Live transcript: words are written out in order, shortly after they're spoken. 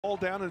All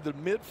down into the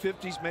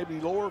mid-50s, maybe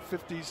lower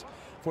 50s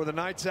for the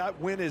Knights out.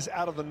 Wind is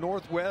out of the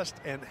northwest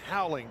and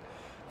howling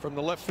from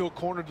the left field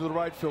corner to the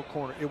right field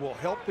corner. It will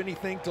help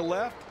anything to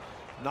left,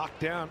 knock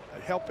down,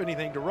 help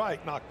anything to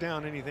right, knock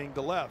down anything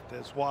to left,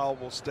 as Weil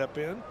will step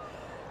in.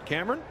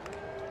 Cameron,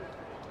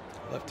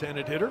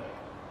 left-handed hitter.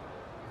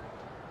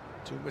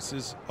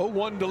 Tumas's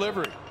 0-1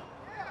 delivery.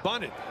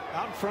 Bunted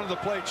out in front of the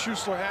plate.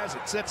 Schussler has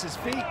it, sets his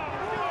feet,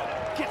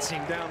 gets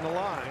him down the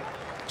line.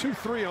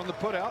 2-3 on the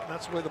putout, and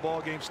that's where the ball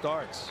game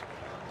starts.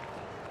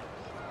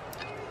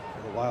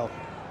 For a while,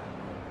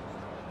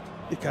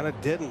 he kind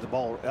of deadened the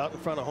ball out in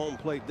front of home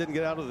plate. Didn't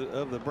get out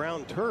of the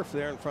brown turf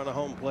there in front of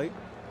home plate.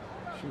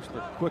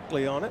 Schussler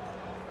quickly on it.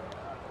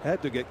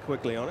 Had to get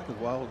quickly on it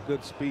because Weil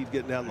good speed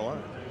getting down the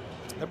line.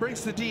 That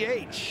brings the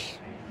DH.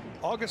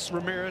 August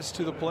Ramirez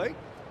to the plate.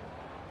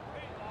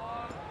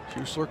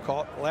 Schussler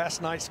caught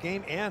last night's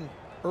game and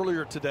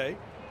earlier today.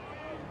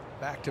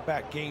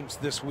 Back-to-back games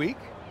this week.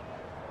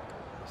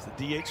 As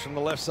the DH from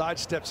the left side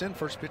steps in,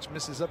 first pitch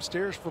misses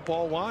upstairs for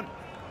ball one.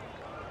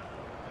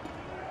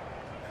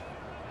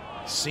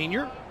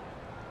 Senior,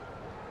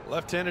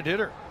 left-handed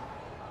hitter.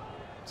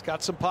 He's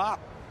got some pop.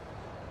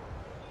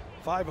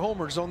 5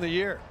 homers on the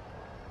year.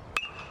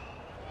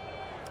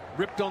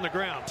 Ripped on the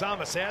ground.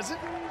 Thomas has it.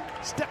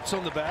 Steps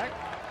on the bag.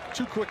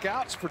 2 quick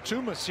outs for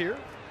Tumas here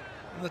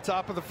in the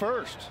top of the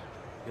first.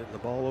 Getting the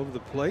ball over the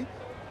plate.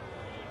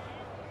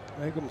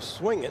 Make him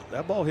swing it.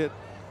 That ball hit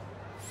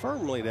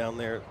firmly down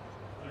there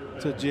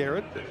to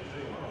Jared.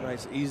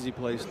 Nice easy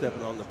play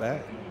stepping on the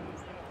bag.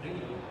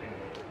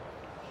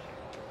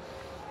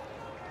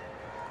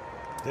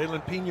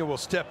 Dalen Pena will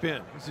step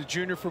in. He's a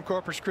junior from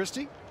Corpus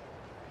Christi.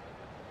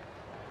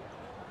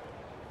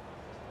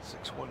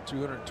 6'1",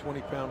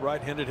 220-pound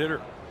right-handed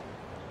hitter.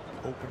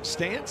 Open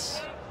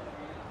stance.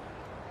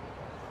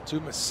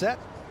 Tumas set.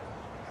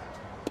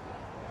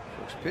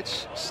 First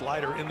pitch,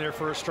 slider in there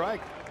for a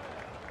strike.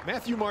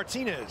 Matthew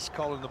Martinez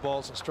calling the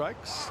balls and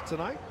strikes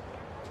tonight.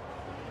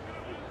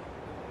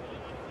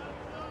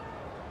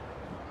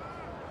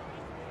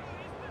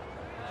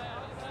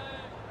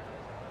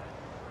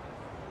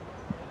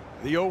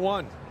 The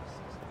 0-1.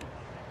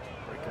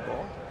 Breaking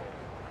ball.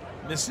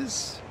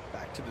 Misses.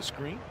 Back to the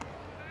screen.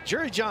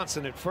 Jerry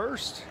Johnson at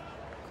first.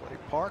 Clay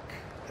Park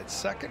at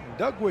second. And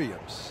Doug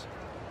Williams,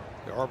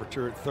 the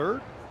arbiter, at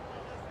third.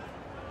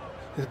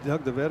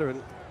 Doug, the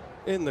veteran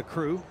in the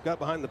crew, got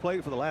behind the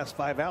plate for the last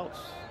 5 outs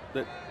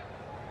that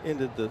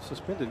ended the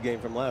suspended game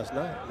from last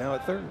night. Now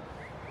at third.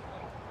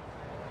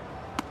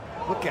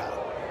 Look out.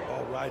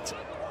 Ball rides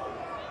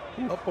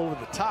up over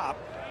the top.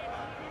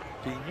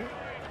 Pena.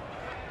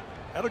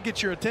 That'll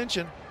get your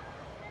attention.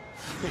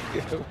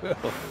 It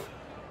will.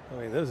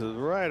 I mean, this is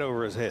right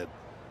over his head.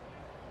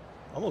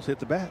 Almost hit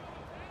the bat.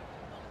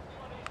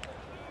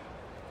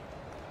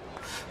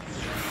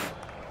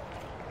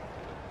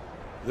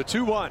 The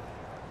 2-1.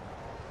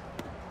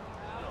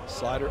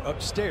 Slider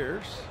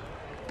upstairs.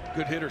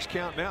 Good hitters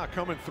count now,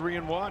 coming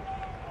 3-1.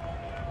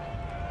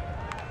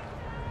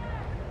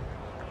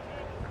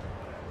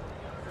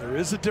 There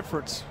is a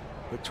difference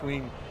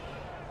between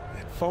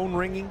phone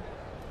ringing,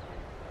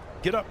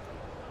 get up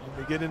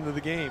when they get into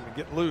the game and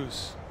get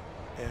loose,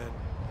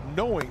 and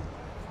knowing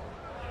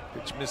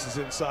pitch misses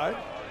inside.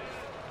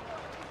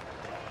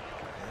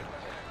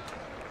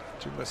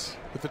 Tumas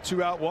with a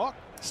 2-out walk.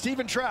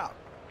 Stephen Trout.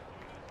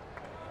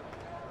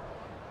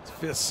 His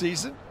 5th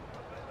season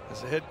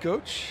as a head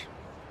coach.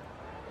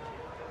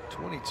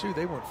 22,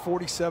 they won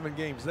 47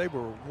 games. They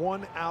were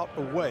 1 out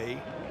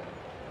away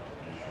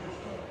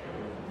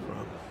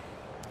from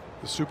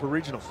the Super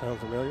Regional. Sound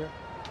familiar?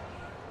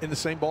 In the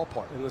same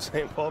ballpark. In the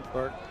same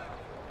ballpark.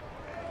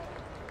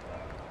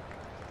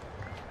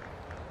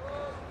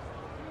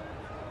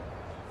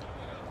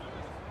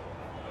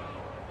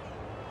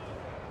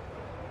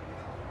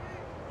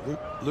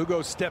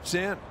 Lugo steps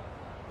in.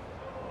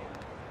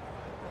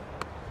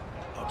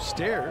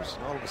 Upstairs,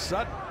 and all of a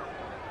sudden,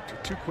 after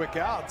 2 quick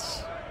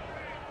outs,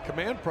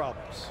 command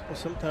problems. Well,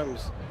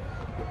 sometimes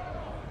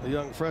the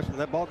young freshman,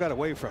 that ball got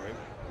away from him,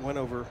 went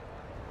over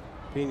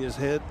Pena's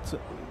head. So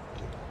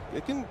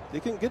it can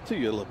get to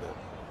you a little bit.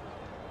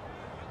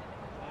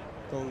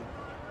 Thrown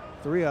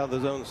 3 out of the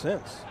zone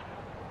since.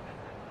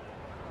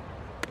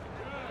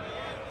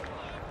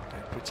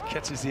 That pitch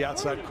catches the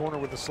outside corner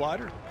with the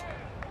slider.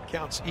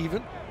 Counts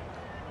even.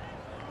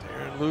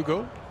 Darren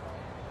Lugo,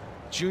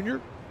 Jr.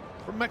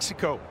 from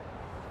Mexico.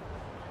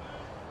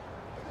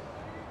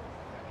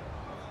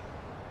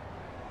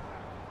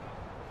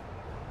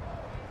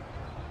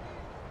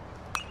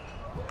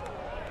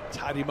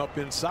 Tied him up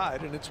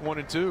inside, and it's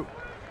 1-2.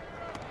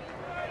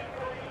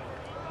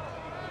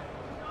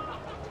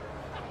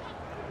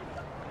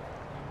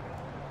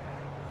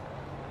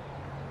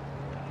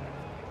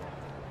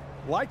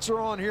 Lights are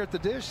on here at the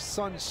dish.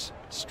 Sun's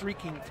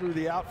streaking through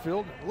the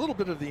outfield, a little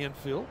bit of the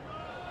infield.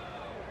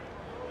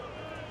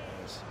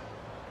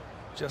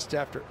 Just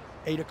after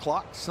 8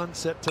 o'clock,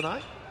 sunset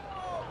tonight.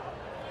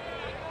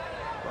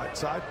 Right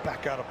side,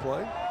 back out of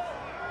play.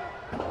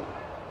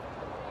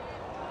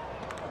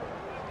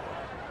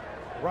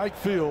 Right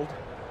field,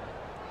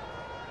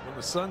 When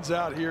the sun's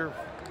out here,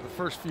 the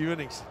first few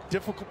innings,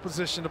 difficult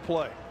position to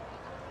play.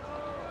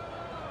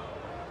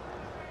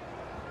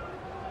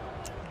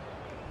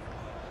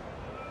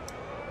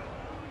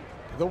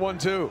 The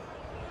 1-2.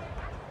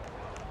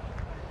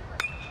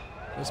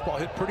 This ball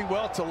hit pretty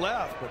well to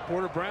left, but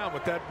Porter Brown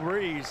with that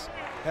breeze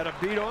had a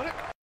beat on it,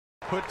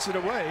 puts it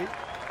away.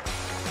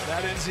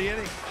 That ends the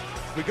inning.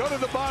 We go to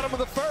the bottom of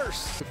the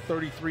first.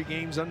 33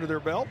 games under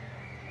their belt.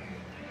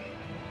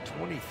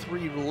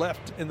 23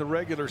 left in the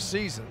regular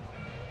season.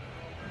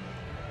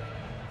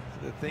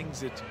 The things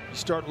that you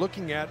start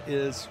looking at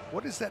is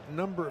what is that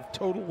number of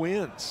total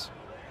wins?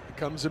 It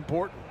becomes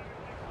important.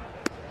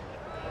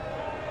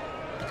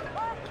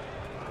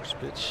 First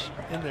pitch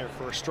in there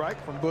for a strike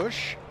from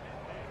Bush.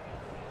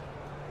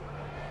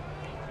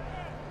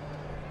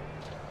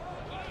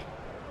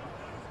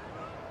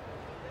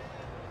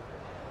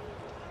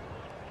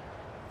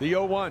 The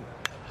 0-1.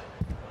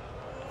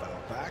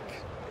 Foul back.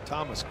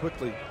 Thomas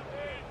quickly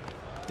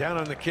down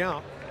on the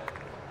count.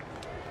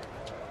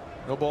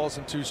 No balls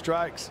and 2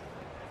 strikes.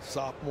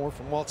 Sophomore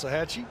from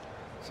Waxahachie,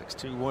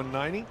 6'2",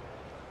 190.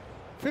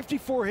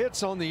 54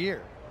 hits on the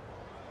year.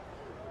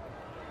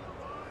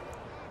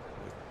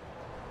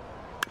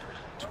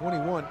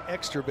 21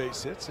 extra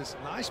base hits. It's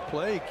a nice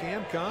play,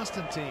 Cam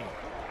Constantine.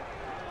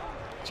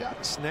 Good job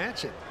to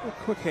snatch it. Well,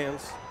 quick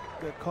hands.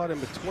 Got caught in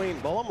between.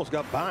 Ball almost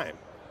got by him.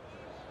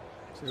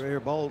 See right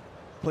here, ball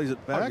plays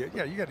it back. Oh,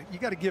 yeah, you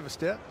got to give a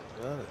step.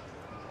 Got it.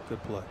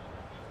 Good play.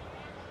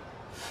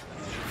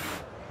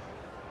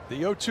 The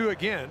 0-2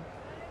 again.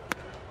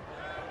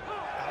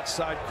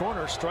 Outside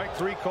corner, strike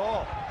 3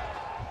 call.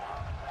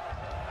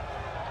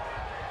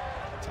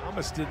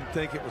 Thomas didn't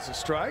think it was a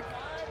strike.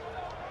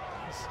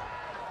 He's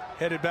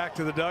headed back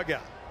to the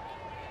dugout.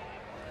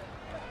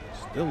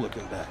 Still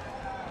looking back.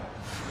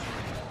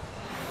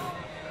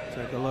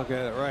 Take a look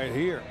at it right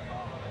here.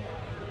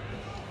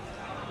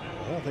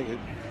 I think it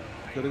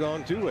could have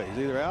gone 2 ways,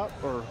 either out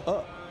or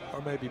up.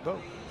 Or maybe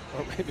both.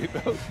 Or maybe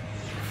both.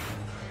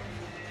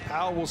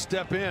 Powell will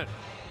step in.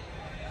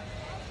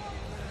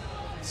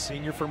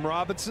 Senior from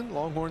Robinson,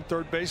 Longhorn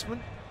third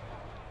baseman.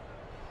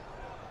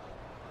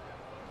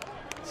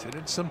 He's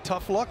had some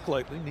tough luck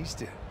lately. Needs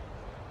to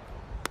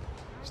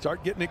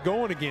start getting it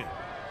going again.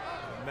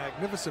 A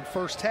magnificent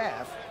first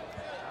half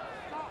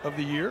of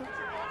the year.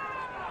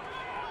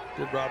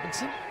 Did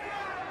Robinson.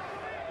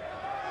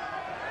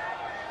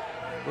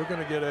 We're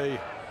going to get a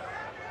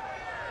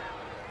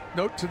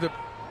note to the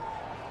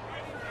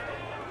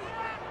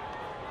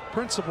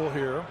principal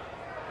here.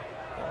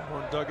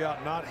 Longhorn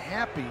dugout not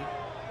happy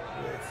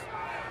with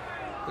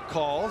the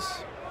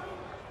calls.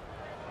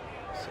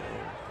 So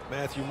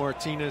Matthew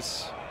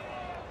Martinez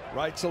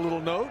writes a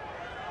little note.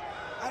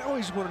 I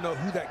always want to know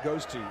who that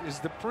goes to. Is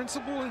the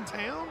principal in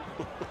town?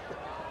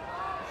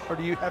 Or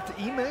do you have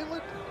to email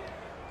it?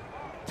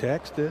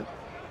 Text it.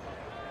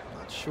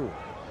 Not sure.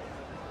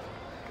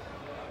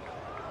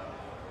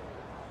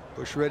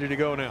 Bush ready to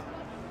go now.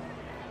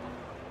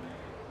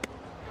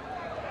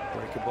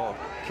 Breaking ball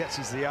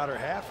catches the outer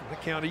half, and the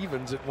count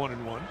evens at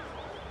 1-1.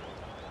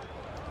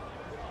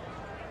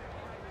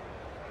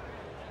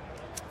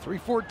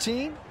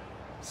 314,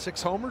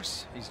 6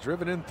 homers. He's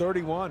driven in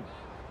 31.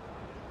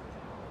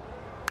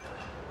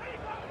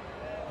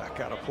 Back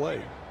out of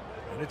play,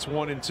 and it's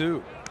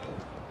 1-2.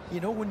 You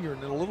know, when you're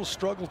in a little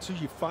struggle too,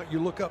 you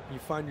look up and you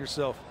find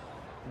yourself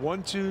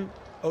 1-2,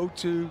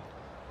 0-2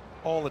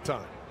 all the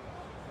time.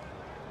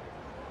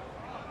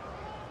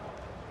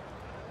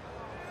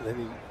 And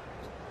then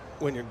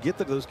when you get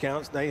to those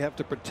counts, now you have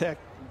to protect,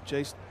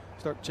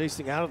 start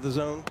chasing out of the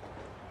zone.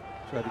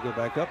 Try to go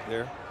back up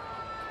there.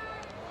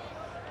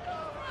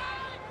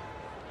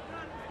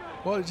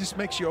 Well, it just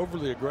makes you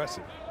overly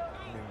aggressive.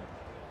 I mean,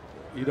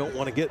 you don't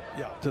want to get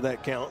to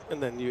that count, and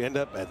then you end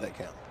up at that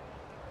count.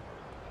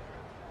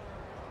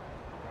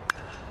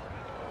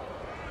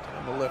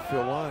 On the left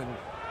field line,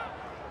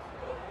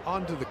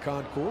 onto the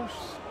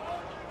concourse.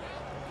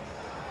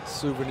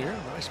 Souvenir,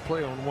 nice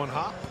play on one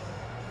hop.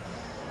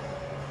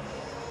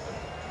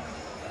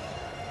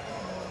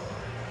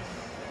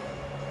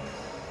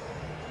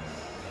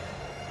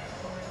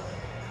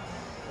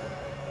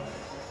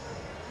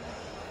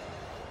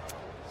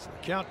 So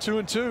count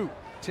 2-2.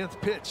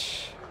 10th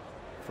pitch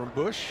from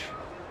Bush.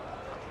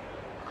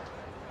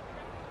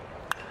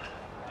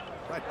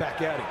 Right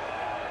back at him.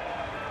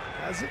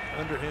 Has it,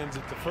 underhands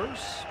it to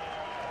first.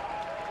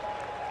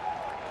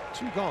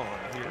 2 gone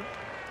here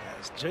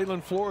as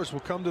Jalen Flores will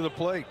come to the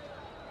plate.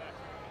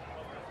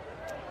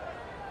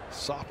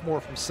 Sophomore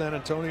from San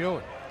Antonio.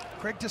 And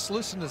Craig, just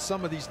listen to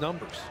some of these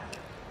numbers.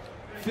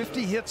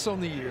 50 hits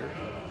on the year,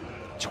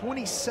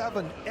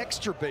 27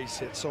 extra base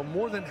hits, so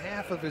more than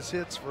half of his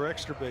hits for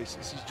extra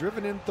bases. He's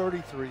driven in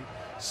 33,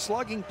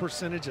 slugging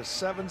percentage of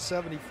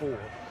 774,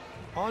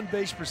 on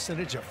base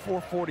percentage of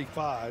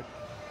 445.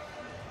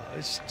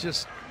 It's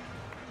just,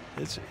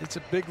 it's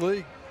a big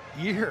league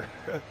year.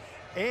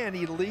 And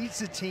he leads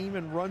the team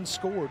in runs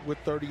scored with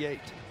 38.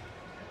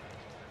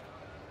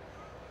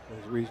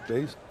 He's reached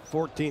base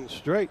 14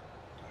 straight.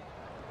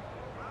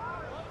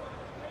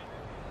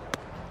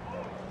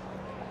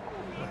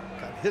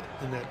 hit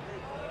in that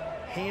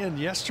hand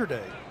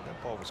yesterday.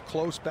 That ball was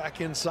close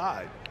back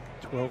inside.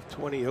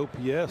 1220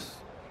 OPS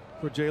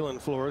for Jalen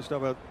Flores. How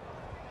about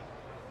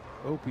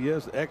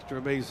OPS,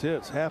 extra base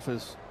hits? Half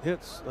his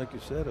hits, like you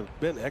said, have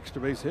been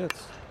extra base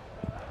hits.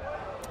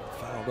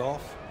 Fouled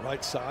off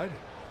right side.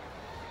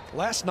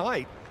 Last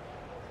night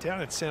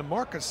down at San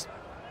Marcos,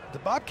 the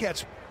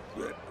Bobcats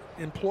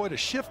employed a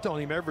shift on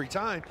him every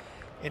time,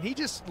 and he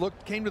just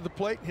came to the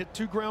plate and hit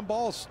 2 ground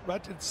balls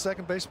right to the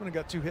second baseman and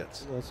got 2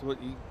 hits. That's what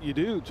you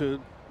do to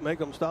make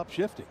them stop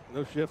shifting.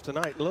 No shift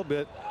tonight. A little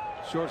bit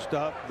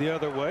shortstop the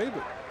other way,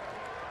 but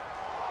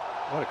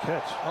what a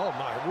catch. Oh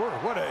my word,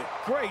 what a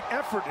great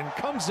effort, and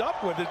comes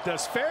up with it,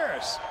 does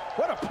Ferris.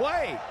 What a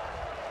play.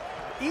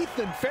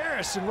 Ethan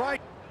Ferris and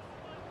right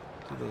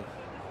to the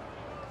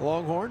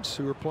Longhorns,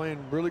 who are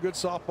playing really good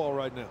softball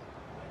right now.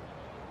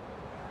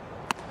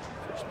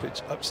 First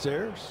pitch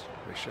upstairs.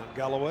 Rashawn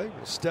Galloway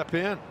will step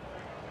in.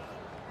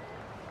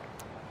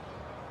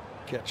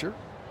 Catcher,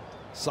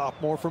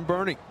 sophomore from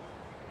Bernie.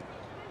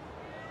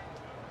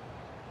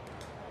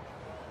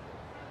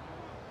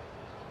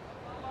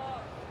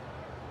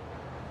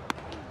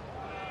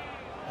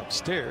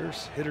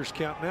 Upstairs, hitters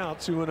count now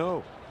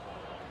 2-0.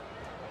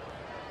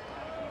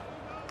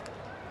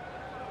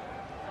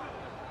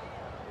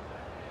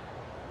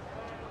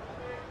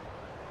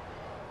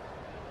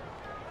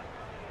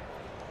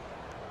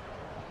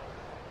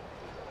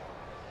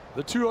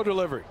 The 2-0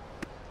 delivery.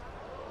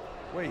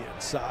 Way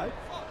inside.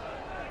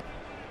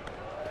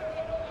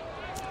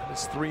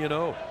 It's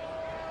 3-0.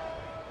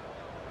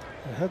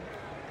 I had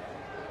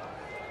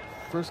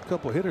first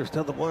couple hitters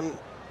till the one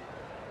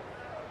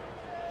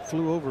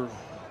flew over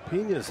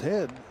Pena's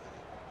head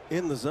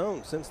in the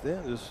zone. Since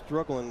then, just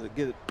struggling to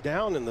get it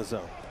down in the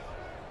zone.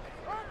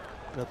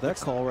 Got that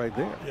call right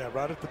there. Yeah,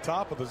 right at the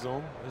top of the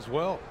zone as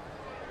well.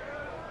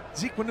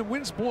 Zeke, when the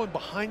wind's blowing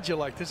behind you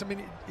like this, I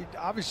mean,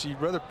 obviously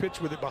you'd rather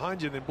pitch with it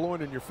behind you than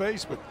blowing in your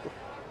face. But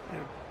you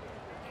know,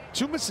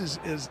 Tumas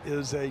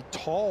is a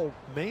tall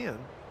man.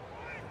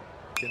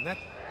 Can that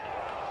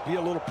be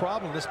a little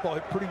problem? This ball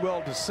hit pretty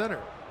well to center.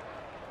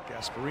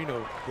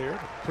 Gasparino there to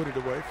put it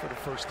away for the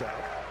first out.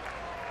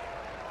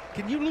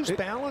 Can you lose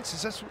balance?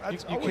 Is that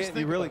you can't?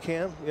 You really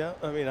can. Yeah.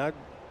 I mean, I'm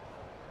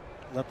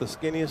not the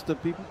skinniest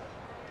of people,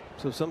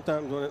 so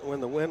sometimes when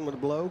the wind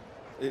would blow,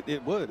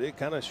 it would. It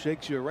kind of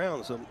shakes you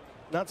around. So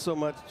not so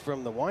much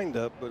from the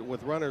windup, but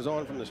with runners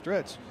on from the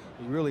stretch,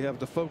 you really have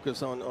to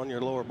focus on your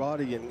lower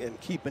body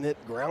and keeping it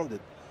grounded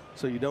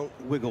so you don't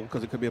wiggle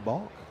because it could be a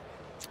balk.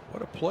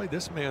 What a play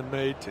this man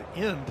made to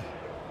end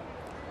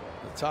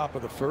the top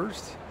of the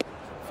first.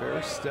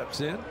 Ferris steps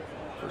in.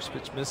 First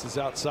pitch misses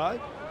outside.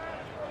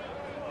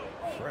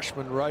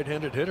 Freshman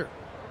right-handed hitter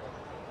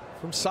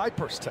from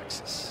Cypress,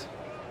 Texas.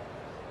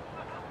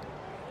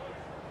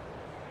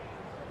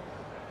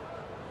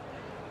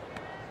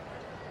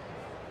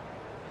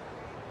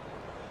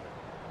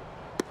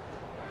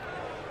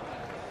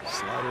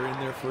 Slider in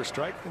there for a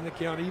strike, and the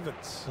count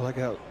evens. I like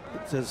how it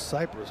says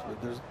Cypress,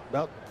 but there's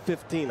about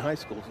 15 high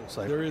schools in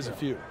Cypress. There is a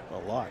few. A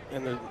lot.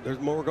 And there's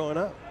more going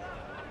up.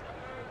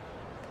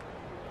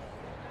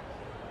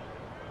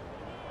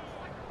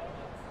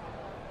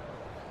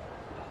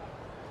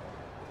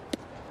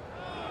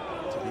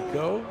 Did he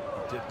go?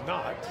 He did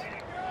not.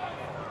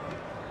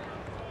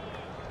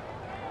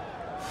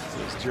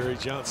 Says Jerry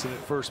Johnson at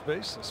first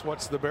base. Let's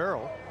watch the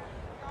barrel.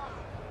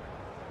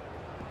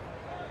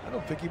 I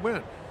don't think he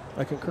went.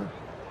 I concur.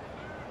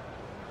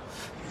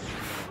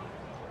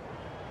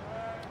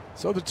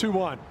 So the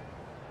 2-1.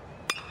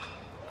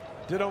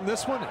 Did on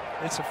this one.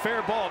 It's a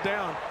fair ball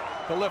down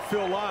the left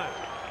field line.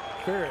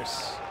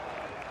 Ferris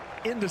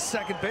into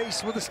second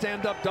base with a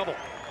stand-up double.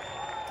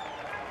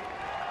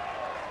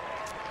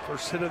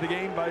 First hit of the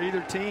game by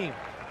either team.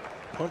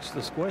 Punch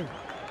the square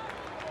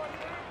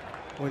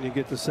when you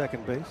get to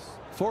second base.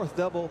 Fourth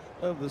double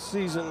of the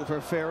season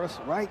for Ferris,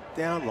 right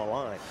down the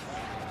line.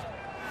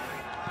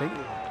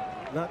 Peyton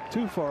not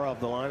too far off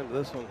the line, but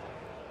this one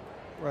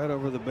right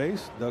over the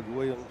base. Doug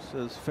Williams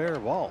says fair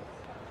ball.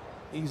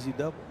 Easy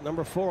double.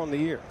 Number 4 on the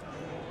year.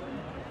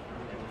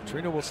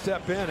 Trina will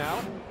step in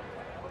out.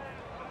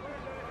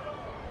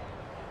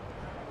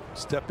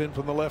 Step in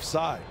from the left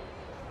side.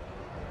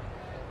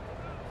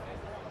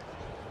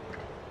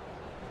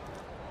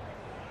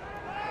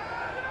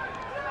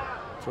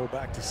 Throw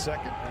back to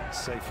second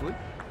safely.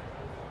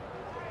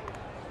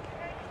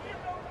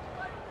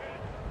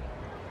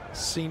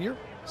 Senior,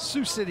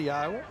 Sioux City,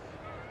 Iowa.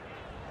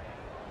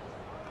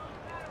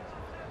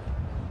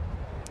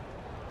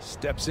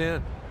 Steps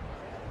in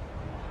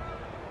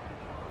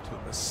to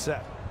the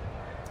set.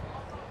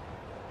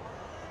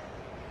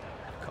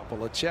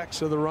 Couple of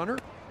checks of the runner.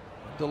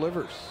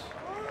 Delivers.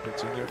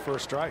 Pitching their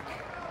first strike.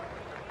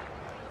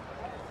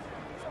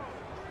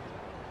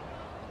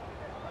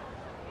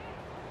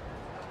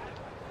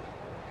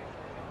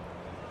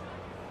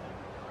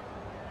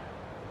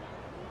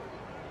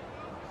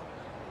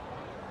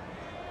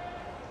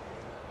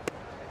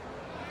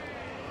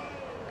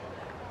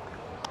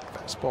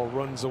 Fastball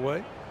runs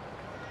away.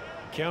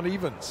 Count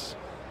evens.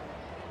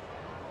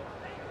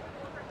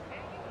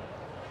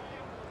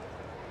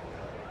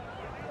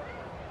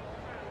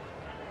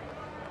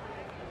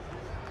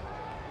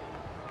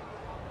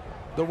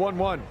 The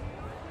 1-1.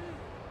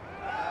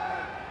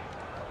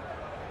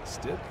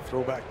 Instead,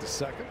 throw back to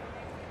second.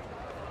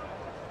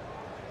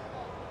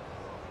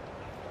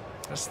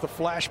 That's the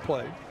flash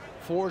play.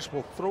 Flores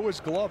will throw his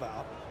glove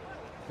out.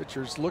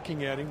 Pitcher's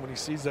looking at him when he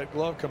sees that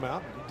glove come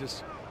out. And he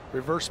just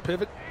reverse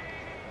pivot.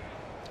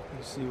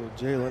 You see where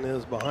Jalen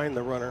is behind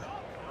the runner.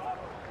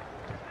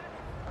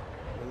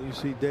 When you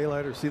see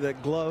daylight or see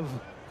that glove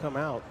come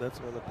out, that's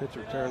when the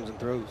pitcher turns and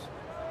throws.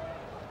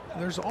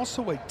 There's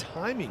also a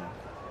timing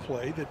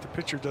play that the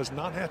pitcher does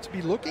not have to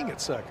be looking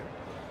at second.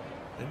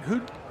 And who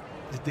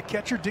did the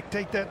catcher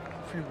dictate that?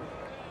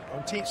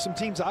 On some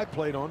teams I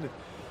played on,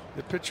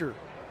 the pitcher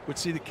would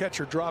see the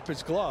catcher drop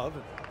his glove,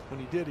 and when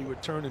he did, he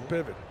would turn and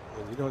pivot.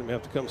 Well, you don't even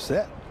have to come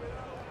set.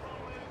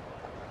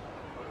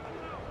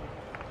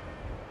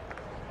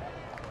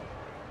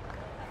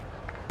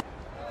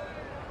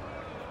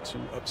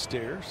 Two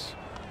upstairs.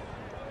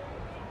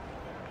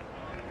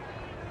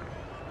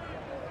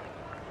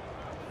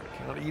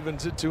 Count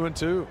evens at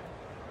 2-2.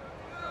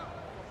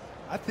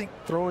 I think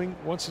throwing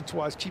once and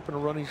twice, keeping a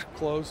running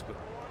close, but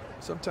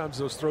sometimes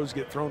those throws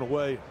get thrown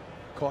away,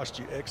 cost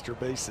you extra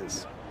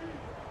bases.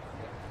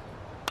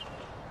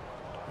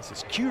 This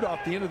is cued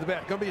off the end of the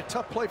bat. Going to be a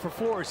tough play for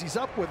Flores. He's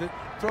up with it.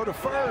 Throw to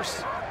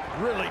first.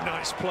 Really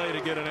nice play to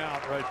get an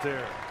out right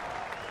there.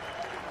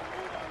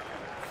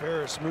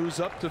 Ferris moves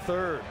up to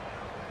third.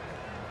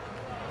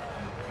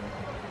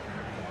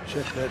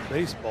 Check that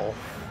baseball.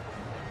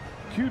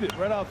 Cued it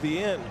right off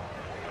the end.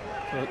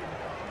 But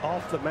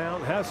off the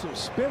mound, has some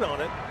spin on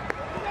it.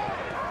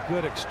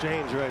 Good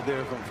exchange right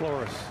there from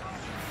Flores.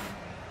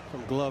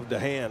 From glove to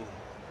hand.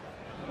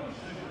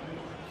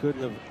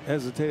 Couldn't have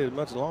hesitated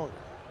much longer.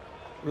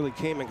 Really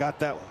came and got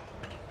that one.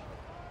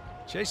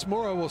 Chase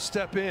Morrow will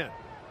step in.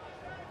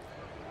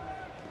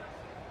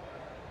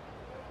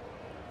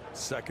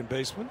 Second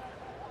baseman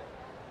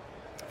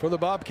for the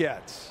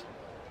Bobcats.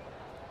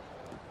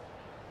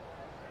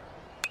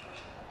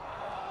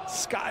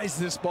 Skies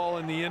this ball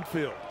in the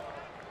infield.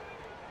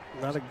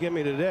 Not a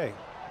gimme today.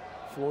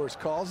 Flores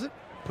calls it,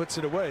 puts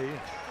it away,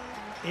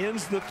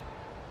 ends the.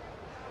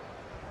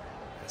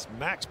 As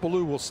Max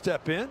Ballou will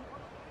step in.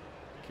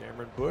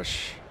 Cameron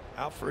Bush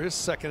out for his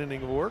second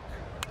inning of work.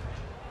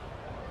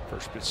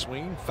 First pitch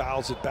swing,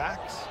 fouls it back.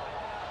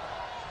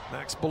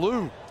 Max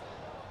Ballou,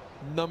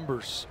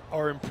 numbers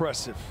are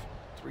impressive.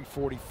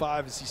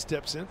 345 as he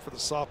steps in for the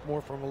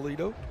sophomore from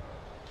Aledo.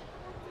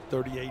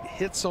 38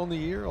 hits on the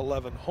year,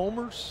 11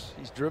 homers.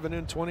 He's driven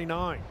in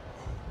 29.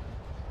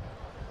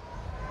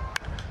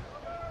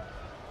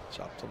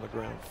 Chopped on the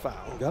ground,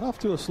 foul. Got off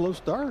to a slow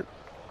start.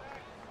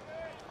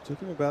 Took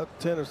him about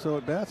 10 or so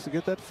at bats to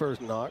get that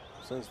first knock.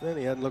 Since then,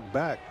 he hadn't looked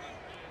back.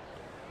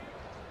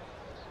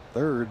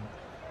 Third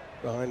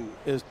behind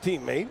his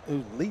teammate,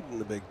 who's leading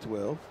the Big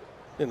 12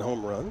 in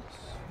home runs.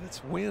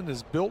 This wind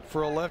is built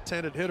for a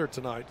left-handed hitter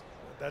tonight.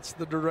 That's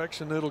the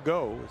direction it'll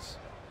go, is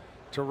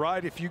to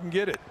right if you can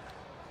get it.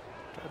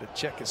 Try to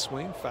check his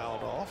swing,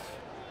 fouled off.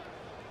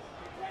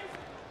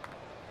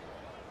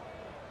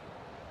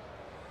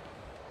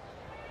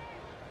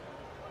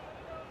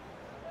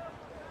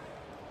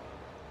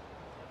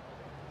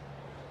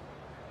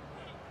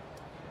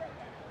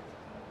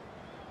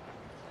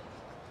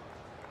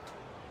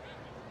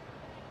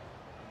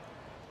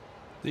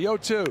 The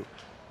 0-2.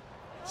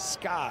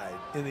 Skied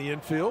in the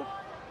infield.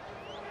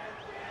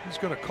 He's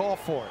going to call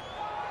for it.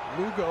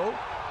 Lugo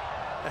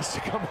has to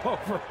come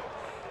over.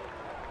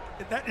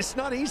 It's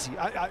not easy.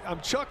 I'm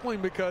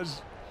chuckling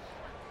because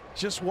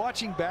just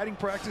watching batting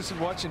practice and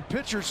watching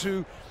pitchers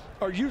who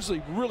are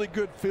usually really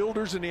good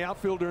fielders in the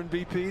outfielder in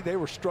BP, they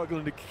were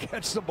struggling to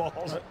catch the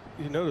balls.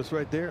 You notice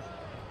right there,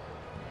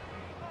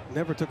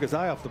 never took his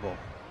eye off the ball.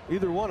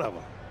 Either one of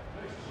them.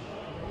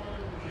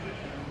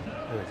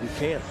 You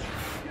can't.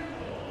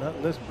 Not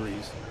in this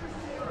breeze.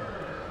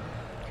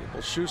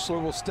 Well,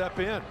 Schussler will step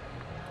in.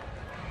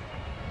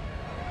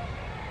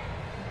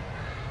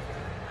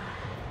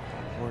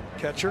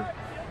 Catcher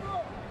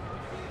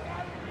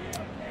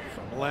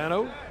from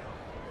Milano.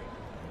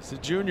 It's a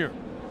junior.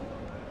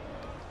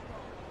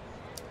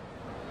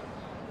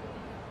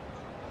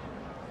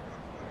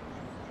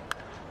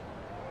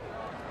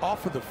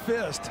 Off of the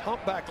fist,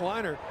 humpback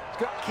liner.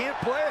 Can't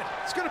play it.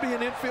 It's going to be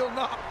an infield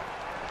knock.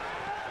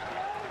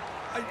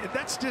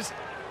 That's just.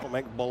 Don't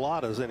make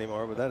baladas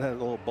anymore, but that had a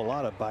little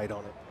balada bite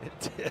on it.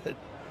 It did.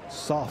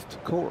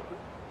 Soft core.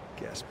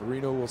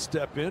 Gasparino will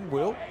step in.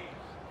 Will,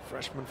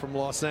 freshman from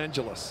Los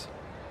Angeles.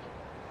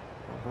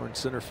 Longhorn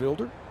center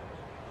fielder.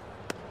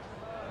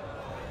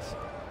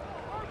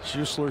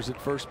 Schussler's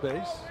at first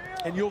base.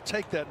 And you'll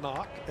take that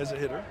knock as a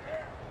hitter.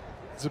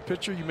 As a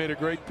pitcher, you made a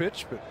great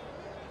pitch, but.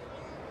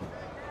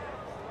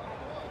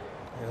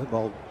 Yeah, the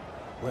ball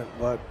went,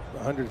 what,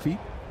 100 feet?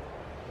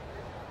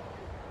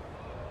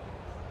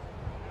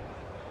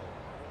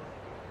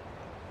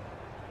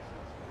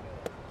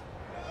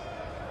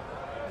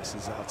 This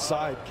is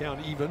outside,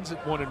 count evens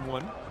at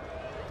 1-1.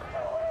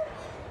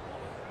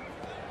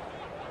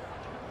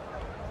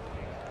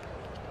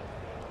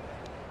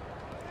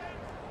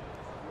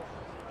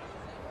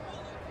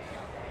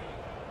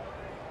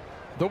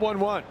 The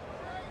 1-1.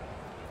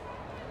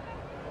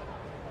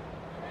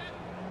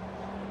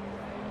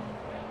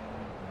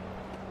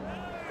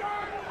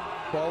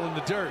 Ball in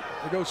the dirt.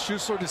 There goes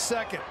Schuessler to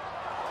second.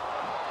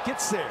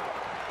 Gets there.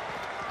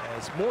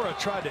 As Mora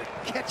tried to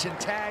catch and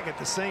tag at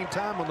the same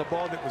time on the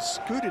ball that was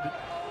scooted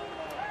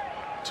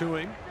to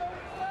him.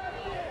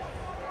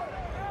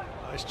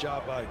 Nice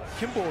job by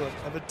Kimball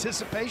of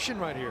anticipation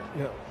right here.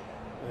 Yeah,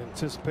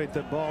 anticipate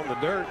that ball in the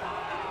dirt.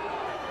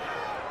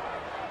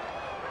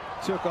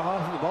 Took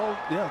off the ball.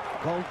 Yeah,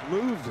 the ball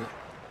moved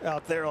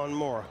out there on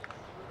Mora.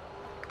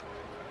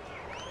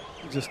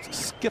 Just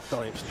skipped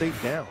on him, stayed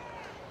down.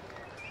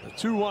 The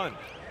 2-1.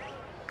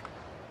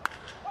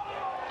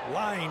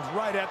 Lined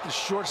right at the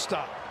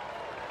shortstop.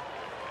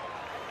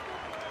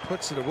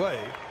 Puts it away.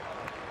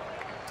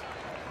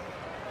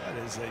 That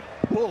is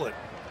a bullet.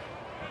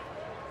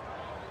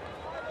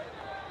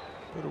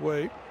 Put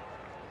away.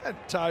 And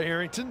Ty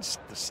Harrington's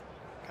the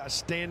guy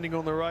standing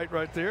on the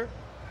right there.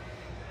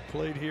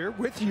 Played here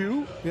with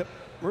you. Yep,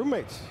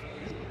 roommates.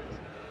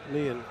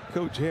 Me and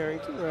Coach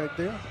Harrington right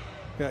there.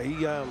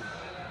 Yeah,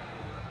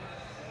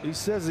 he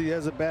says he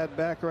has a bad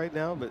back right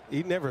now, but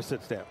he never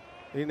sits down.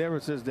 He never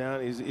sits down.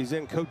 He's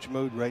in coach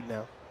mode right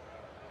now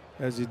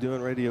as he's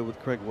doing radio with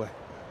Craig Way.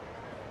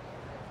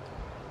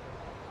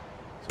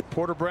 So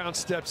Porter Brown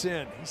steps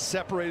in. He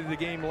separated the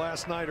game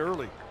last night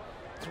early.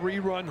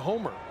 3-run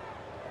homer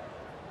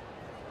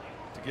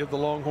to give the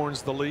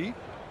Longhorns the lead.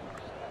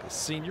 The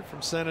senior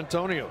from San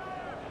Antonio.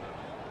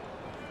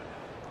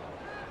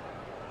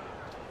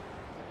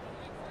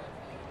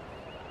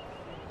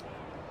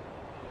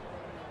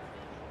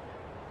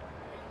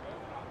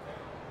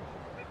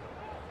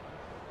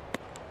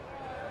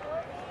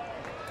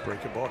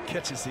 Breaking ball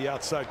catches the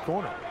outside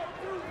corner.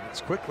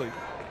 It's quickly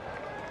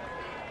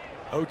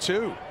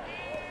 0-2.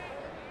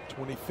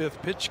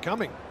 25th pitch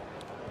coming.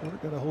 Porter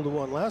got a hold of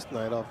one last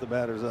night off the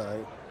batter's eye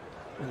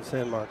in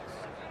San Marcos.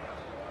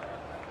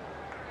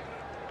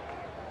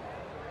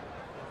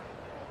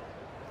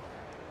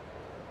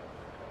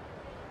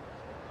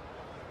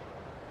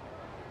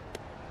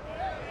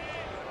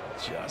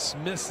 Just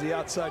missed the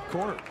outside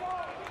corner.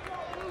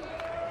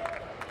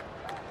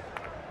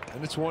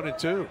 And it's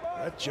 1-2.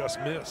 That just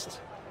missed.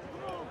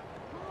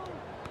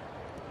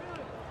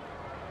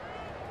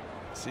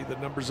 See the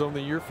numbers on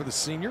the year for the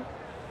senior.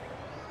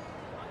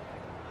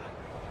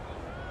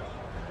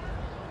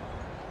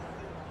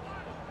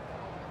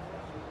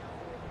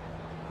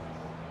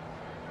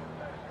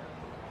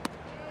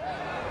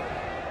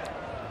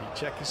 Did he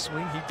check his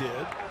swing? He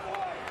did.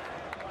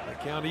 The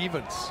count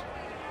evens.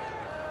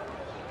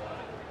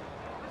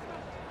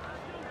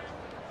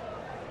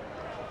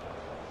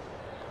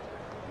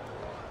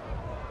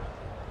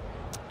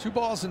 Two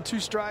balls and 2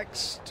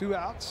 strikes, 2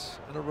 outs,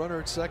 and a runner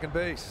at second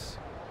base.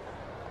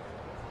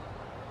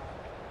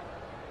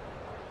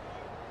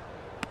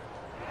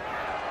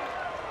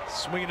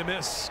 Swing and a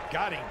miss.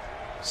 Got him.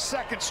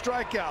 Second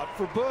strikeout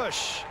for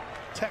Bush.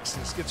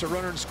 Texas gets a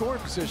runner in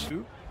scoring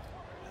position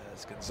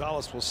as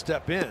Gonzalez will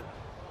step in.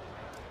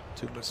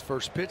 Tuma's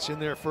first pitch in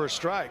there for a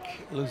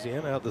strike.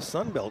 Louisiana out of the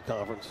Sun Belt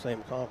Conference,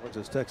 same conference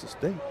as Texas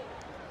State.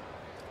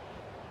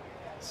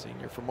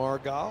 Senior from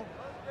Argyle.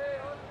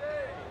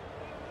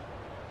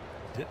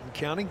 Denton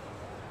County.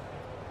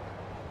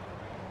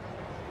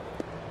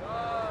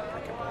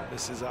 Breaking ball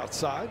misses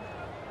outside.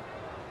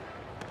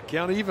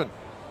 Count even.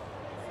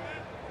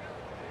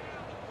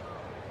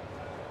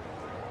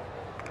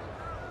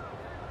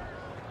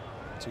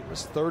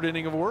 Tuma's 3rd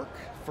inning of work,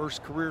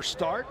 first career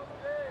start.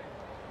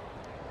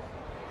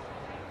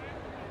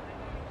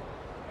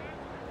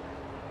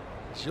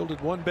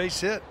 Shielded 1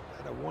 base hit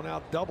and a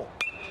 1-out double.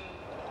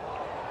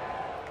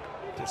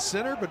 To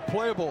center, but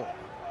playable.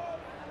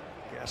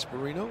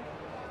 Gasparino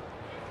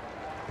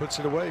puts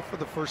it away for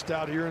the first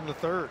out here in the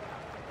 3rd.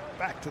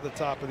 Back to the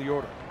top of the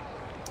order.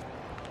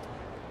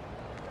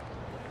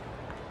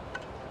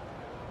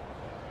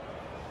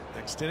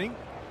 Next inning,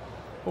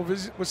 we'll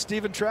visit with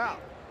Stephen Trout,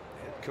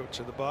 head coach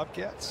of the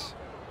Bobcats.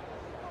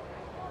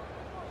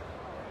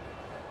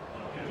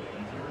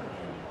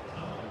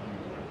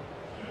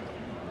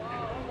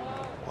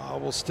 Wow,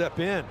 will step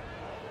in.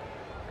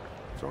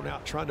 Thrown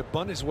out trying to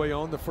bunt his way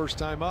on the first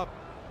time up.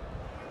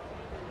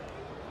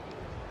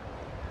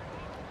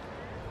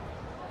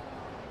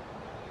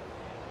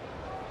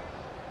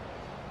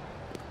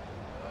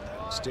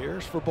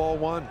 Downstairs for ball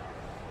 1.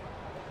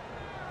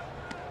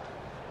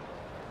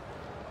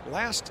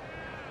 Last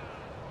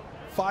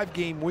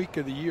 5-game week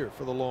of the year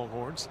for the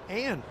Longhorns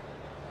and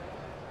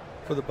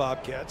for the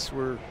Bobcats,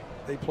 where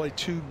they play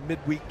 2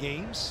 midweek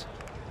games.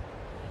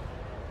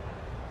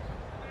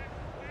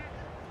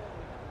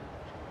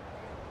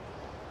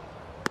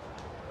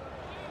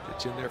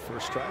 Pitch in there for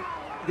a strike.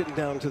 Getting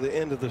down to the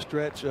end of the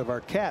stretch of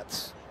our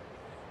Cats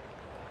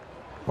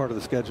part of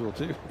the schedule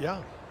too.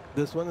 Yeah.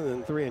 This one and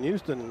then 3 in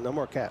Houston and no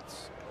more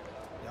Cats.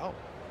 Yeah.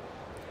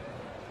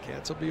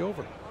 Cats will be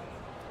over.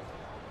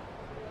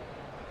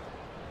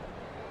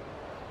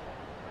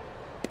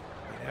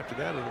 And after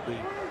that, it'll be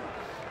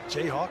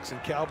Jayhawks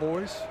and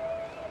Cowboys.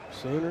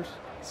 Sooners.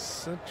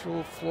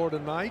 Central Florida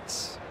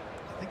Knights.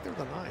 I think they're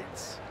the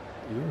Knights.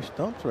 You were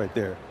stumped right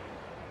there.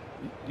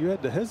 You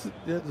had to hesitate,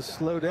 you had to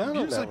slow down. I'm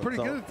on usually that pretty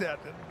one, good at that.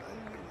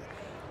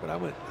 But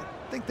I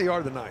think they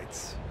are the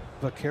Knights.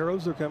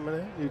 Vaqueros are coming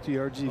in,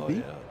 UTRGV. Oh,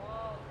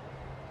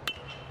 yeah.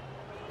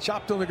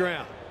 Chopped on the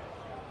ground.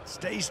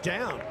 Stays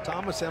down.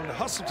 Thomas having to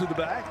hustle to the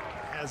bag.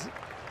 Has it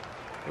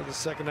for the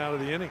second out of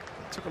the inning.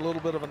 It took a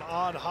little bit of an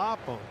odd hop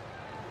on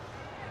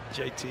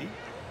JT.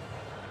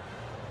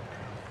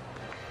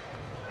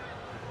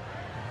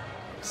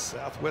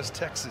 Southwest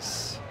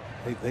Texas.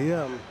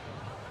 I'm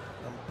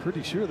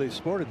pretty sure they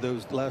sported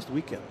those last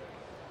weekend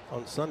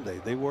on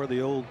Sunday. They wore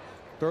the old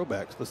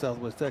throwbacks, the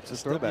Southwest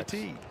Texas throwbacks.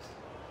 SWT.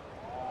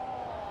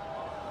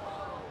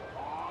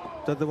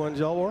 Is that the ones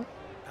y'all wore?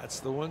 That's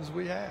the ones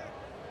we had.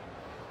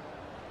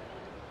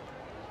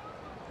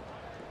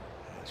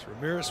 As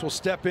Ramirez will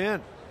step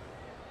in.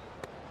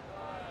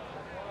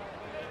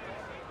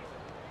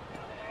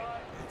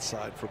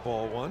 Outside for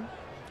ball one.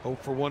 0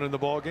 for 1 in the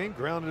ball game.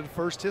 Grounded at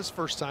first, his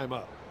first time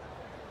up.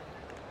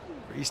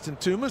 For Easton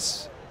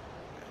Tumas.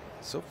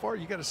 So far,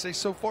 you got to say,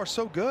 so far,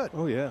 so good.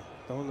 Oh yeah,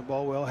 throwing the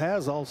ball well.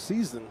 Has all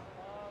season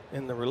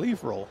in the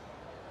relief role.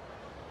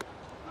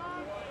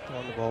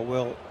 Throwing the ball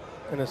well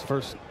in his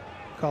first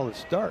college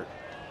start.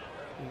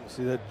 You can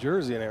see that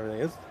jersey and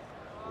everything. Its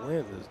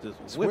wind is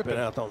just whipping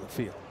out on the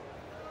field.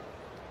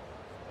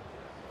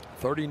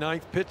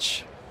 39th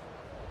pitch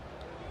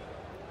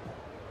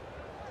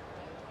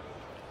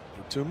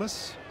for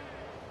Tumas.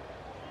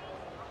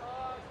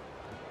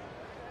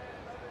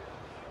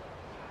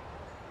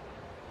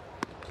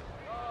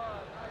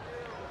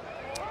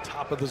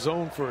 Top of the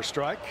zone for a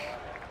strike.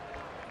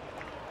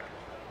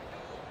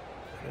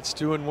 It's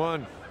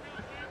 2-1.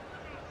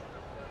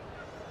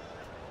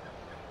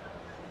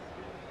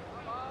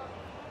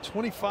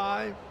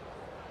 (25,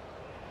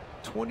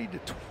 20 to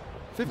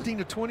 15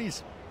 to 20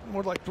 is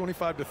more like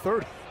 25 to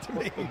 30 to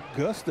me.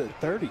 Gust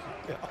at 30.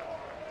 Yeah.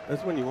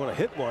 That's when you want to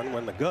hit one,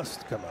 when the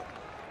gusts come up.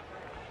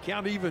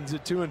 Count evens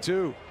at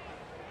 2-2.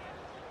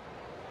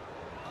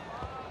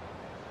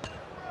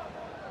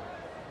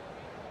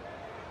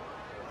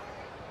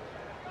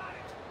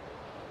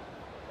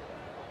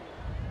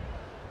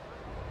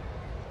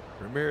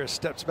 Ramirez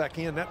steps back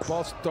in. That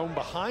ball's thrown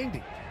behind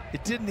him.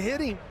 It didn't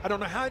hit him. I don't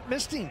know how it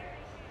missed him.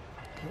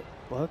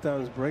 A lot of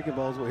times breaking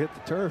balls will hit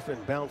the turf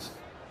and bounce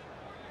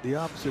the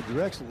opposite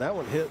direction. That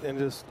one hit and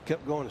just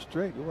kept going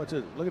straight. Watch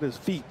it. Look at his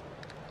feet.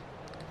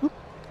 Whoop,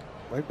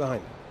 right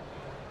behind him.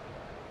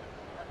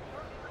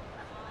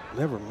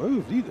 Never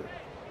moved either.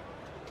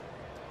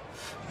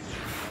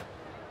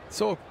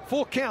 So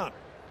full count.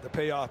 The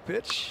payoff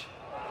pitch.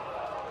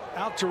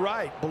 Out to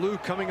right. Ballou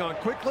coming on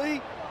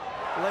quickly.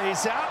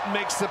 Lays out,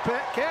 makes the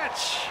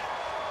catch.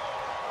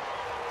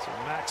 So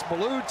Max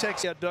Ballou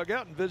takes that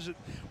dugout and visit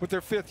with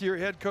their fifth-year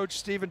head coach,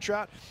 Stephen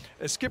Trout.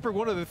 Skipper,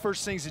 one of the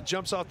first things that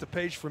jumps off the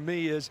page for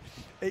me is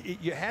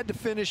you had to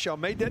finish. Y'all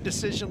made that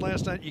decision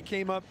last night. You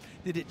came up.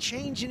 Did it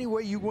change any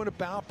way you went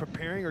about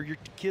preparing, or your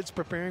kids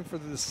preparing for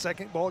the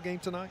second ball game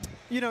tonight?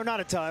 You know, not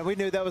a ton. We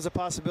knew that was a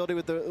possibility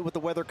with the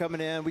weather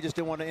coming in. We just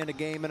didn't want to end a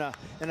game in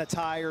a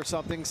tie or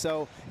something.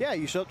 So yeah,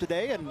 you show up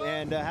today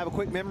and have a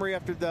quick memory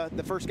after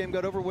the first game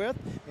got over with,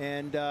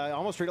 and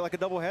almost treat it like a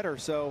doubleheader.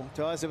 So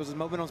to us, it was the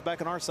momentum's back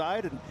on our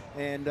side,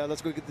 and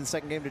let's go get the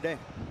second game today.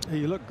 Hey,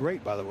 you look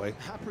great, by the way.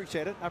 I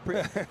appreciate it.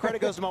 Credit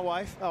goes to my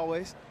wife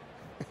always.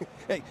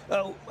 Hey,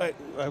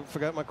 I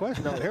forgot my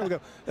question. No, here we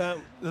go.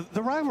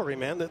 The rivalry,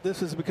 man. This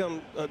has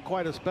become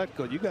quite a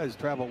spectacle. You guys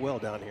travel well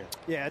down here.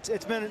 Yeah,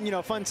 it's been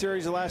a fun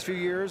series the last few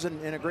years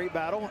and a great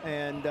battle,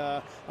 and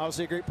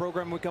obviously a great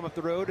program. We come up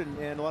the road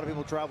and a lot of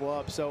people travel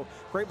up. So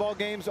great ball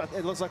games.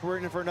 It looks like we're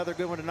in for another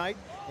good one tonight,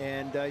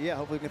 and yeah,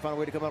 hopefully we can find a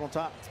way to come out on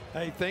top.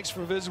 Hey, thanks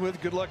for visiting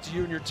with. Good luck to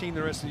you and your team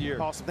the rest of the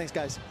year. Awesome, thanks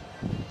guys.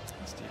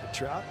 Stephen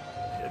Trout,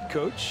 head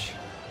coach,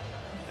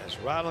 as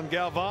Rylan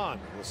Galvan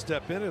will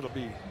step in. It'll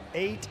be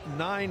 8,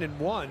 9, and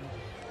 1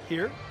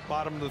 here,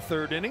 bottom of the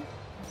third inning.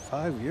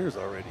 5 years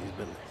already he's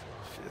been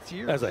there. 5th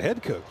year as a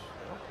head coach.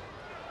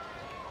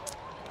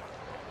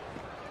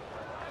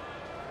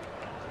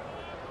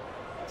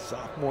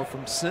 Sophomore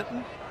from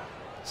Sinton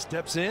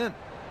steps in.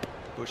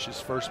 Bush's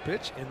first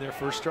pitch and their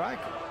first strike.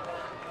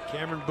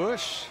 Cameron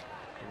Bush,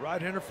 the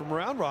right-hander from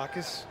Round Rock,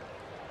 is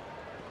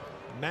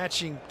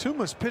matching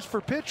Tumas pitch for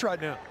pitch right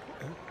now.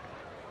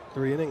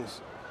 3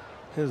 innings.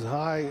 His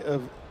high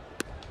of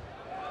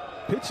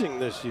pitching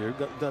this year,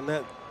 done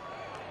that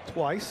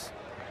twice,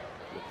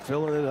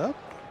 filling it up.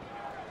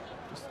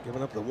 Just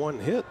giving up the one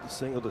hit, the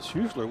single to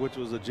Schuessler, which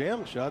was a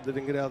jam shot that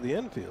didn't get out of the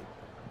infield.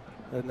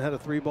 Hadn't had a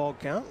 3-ball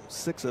count,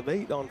 6 of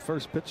 8 on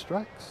first pitch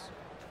strikes.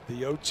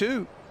 The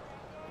 0-2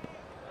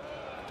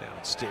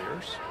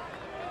 downstairs.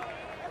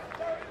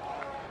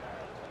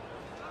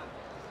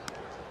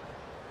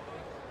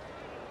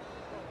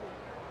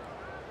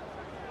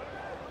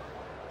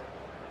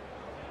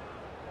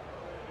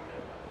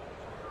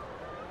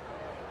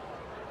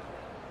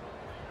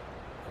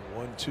 The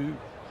 1-2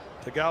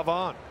 to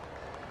Galvan.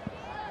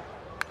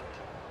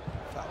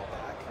 Foul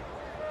back.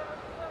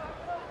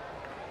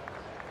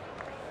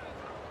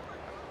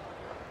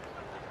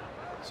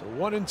 So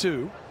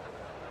 1-2.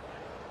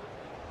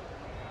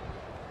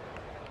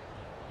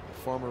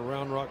 Former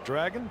Round Rock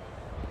Dragon.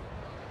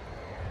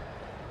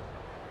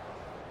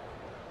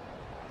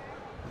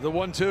 The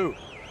 1-2.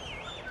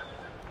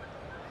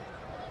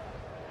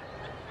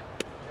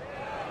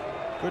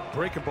 Good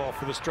breaking ball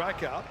for the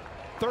strikeout.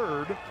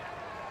 Third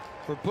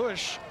for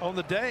Bush on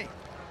the day.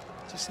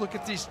 Just look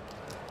at these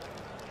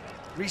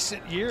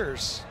recent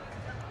years.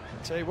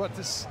 I'll tell you what,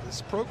 this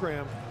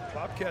program,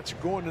 Bobcats are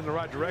going in the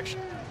right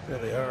direction. Yeah,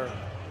 they are.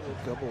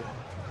 A couple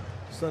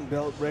Sun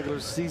Belt regular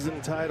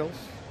season titles,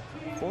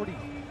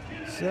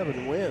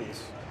 47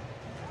 wins,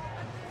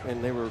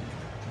 and they were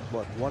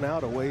what, 1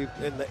 out away.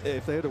 And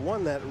if they had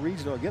won that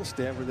regional against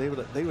Stanford, they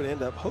would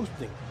end up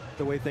hosting.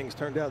 The way things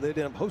turned out, they'd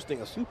end up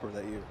hosting a super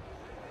that year,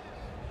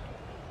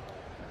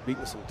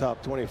 beating some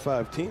top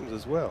 25 teams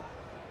as well.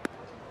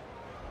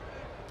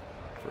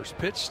 First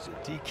pitch to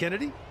D.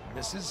 Kennedy,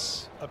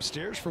 misses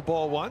upstairs for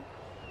ball 1.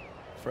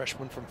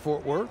 Freshman from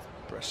Fort Worth,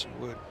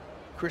 Prestonwood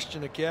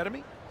Christian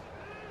Academy.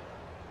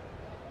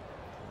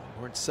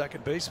 We're in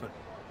second baseman.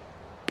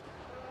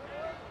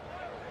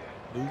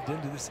 Moved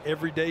into this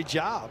everyday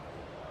job.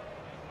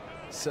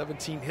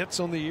 17 hits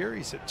on the year.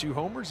 He's hit 2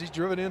 homers. He's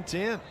driven in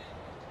 10.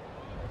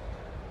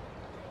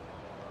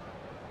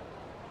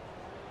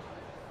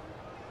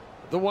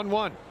 The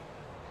 1-1.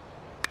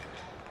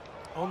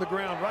 On the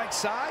ground, right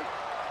side,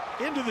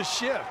 into the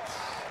shift.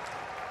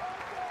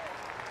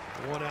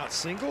 1 out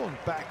single and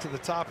back to the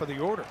top of the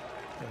order.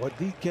 What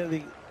D.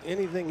 Kennedy,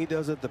 anything he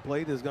does at the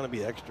plate is going to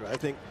be extra. I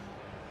think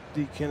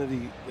D.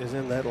 Kennedy is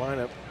in that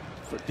lineup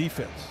for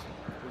defense.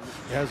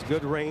 He has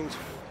good range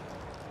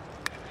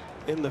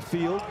in the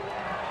field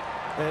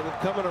and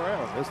coming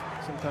around.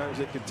 Sometimes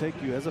it can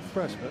take you as a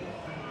freshman.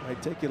 It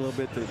might take you a little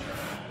bit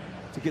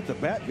to get the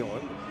bat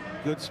going.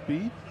 Good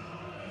speed.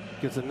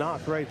 Gets a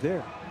knock right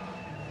there.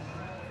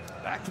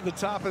 Back to the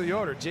top of the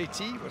order.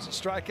 JT was a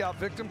strikeout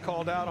victim,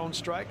 called out on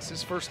strikes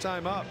his first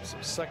time up, so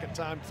second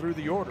time through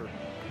the order.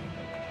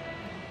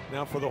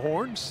 Now for the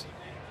Horns.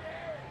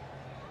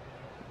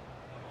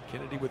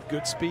 Kennedy with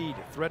good speed,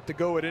 a threat to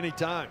go at any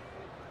time.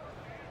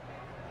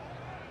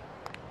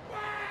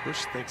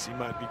 Bush thinks he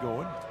might be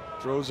going,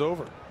 throws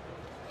over.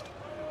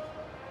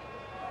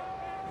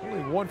 Only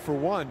 1 for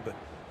 1, but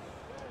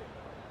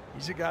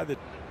he's a guy that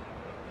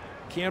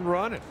can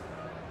run and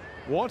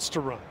wants to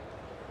run.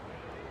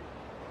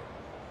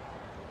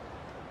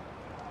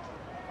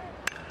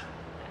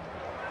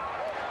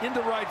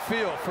 Into right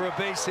field for a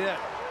base hit.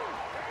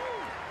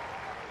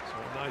 So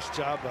a nice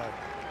job by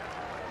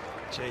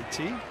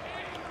JT.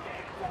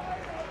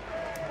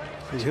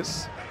 You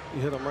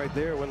hit them right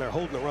there when they're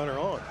holding the runner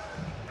on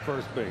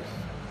first base.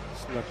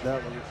 Snuck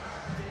that one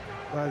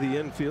by the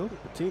infield.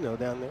 Patino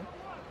down there.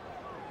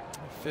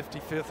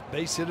 55th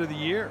base hit of the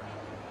year.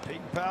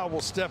 Peyton Powell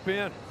will step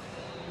in.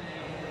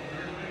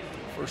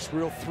 First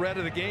real threat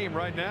of the game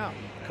right now.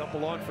 A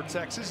couple on for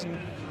Texas and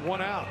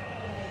 1 out.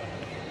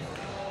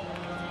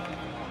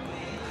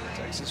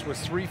 Texas was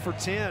 3 for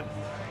 10.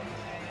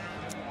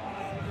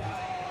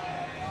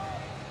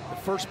 The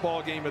first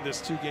ball game of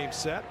this 2-game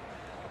set.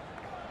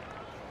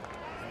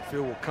 The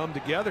field will come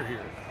together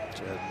here.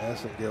 Chad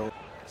Massengill.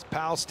 As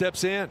Powell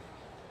steps in.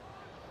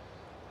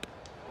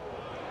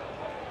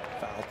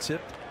 Foul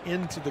tipped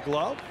into the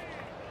glove.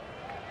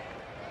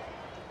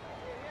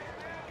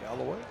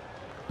 Galloway.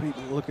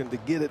 Peyton looking to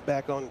get it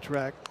back on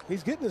track.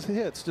 He's getting his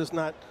hits, just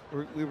not.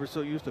 We were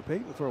so used to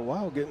Peyton for a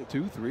while getting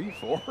 2, 3,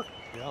 4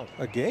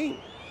 a game.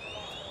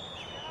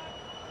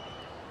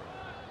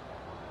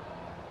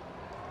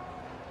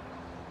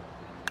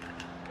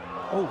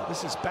 Oh,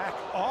 this is back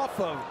off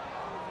of.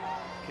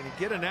 Can he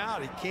get an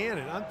out? He can,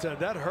 and I'm telling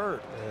you, that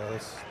hurt. Yeah,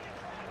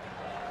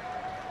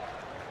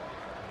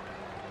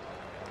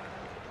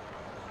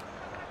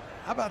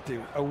 how about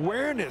the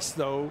awareness,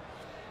 though,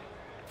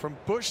 from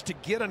Bush to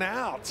get an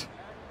out?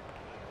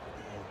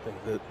 I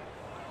think that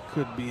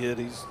could be it.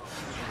 He's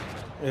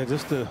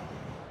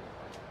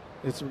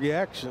it's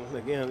reaction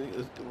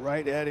again,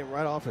 right at him,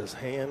 right off his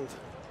hand.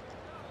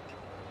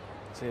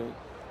 See,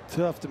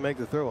 tough to make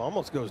the throw.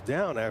 Almost goes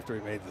down after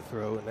he made the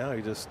throw, and now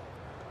he just.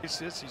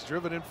 He's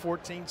driven in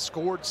 14,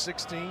 scored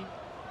 16.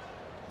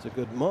 It's a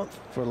good month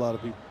for a lot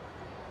of people.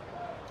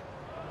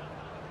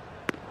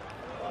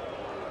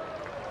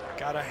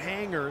 Got a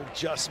hanger,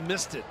 just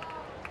missed it.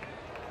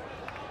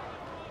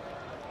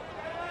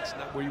 It's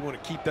not where you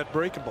want to keep that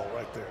breaking ball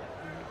right there.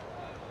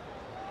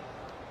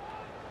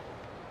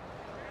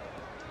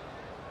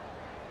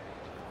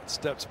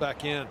 Steps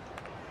back in.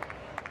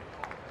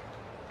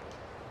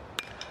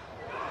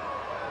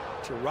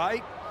 To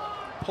right,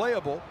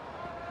 playable.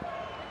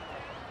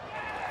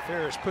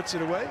 Ferris puts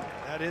it away.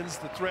 That ends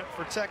the threat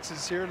for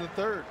Texas here in the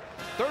third.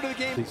 Third of the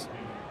game.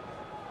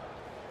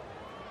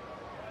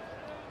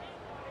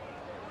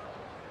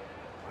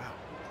 Wow.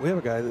 We have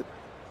a guy that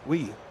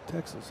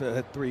Texas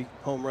had 3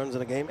 home runs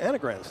in a game and a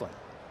grand slam.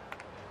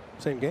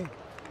 Same game.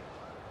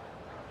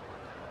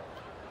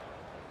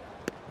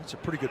 It's a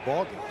pretty good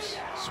ball game.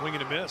 Swing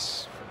and a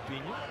miss from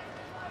Pena.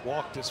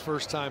 Walked his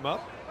first time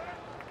up.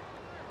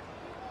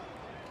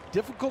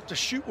 Difficult to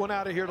shoot one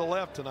out of here to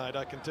left tonight,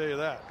 I can tell you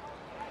that.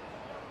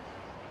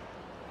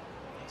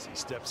 As he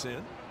steps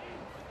in.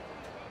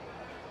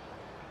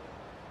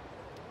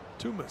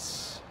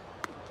 Toomas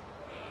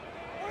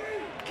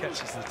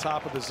catches the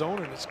top of the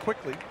zone, and it's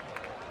quickly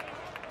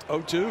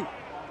 0-2.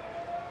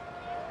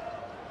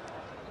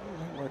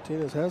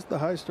 Martinez has the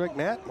high strike.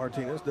 Nat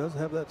Martinez does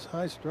have that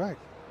high strike.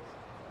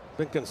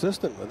 Been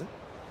consistent with it.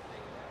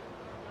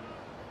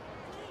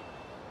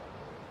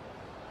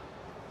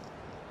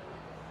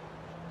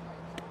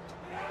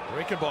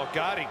 Breaking ball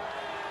got him.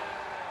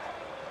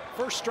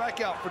 First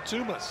strikeout for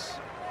Toomas.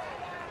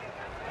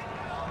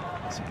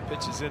 As he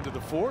pitches into the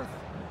fourth.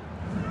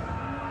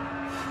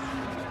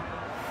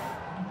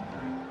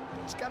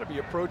 He's got to be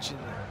approaching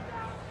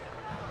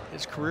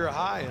his career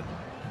high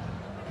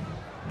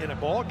in a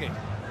ball game.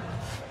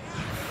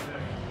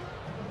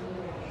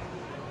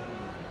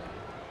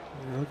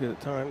 You look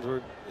at times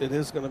where it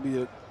is going to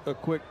be a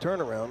quick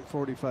turnaround.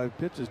 45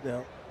 pitches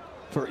now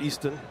for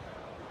Easton.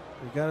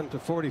 We got him to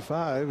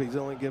 45. He's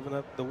only given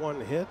up the one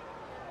hit.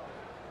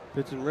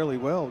 Pitching really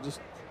well. Just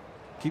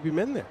keep him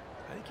in there.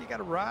 I think you got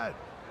to ride.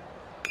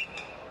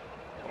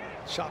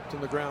 Chopped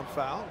in the ground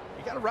foul.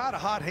 You got to ride a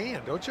hot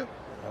hand, don't you?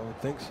 I would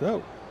think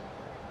so.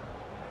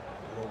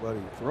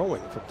 Nobody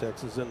throwing for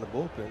Texas in the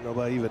bullpen.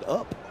 Nobody even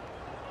up.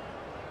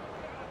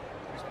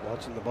 Just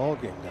watching the ball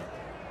game now.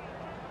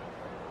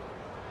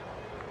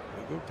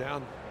 They go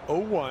down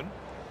 0-1.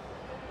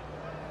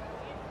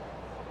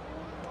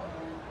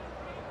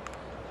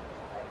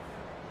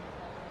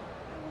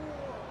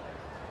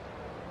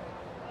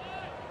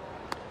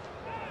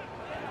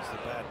 Here's the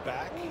bat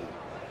back.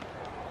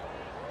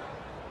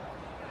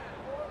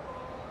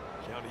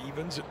 Count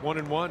evens at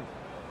 1-1.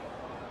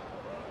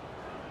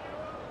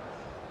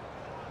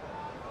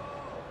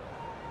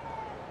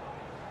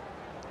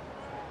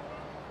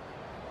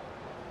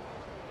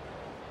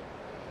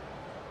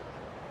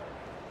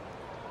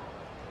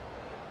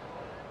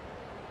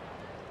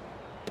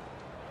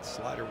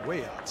 Slider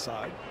way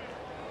outside.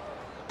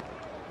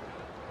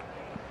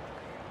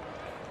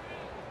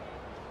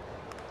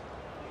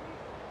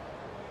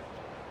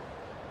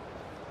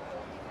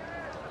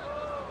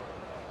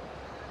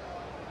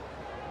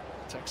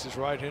 Texas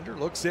right-hander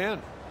looks in.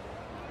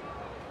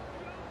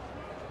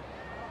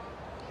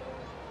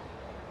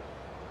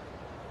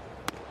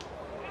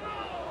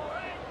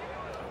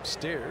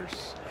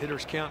 Upstairs,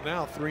 hitters count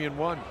now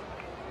 3-1.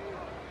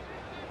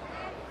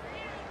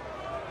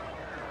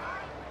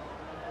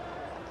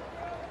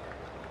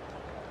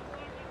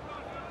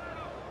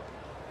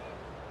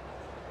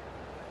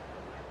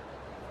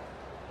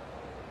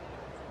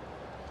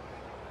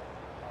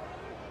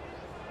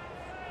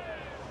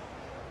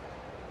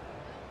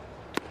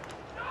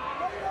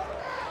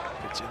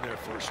 In there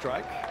for a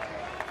strike.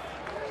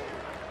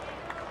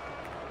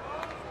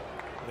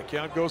 And the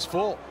count goes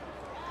full.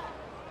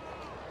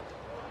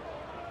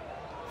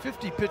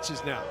 50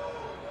 pitches now.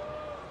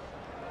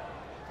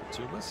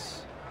 For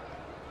Toomas.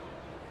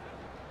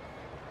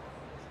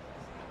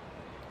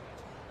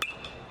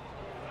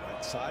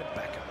 Right side,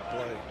 back on the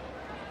play.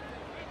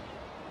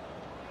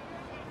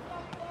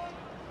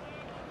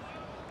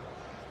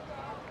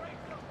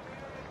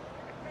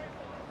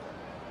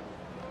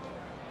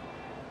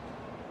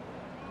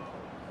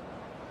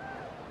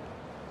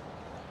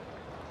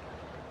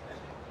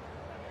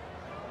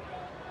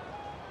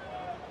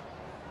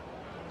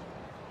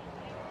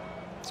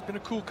 Been a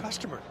cool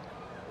customer.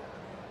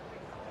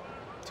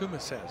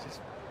 Toomas has.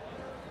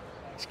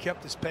 He's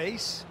kept his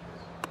pace.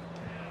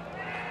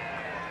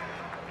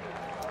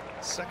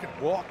 Second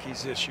walk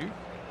he's issued.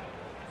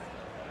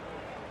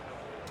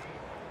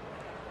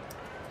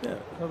 Yeah,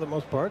 for the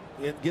most part,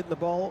 getting the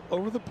ball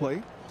over the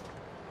plate.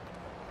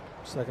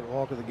 Second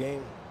walk of the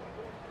game.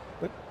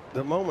 But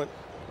the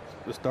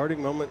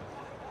starting moment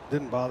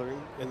didn't bother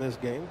him in this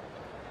game.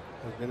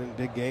 He's been in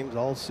big games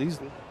all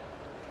season,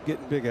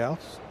 getting big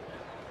outs.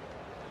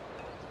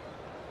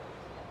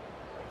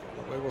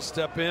 We will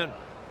step in.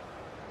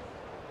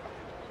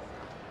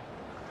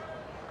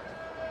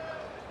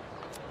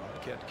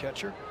 Wildcat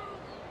catcher.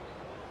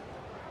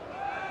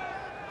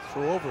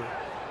 Throw over.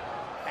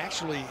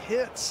 Actually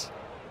hits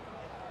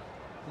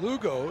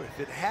Lugo. If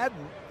it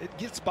hadn't, it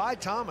gets by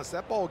Thomas.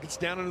 That ball gets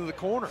down into the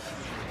corner.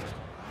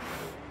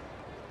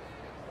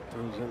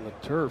 Throws in the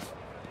turf.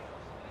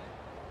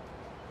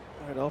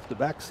 Right off the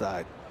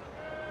backside.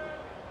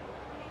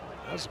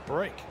 That was a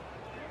break.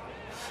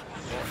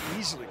 Ball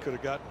easily could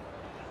have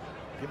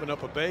given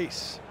up a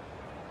base.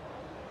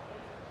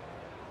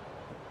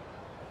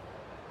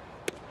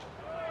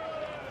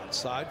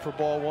 Outside for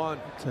ball one.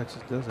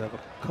 Texas does have a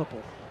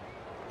couple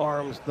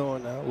arms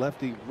throwing now.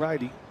 Lefty,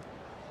 righty.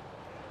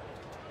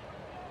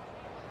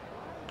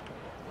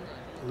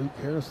 Luke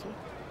Harrison.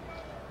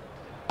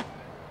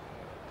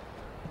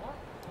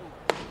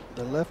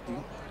 The lefty.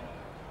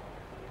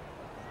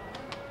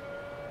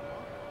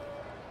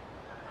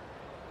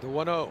 The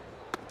 1-0.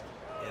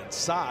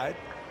 Inside.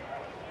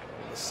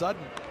 All of a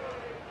sudden,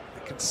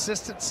 the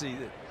consistency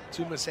that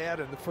Toomas had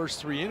in the first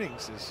 3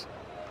 innings has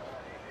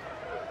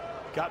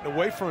gotten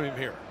away from him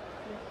here.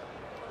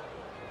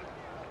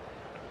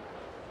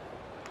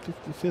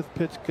 55th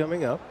pitch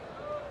coming up.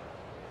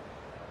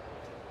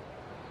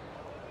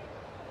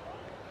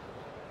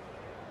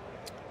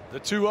 The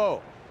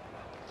 2-0.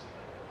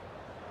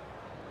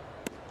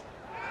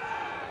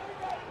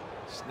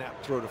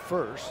 Snap throw to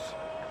first.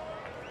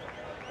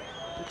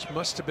 Pitch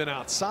must have been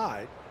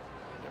outside.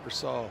 Never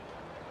saw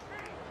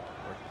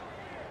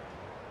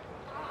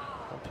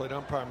home plate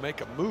umpire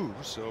make a move,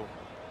 so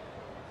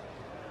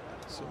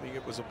assuming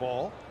it was a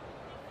ball.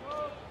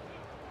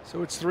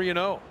 So it's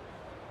 3-0.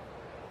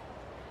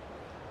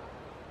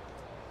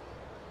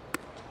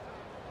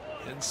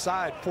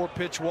 Inside,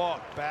 4-pitch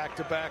walk,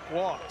 back-to-back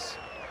walks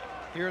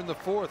here in the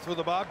 4th for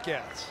the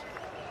Bobcats.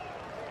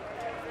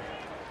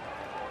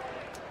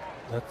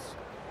 That's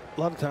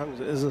a lot of times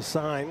is a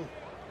sign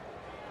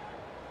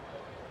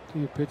to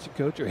your pitching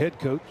coach or head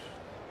coach.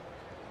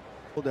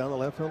 Pull down the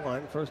left field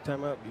line, first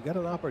time up. You got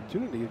an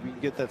opportunity if you can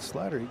get that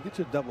slider. You get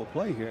you a double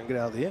play here and get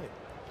out of the inning.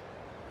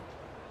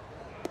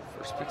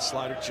 First pitch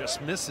slider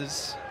just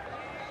misses.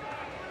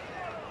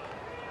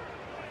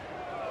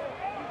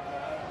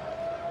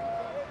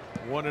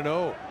 One and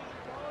 0.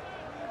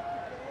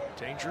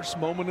 Dangerous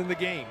moment in the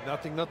game.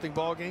 0-0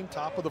 ball game.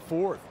 Top of the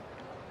 4th.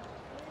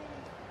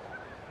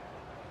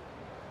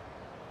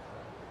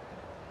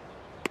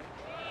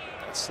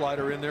 That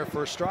slider in there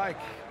for a strike.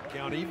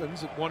 Count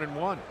evens at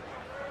 1-1.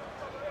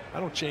 I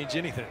don't change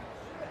anything.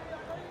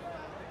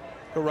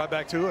 Go right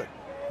back to it.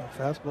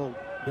 Fastball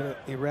been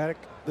erratic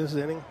this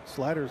inning.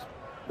 Slider's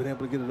been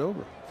able to get it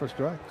over for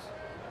strikes.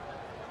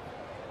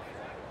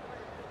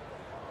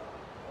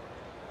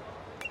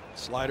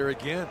 Slider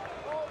again.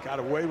 Got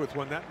away with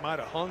one that might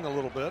have hung a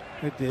little bit.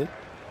 It did.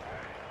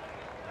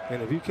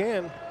 And if you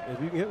can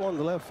hit one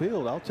to left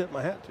field, I'll tip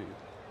my hat to you.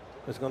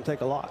 It's going to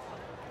take a lot.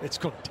 It's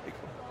going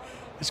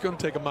to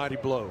take a mighty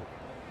blow.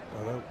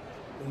 I know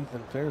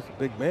Ethan Fair's a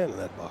big man in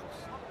that box.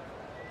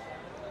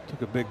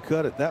 Took a big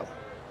cut at that one.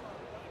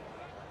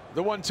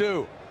 The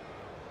 1-2.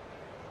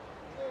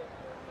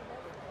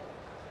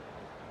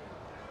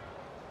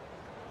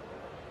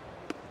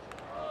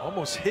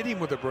 Almost hit him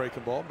with a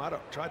breaking ball. Might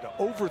have tried to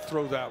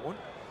overthrow that one.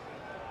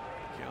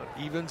 Count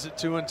evens at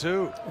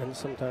 2-2. And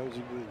sometimes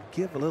you can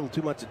give a little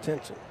too much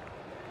attention.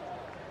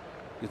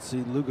 You can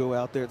see Lugo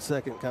out there at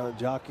second, kind of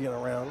jockeying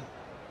around.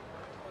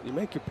 You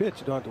make your pitch,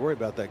 you don't have to worry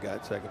about that guy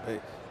at second base.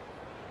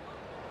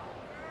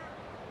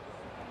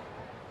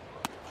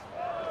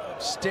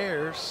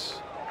 Upstairs.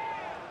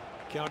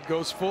 Count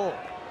goes full.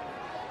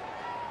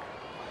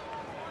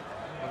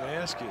 I'm going to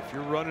ask you, if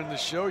you're running the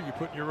show, you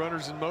putting your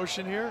runners in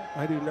motion here?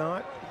 I do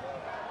not.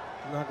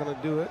 I'm not going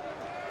to do it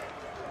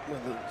with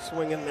a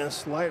swing and miss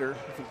slider.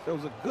 If it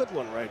goes a good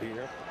one right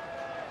here,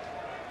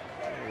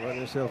 you'll run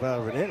yourself out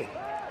of an inning.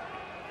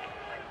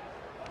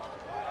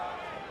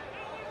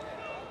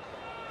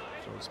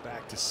 Throws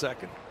back to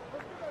second.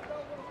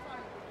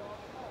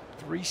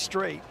 3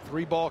 straight,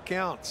 3-ball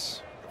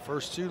counts. The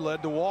first 2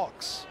 led to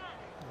walks.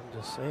 I'm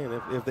just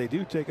saying, if they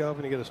do take off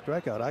and you get a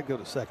strikeout, I'd go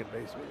to second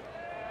base with you.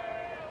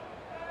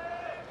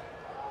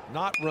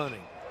 Not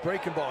running.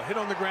 Breaking ball hit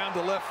on the ground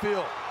to left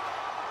field.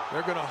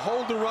 They're going to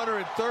hold the runner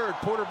at third.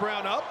 Porter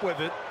Brown up with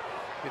it.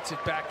 Gets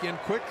it back in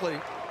quickly.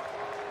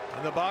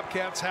 And the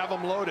Bobcats have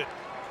them loaded.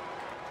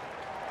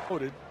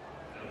 Loaded.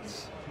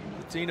 It's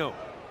Patino.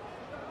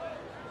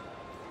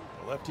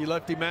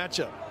 Lefty-lefty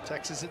matchup.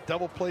 Texas at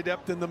double play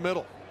depth in the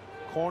middle.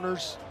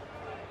 Corners.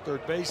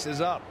 Third base is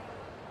up.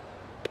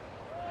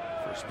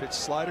 First pitch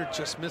slider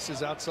just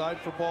misses outside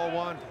for ball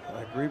 1.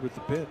 I agree with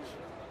the pitch.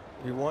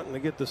 You're wanting to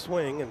get the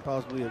swing and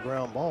possibly a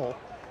ground ball.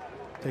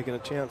 Taking a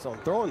chance on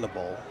throwing the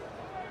ball.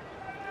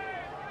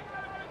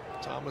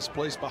 Thomas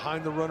placed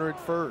behind the runner at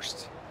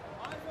first.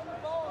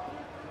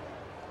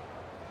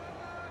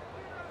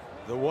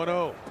 The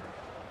 1-0.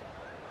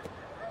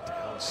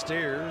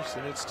 Downstairs,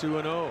 and it's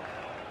 2-0.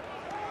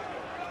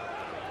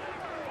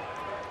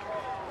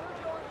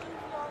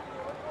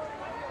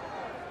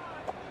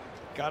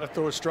 Got to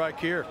throw a strike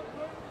here.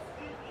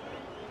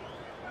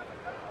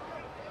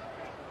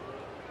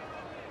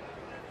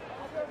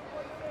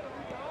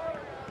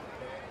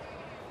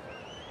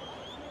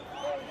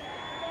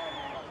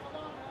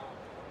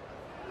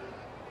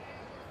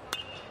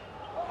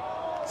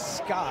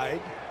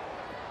 Skied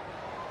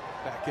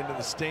back into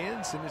the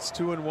stands, and it's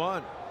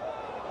 2-1.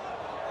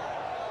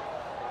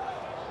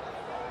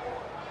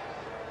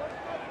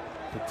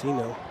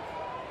 Patino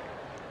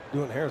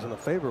doing Harrison a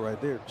favor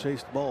right there.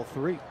 Chased ball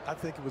 3. I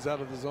think it was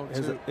out of the zone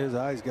too. His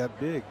eyes got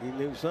big. He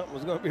knew something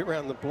was going to be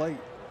around the plate.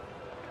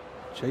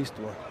 Chased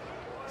one.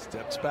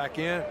 Steps back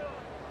in.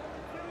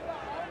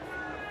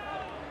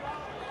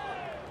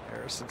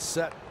 Harrison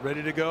set,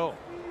 ready to go.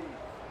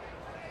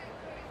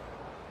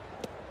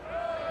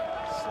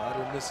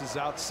 Slider misses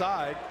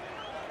outside.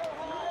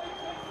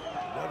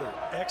 Another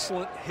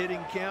excellent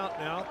hitting count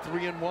now,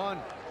 3-1.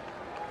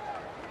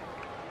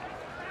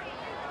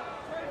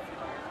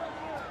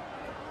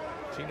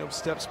 Tino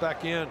steps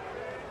back in.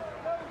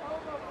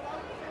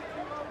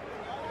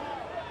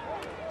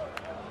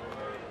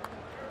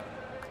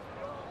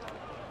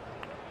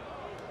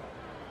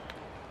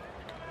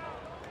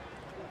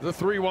 The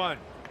 3-1.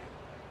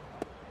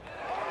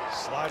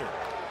 Slider,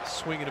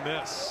 swing and a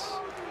miss.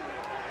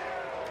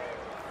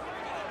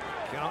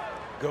 Count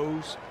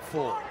goes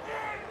full.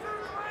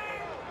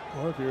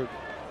 Well, if you're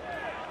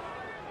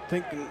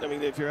thinking, I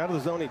mean, if you're out of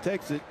the zone, he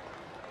takes it.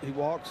 He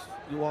walks,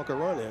 you walk a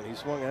run in. He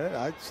swung at it.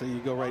 I'd say you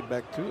go right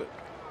back to it.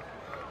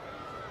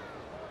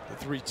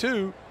 The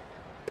 3-2.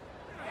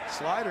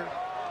 Slider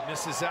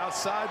misses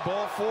outside,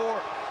 ball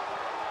 4.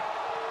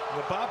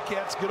 The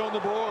Bobcats get on the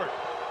board.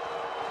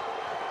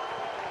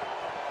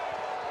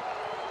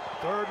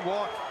 Third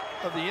walk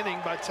of the inning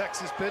by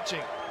Texas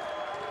pitching.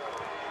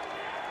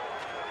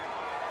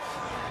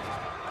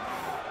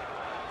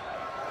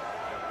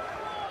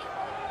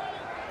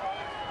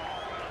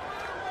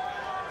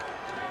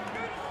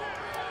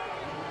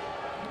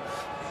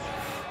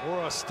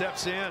 Mora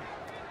steps in.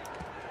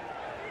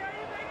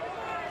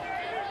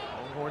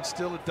 Longhorns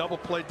still at double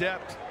play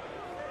depth.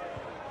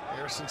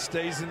 Harrison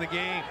stays in the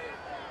game.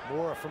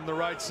 Mora from the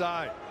right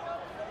side.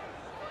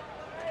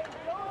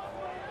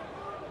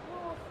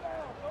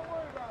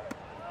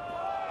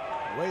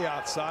 Way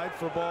outside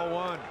for ball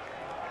 1.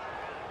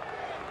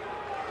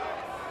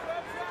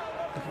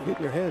 You can get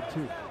in your head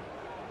too.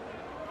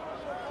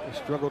 You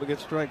struggle to get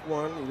strike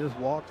 1. You just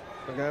walk.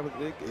 The guy with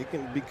it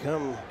can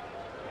become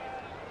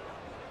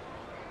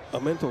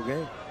a mental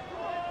game.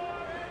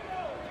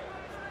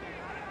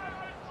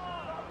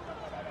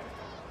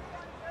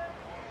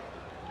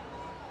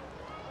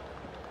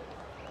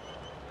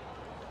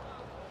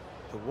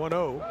 The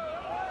 1-0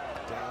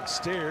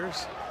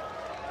 downstairs.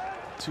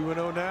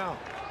 2-0 now.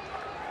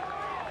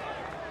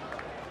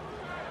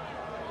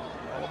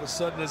 All of a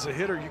sudden, as a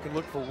hitter, you can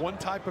look for one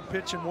type of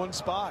pitch in one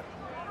spot.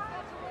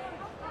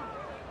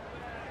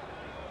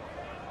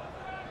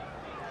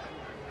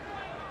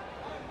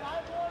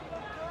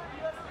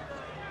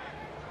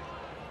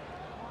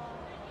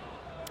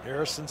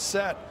 Harrison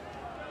set.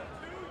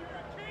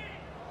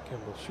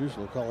 Kimball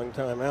Schusler calling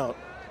timeout.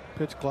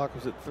 Pitch clock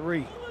was at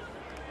 3.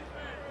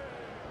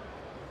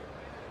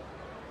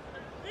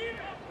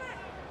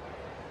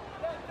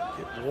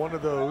 Get one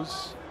of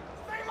those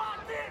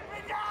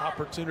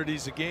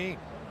opportunities a game.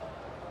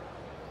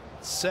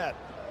 Set.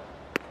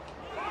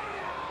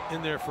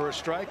 In there for a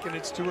strike, and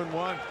it's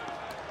 2-1.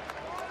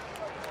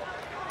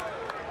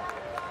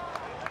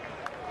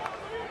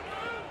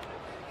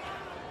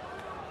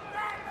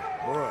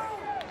 Mora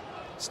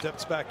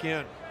steps back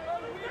in.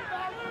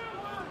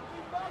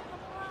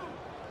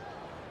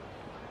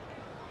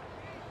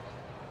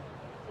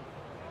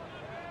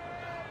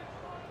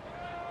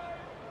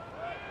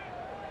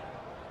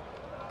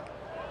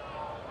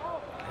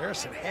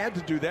 Harrison had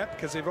to do that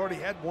because they've already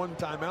had one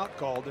timeout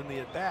called in the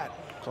at bat.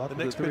 Clock The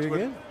was next at 3 pitch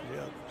again?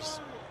 Yeah,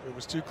 it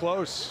was too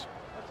close.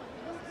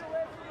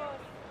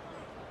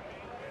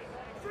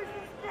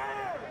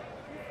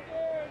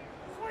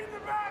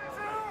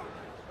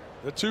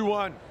 The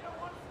 2-1.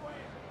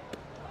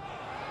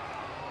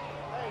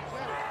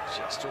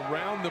 Just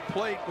around the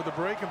plate with a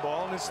breaking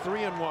ball, and it's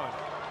 3-1.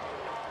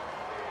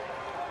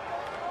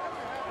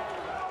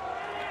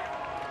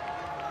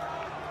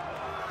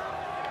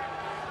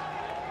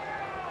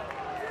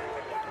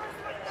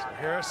 So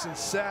Harrison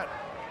set.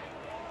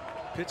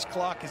 Pitch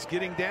clock is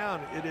getting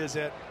down. It is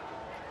at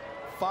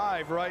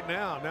 5 right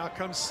now. Now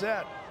comes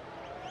set.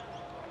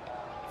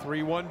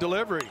 3-1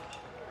 delivery.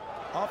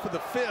 Off of the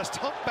fist,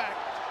 hump back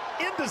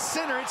into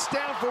center. It's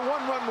down for 1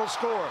 run will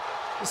score.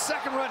 The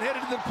second run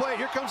headed to the plate.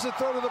 Here comes the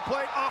throw to the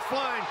plate.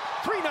 Offline.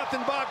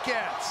 3-0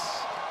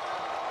 Bobcats.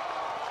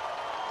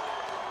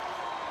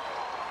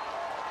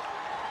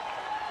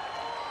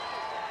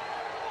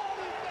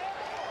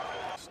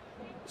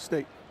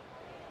 State.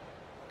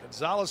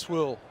 Gonzalez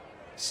will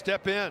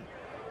step in.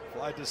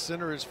 Fly to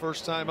center his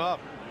first time up.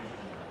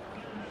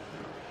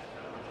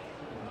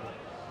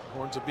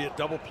 Horns will be at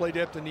double play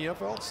depth in the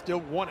NFL.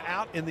 Still 1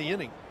 out in the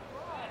inning.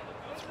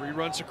 3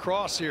 runs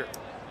across here.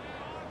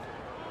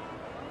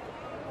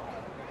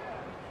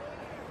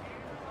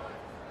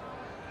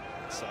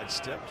 Side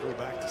step, throw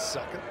back to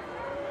second.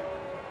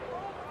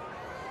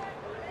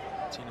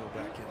 Tino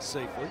back in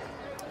safely.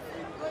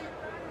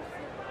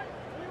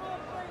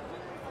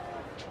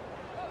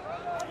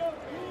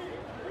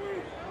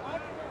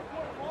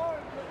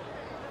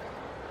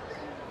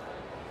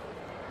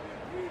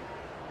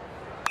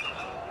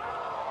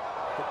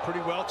 Hit pretty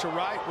well to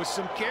right with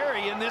some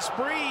carry in this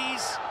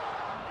breeze.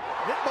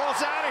 That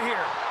ball's out of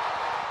here.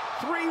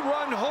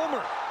 3-run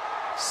homer.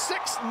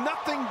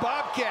 6-0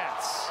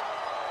 Bobcats.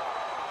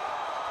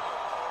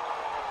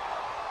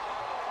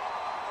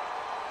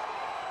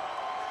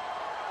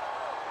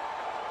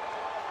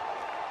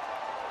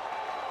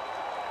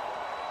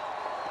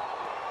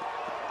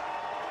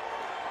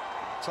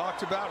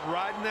 Talked about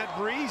riding that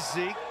breeze,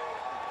 Zeke.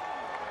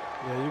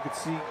 Yeah, you could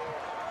see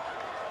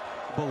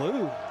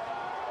Ballou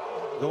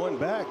going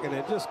back, and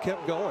it just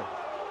kept going.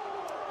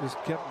 Just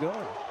kept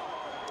going.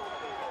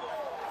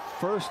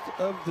 First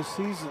of the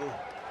season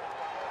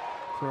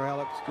for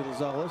Alex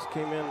Gonzalez.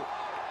 Came in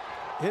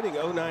hitting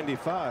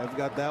 .095.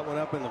 Got that one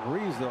up in the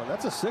breeze, though. And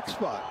that's a 6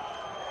 spot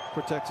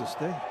for Texas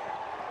State.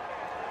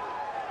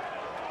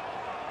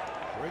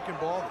 Breaking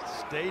ball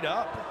that stayed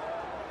up.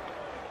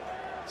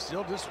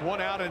 Still just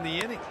one out in the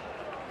inning.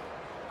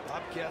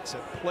 Bobcats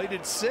have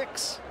plated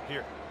 6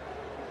 here.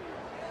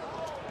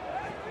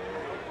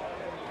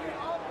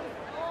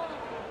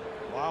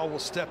 Lyle will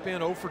step in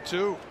 0 for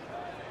 2.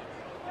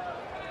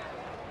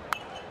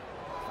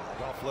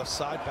 Off left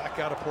side, back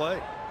out of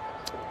play.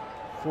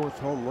 4th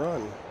home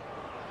run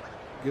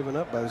given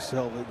up by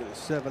Selvig in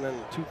 7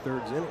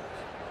 2/3 innings.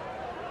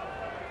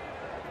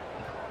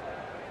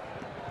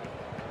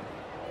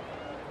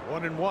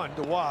 One and one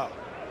to Wild.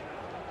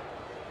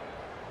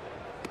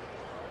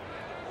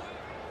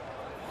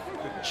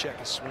 Couldn't check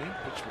his swing.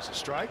 Pitch was a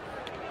strike.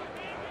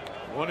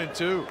 1 and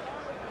 2.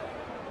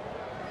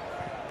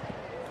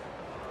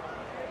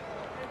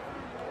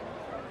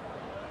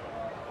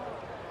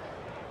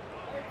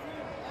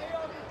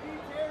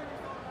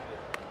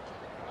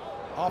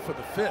 Off of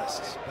the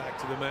fists, back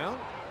to the mound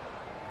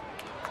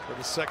for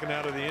the 2nd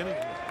out of the inning.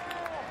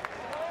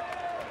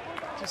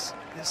 Just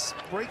this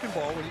breaking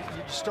ball, when you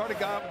start a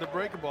guy up with the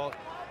breaking ball,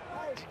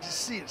 you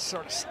just see it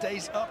sort of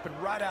stays up and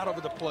right out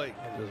over the plate.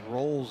 It just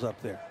rolls up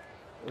there.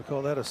 We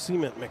call that a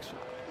cement mixer.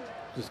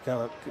 Just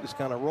kind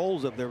of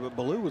rolls up there. But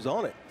Ballou was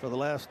on it for the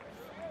last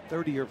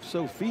 30 or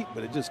so feet,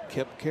 but it just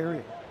kept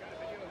carrying.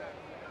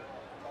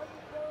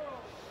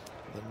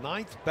 The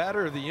 9th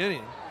batter of the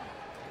inning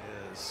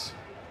is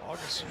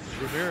August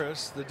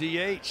Ramirez, the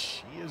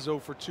DH. He is 0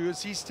 for 2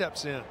 as he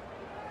steps in.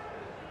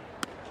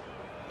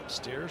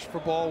 Upstairs for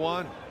ball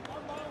 1.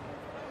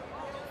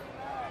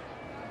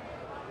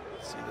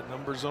 See the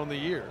numbers on the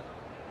year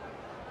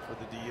for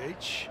the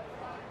DH.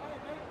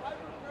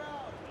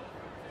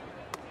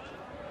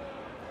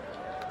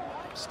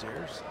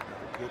 Upstairs,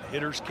 another good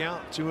hitters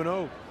count, 2 and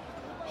 0.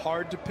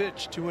 Hard to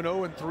pitch, 2 and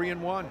 0 and 3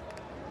 and 1.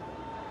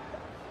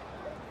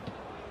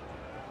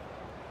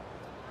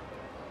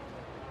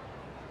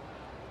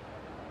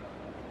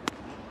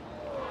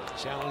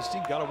 Challenged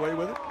him, got away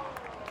with it.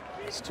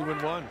 It's 2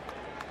 and 1.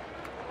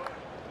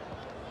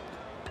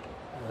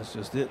 That's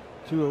just it.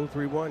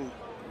 2-0-3-1.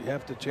 You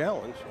have to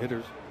challenge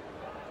hitters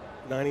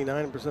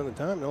 99% of the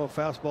time. No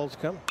fastball's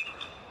coming.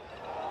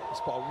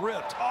 This ball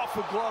ripped off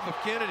the glove of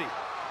Kennedy.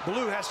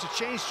 Ballou has to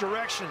change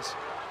directions.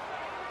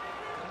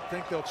 I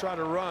think they'll try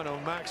to run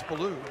on Max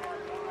Ballou.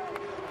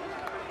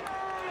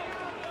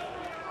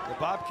 The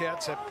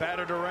Bobcats have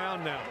batted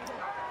around now.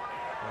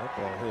 That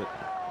ball hit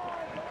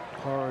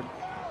hard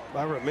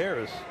by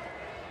Ramirez.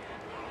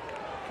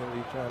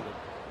 Kennedy trying to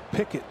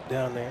pick it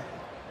down there.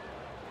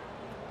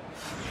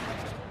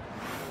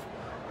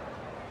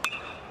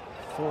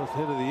 4th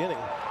hit of the inning.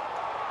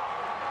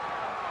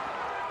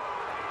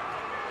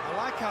 I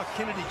like how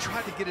Kennedy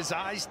tried to get his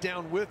eyes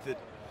down with it.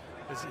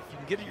 As if you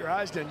can get your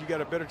eyes down, you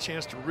got a better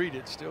chance to read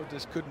it. Still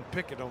just couldn't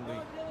pick it on the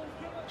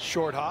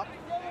short hop.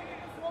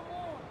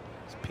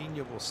 As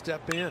Pena will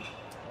step in.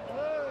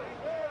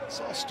 This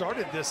all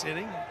started this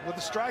inning with a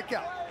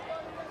strikeout.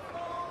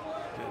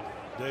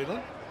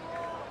 Dalen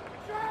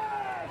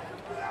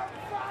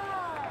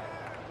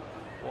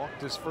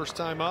walked his first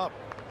time up.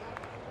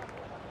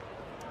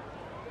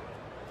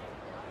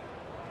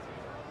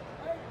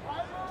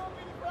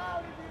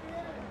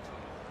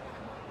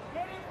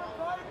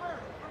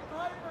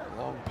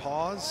 Long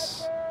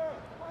pause.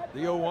 The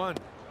 0-1.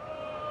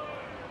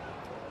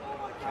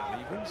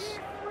 Count evens.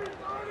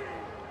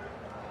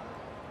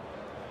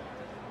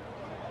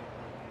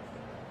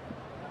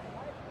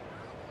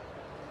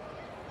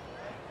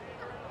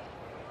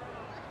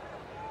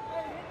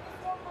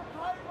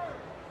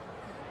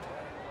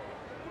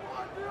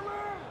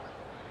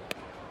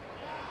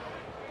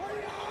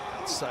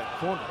 Outside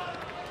corner.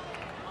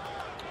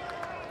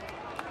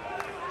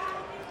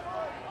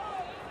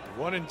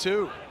 1 and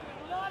 2.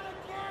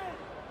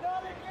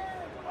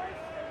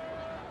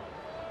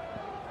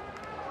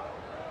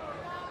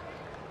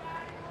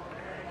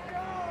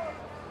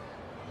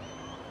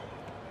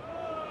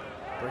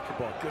 Breaking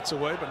ball gets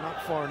away, but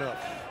not far enough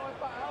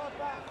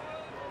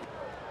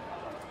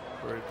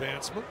for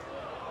advancement.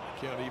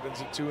 Count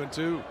evens at 2 and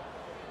 2.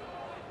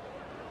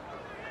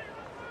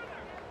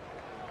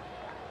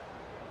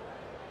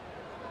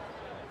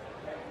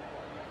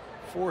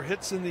 Four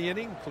hits in the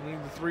inning, including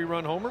the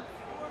 3-run homer.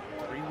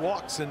 3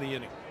 walks in the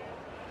inning.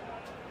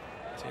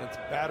 10th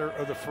batter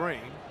of the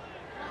frame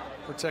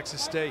for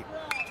Texas State.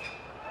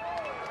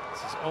 This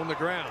is on the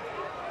ground.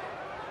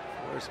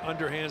 There's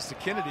underhands to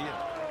Kennedy.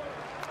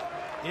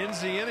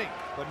 Ends the inning,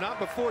 but not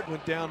before it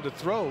went down to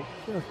throw.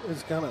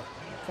 It's kind of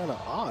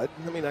odd.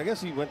 I mean, I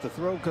guess he went to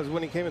throw because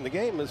when he came in the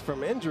game is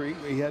from injury.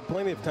 He had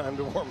plenty of time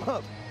to warm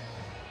up.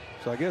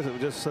 So I guess it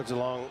was just such a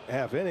long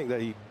half inning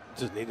that he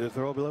just needed to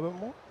throw a little bit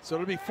more. So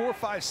it'll be 4,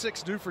 5,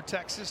 6 due for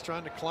Texas,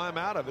 trying to climb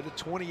out of it. A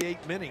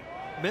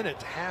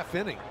 28-minute half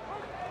inning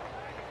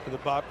for the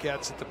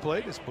Bobcats at the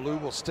plate as Ballou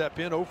will step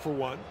in 0 for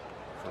 1.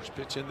 First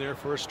pitch in there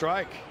for a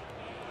strike.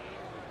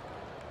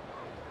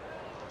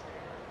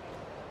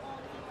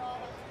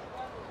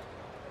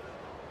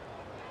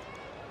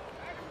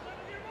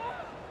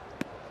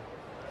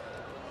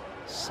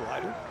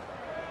 Slider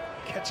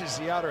catches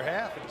the outer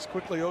half, and it's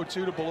quickly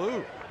 0-2 to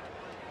Ballou.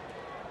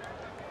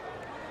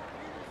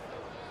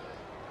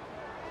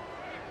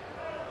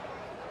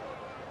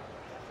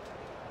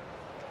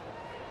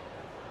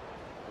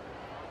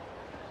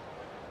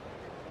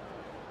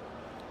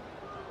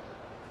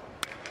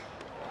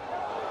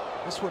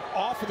 This one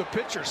off of the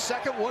pitcher.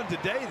 Second one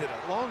today that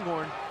a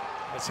Longhorn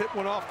has hit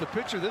one off the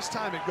pitcher. This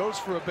time it goes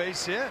for a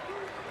base hit.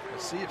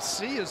 Let's see if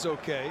C is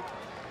okay.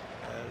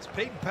 As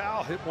Peyton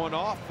Powell hit one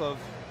off of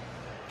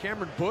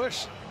Cameron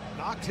Bush,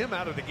 knocked him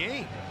out of the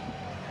game.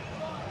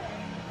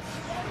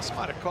 This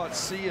might have caught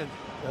C in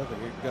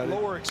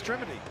lower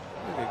extremity.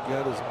 I think he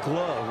got his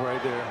glove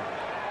right there.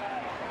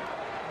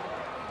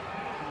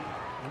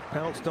 He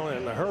pounced on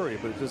it in a hurry,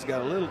 but it just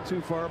got a little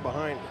too far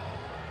behind him.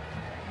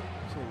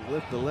 So he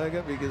lift the leg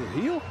up, he gets a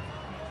heel.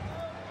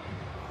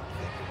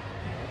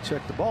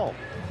 Check the ball.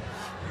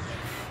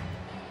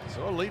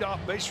 So a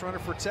leadoff base runner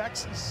for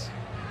Texas.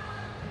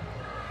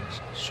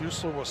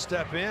 Schuessler will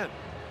step in.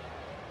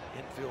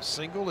 Infield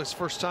single, his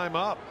first time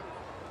up.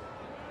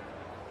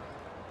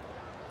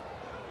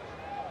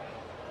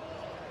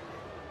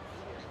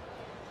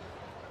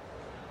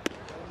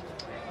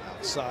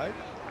 Outside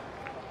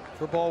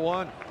for ball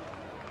one.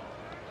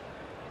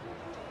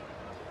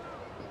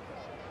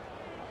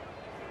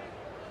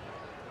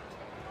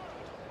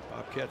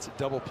 Bobcats at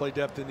double play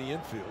depth in the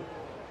infield.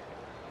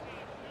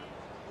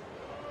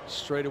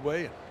 Straight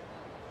away,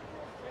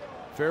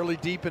 fairly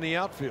deep in the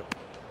outfield.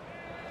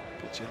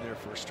 Pitch in there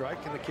for a strike,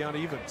 and the count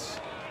evens.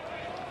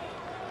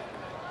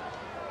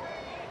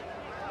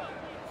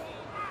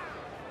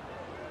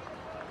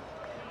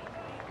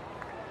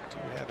 So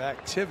we have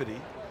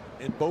activity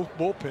in both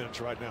bullpens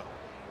right now.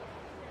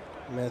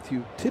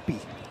 Matthew Tippy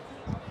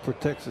for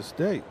Texas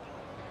State.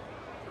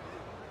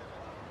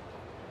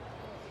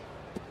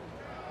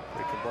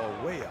 Breaking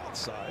ball way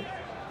outside.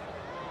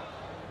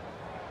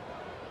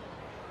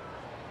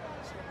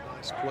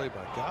 Nice play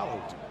by Gallo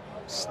to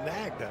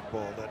snag that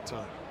ball that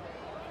time.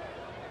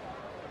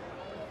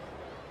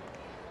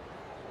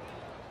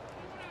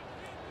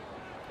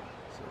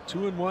 So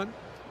 2-1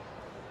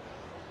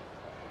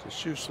 to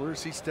Schuessler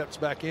as he steps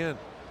back in.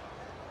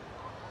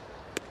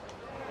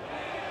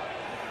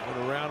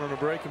 One around on a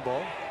breaking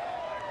ball.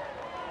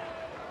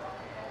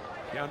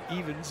 Count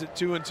evens at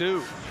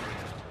 2-2.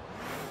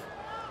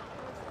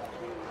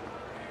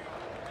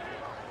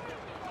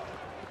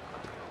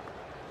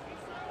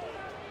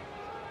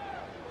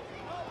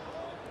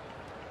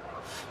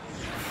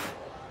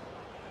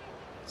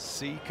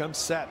 C comes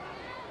set.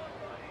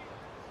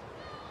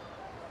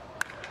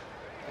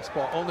 This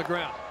ball on the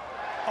ground.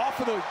 Off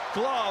of the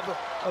glove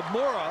of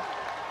Mora.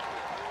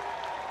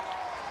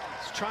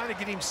 He's trying to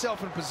get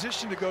himself in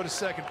position to go to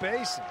second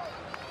base.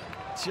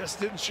 Just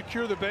didn't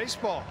secure the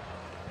baseball.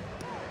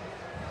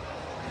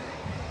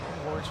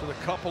 Horns with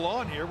a couple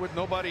on here with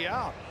nobody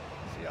out.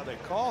 See how they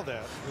call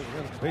that.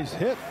 Base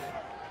hit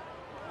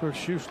for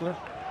Schuessler.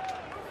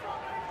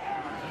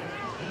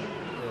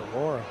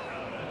 Mora.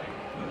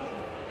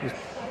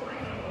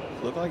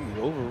 Looked like he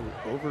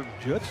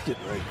overjudged it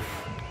right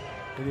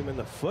there. Hit him in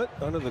the foot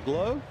under the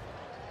glove.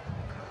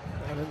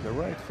 Not in the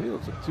right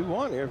field. So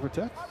 2-1 here for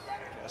Texas.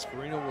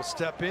 Gasparino will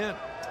step in.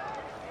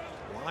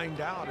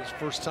 Lined out his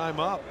first time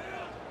up.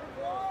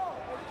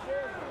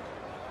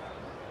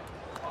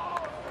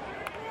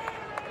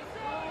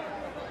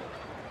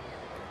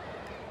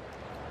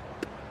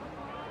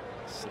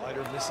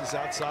 Slider misses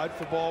outside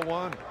for ball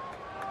one.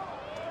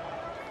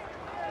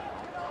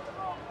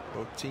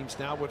 Both teams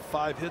now with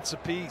 5 hits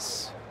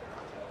apiece.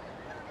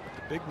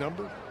 The big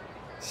number,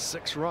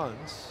 6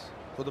 runs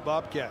for the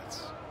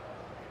Bobcats.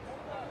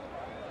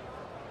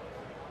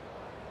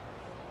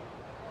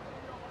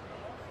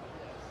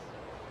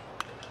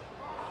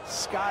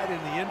 Skied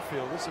in the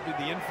infield. This would be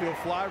the infield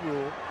fly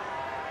rule.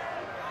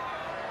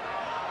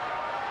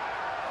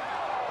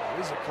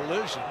 There is a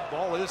collision.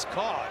 Ball is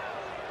caught.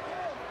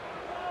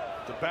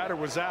 The batter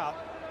was out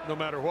no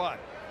matter what.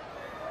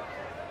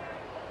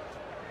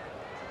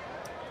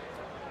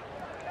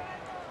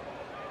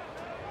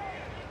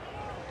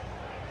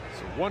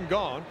 So 1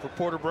 gone for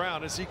Porter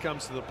Brown as he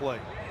comes to the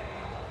plate.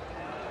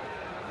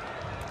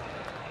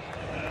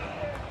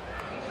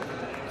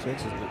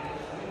 Texas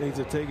needs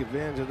to take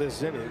advantage of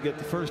this inning. Get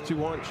the first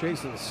 2 on,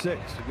 chasing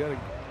 6. You got to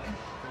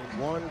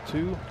 1,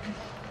 2.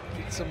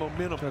 Get some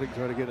momentum. Try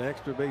to get an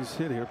extra base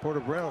hit here. Porter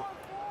Brown,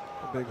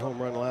 a big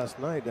home run last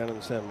night down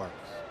in San Marcos.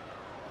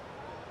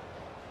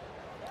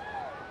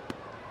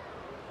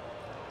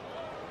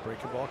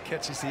 Breaking ball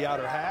catches the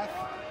outer half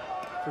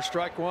for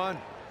strike 1.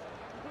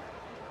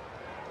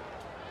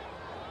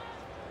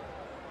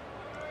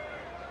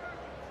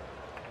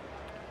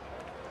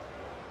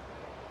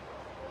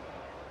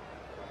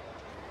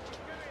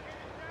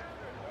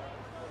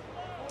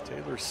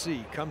 Taylor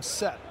C comes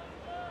set.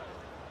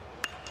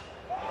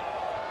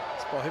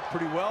 This ball hit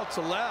pretty well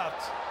to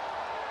left.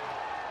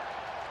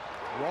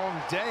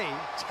 Wrong day.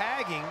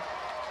 Tagging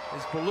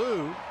is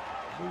Ballou.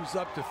 Moves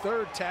up to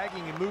third,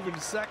 tagging and moving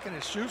to second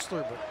is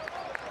Schuessler. But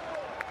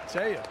I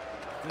tell you,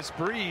 this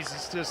breeze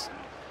is just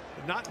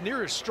not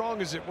near as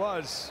strong as it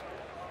was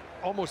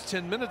almost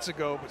 10 minutes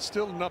ago, but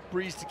still enough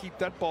breeze to keep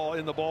that ball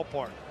in the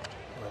ballpark.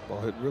 That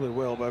ball hit really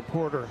well by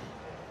Porter.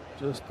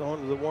 Just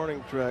onto the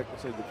warning track.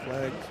 I say the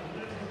flag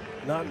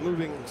not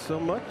moving so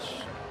much.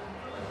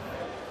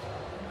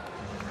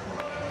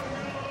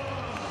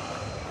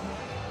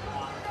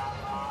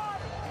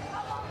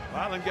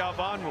 Rylan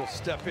Galvan will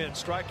step in.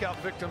 Strikeout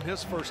victim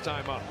his first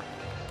time up.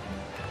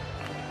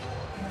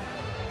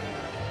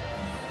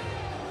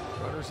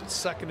 Runners at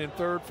second and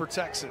third for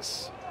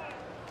Texas.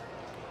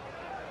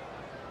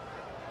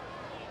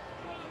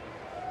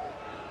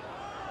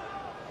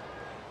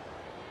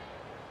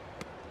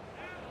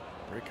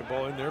 Breaking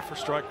ball in there for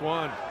strike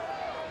one.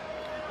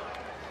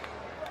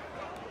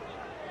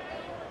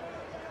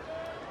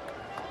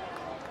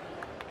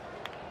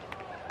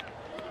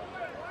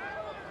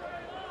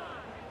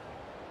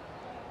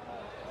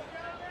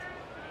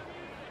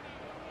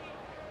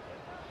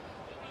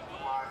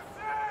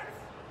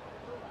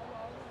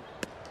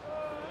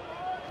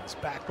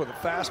 Back with a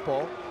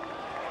fastball.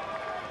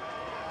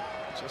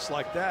 Just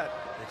like that.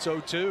 It's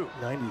 0-2.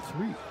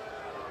 93.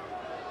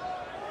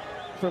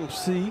 From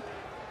C.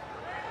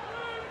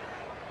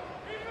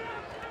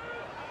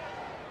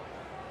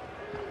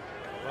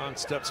 Ron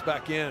steps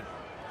back in.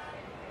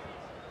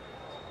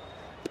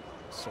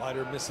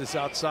 Slider misses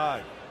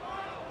outside.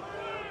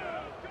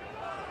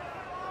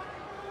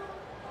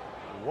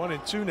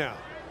 1-2 now.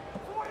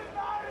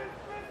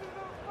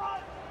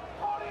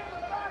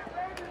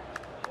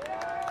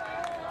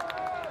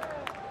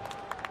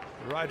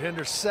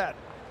 Right-hander set.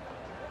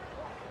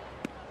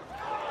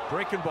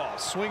 Breaking ball,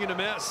 swing and a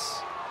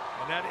miss.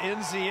 And that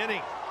ends the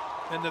inning.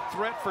 And the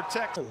threat for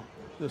Texas.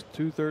 Just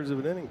 2/3 of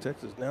an inning.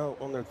 Texas now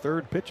on their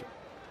third pitcher.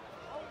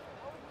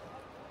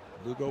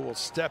 Lugo will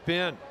step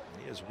in.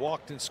 He has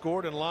walked and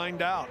scored and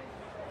lined out.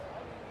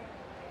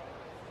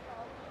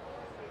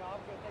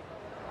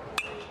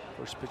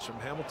 First pitch from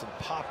Hamilton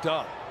popped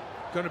up.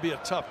 Going to be a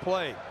tough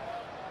play.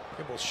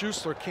 Kimball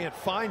Schusler can't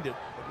find it,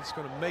 but it's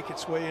going to make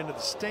its way into the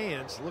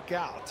stands. Look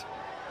out.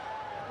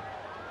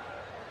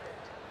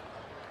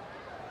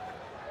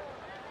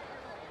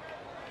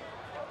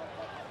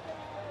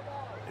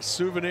 A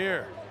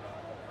Souvenir.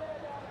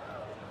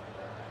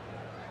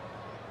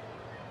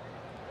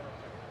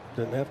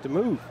 Doesn't have to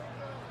move.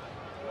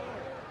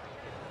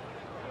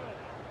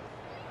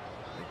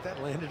 I think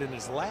that landed in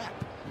his lap.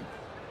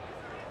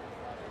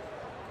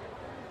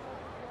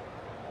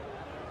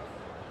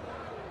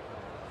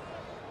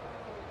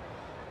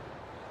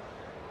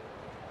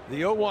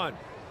 The 0-1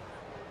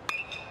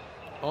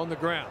 on the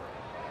ground.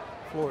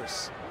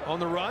 Flores on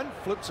the run,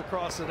 flips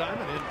across the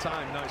diamond in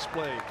time. Nice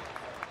play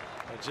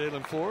by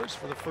Jalen Flores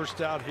for the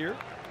first out here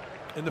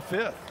in the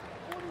fifth.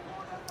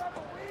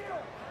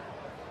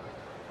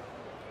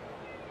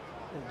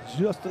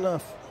 Just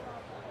enough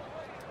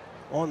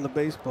on the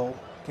baseball.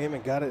 Came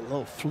and got it in a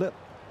little flip.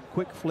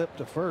 Quick flip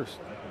to first.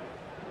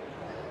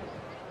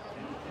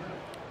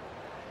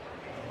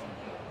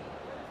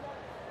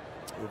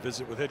 We'll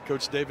visit with head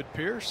coach David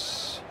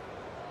Pierce.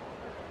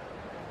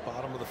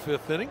 Bottom of the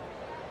fifth inning.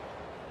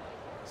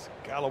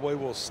 Galloway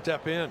will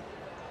step in.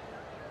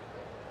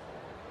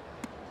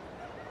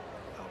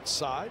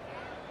 Outside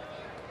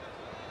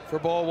for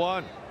ball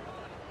one.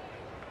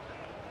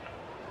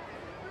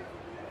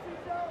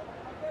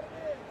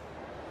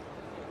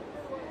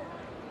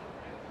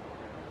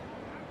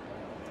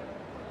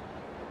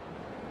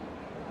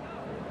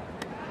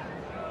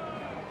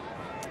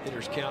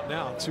 Hitters count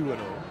now 2-0.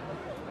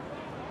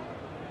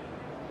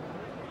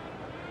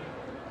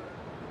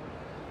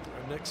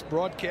 Next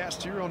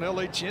broadcast here on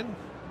LHN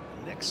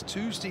next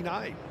Tuesday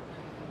night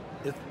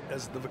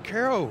as the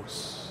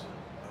Vaqueros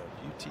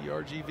of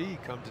UTRGV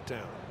come to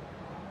town.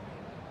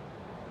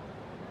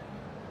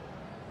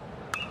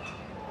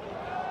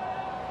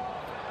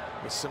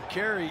 With some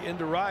carry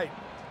into right.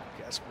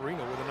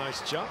 Gasparino with a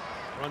nice jump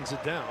runs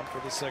it down for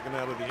the second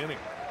out of the inning.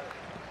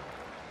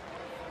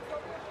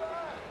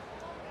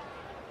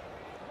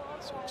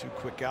 So 2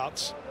 quick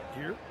outs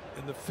here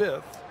in the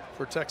fifth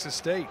for Texas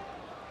State.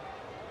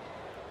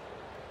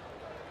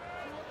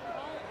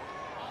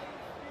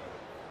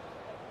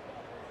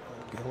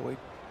 Galloway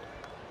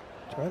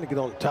trying to get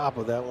on top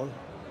of that one.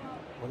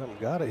 One of them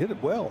got it, hit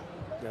it well.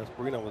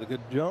 Gasparino with a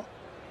good jump.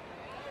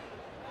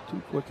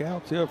 2 quick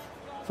outs here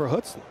for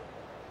Hudson.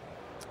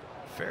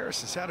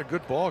 Ferris has had a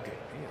good ball game.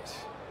 He has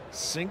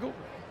singled,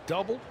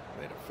 doubled,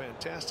 made a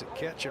fantastic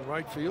catch in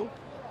right field.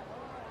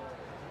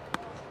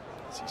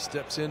 As he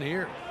steps in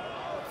here,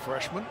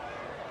 freshman,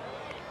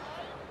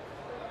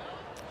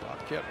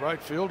 Bobcat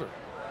right fielder.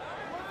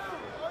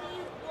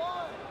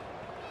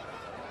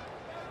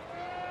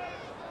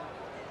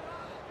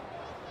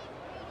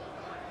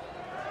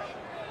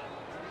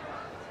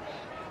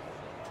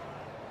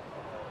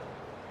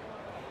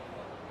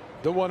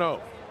 The 1-0.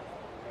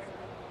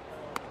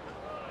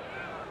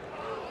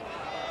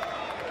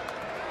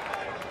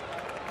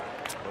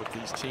 Both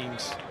these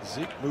teams,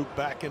 Zeke moved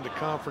back into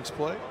conference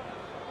play.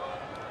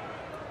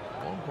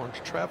 Longhorns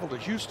travel to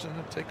Houston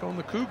and take on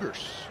the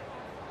Cougars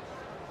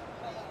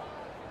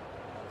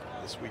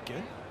this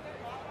weekend.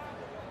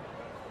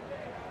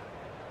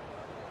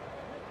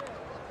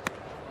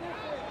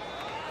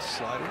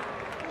 Slider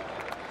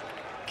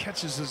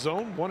catches his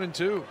zone.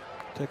 1-2.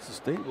 Texas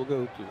State will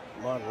go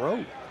to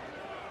Monroe.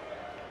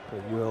 To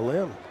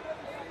ULM.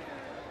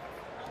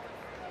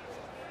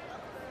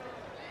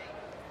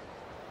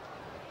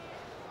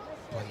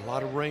 A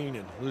lot of rain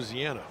in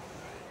Louisiana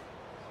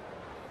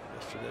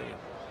yesterday,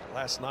 and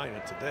last night,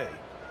 and today.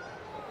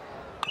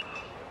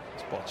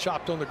 This ball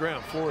chopped on the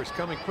ground. Flores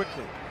coming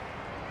quickly.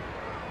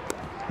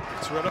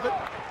 Gets rid of it.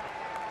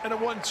 And a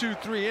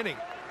 1-2-3 inning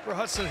for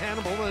Hudson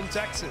Hannibal in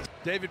Texas.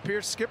 David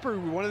Pierce, skipper,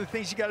 one of the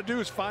things you got to do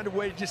is find a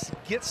way to just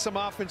get some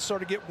offense,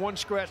 sort of get one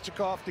scratch to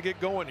cough to get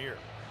going here.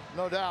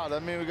 No doubt. I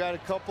mean, we got a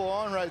couple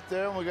on right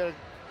there, and we got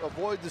to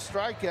avoid the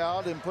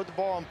strikeout and put the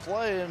ball in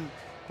play and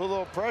put a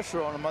little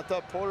pressure on him. I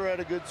thought Porter had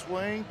a good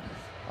swing,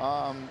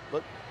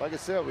 but like I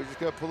said, we just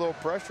got to put a little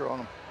pressure on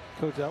him.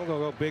 Coach, I'm going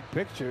to go big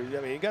picture.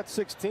 I mean, you got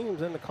 6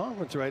 teams in the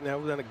conference right now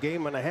within a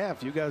game and a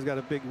half. You guys got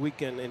a big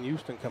weekend in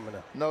Houston coming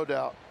up. No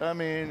doubt. I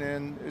mean,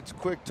 and it's a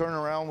quick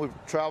turnaround. We've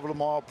traveled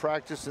them all,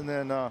 practice, and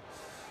then,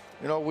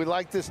 you know, we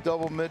like this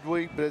double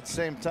midweek, but at the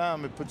same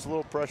time, it puts a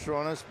little pressure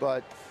on us.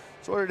 But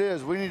it's what it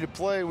is. We need to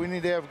play. We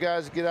need to have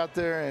guys get out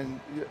there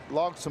and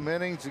log some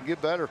innings and get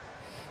better.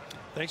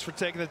 Thanks for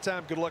taking the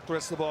time. Good luck the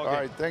rest of the ball game. All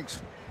right,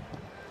 thanks.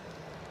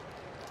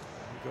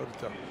 We go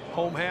to the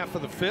home half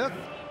of the 5th.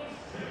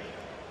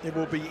 It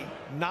will be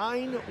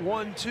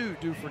 9-1-2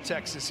 due for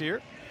Texas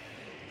here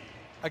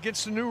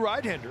against the new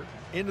right-hander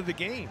into the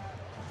game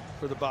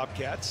for the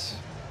Bobcats.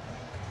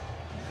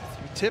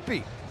 Matthew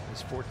Tippy,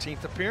 his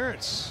 14th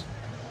appearance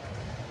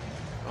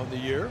on the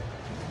year.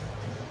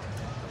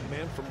 A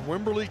man from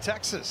Wimberley,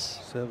 Texas.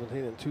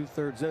 17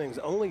 2/3 innings,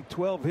 only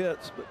 12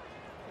 hits, but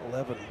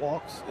 11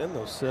 walks in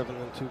those 17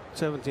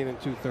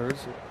 2/3.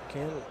 So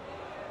can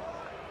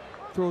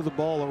throw the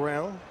ball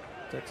around.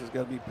 Texas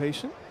got to be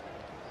patient.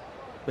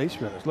 Base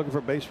runners, looking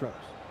for base runners.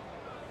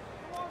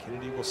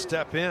 Kennedy will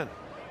step in.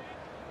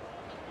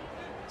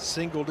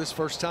 Singled his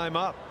first time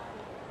up.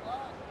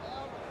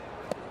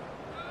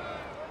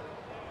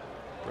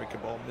 Breaking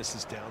ball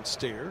misses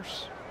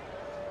downstairs.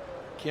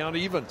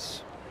 Keanu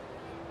Evans.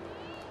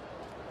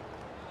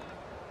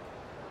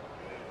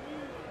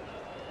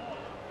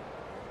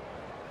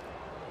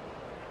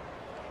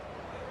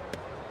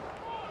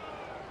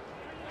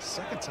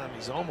 Second time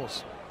he's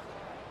almost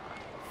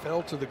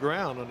fell to the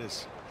ground on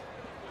his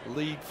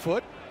lead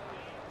foot.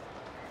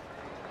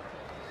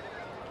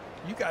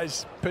 You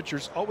guys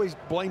pitchers always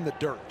blame the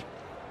dirt.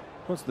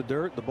 What's the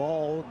dirt, the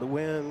ball, the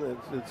wind?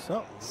 It's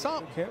something.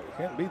 Something. It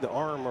can't be the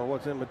arm or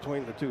what's in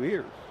between the 2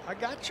 ears. I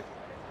got you.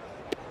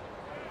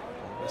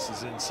 This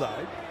is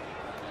inside.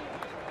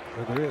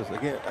 There it is.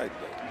 Again,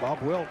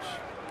 Bob Welch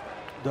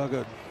dug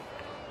a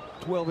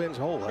 12-inch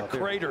hole out there.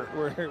 Crater.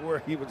 Where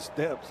he would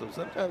step. So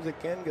sometimes it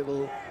can get a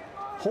little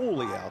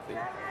holy out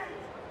there.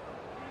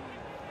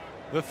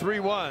 The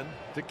 3-1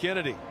 to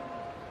Kennedy.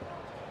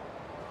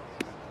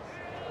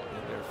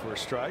 In there for a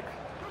strike.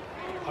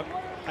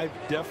 I've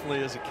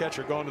definitely, as a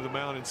catcher, gone to the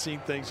mound and seen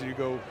things that you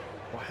go,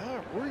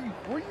 well,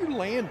 where are you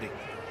landing?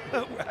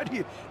 How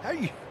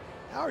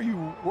are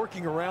you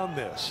working around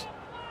this?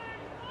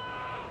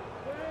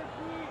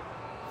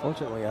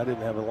 Fortunately, I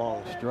didn't have a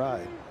long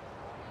stride.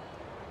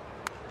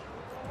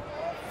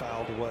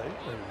 Fouled away.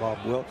 And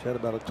Bob Welch had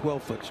about a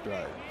 12-foot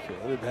stride, so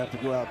I didn't have to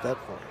go out that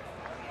far.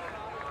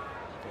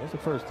 That's the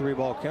first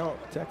 3-ball count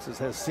Texas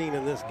has seen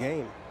in this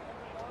game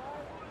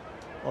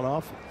on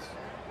offense.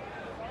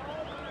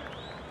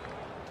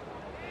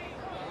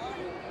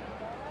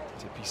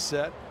 Tippy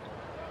set,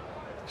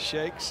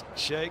 shakes,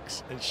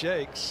 shakes, and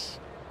shakes.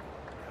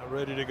 Now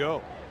ready to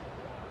go.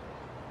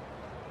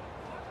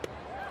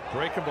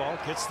 Breaking ball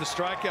gets the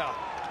strikeout.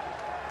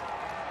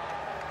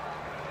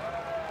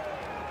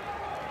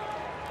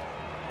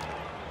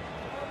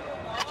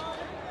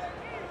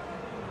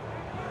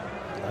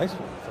 Nice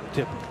one from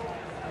Tippy.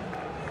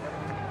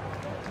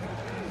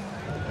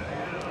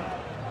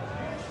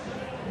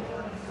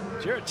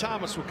 Jared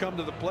Thomas will come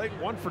to the plate.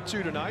 1 for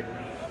 2 tonight.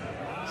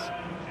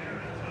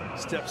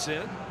 Steps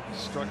in,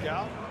 struck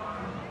out,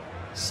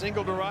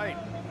 single to right.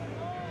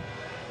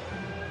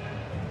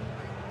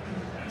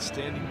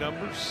 Standing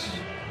numbers.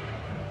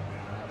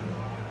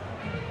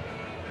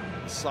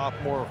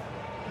 Sophomore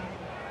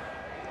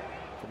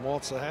from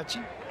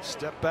Waxahachie.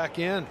 Step back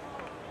in.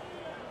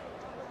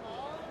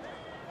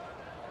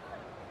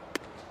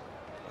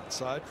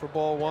 Outside for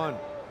ball 1.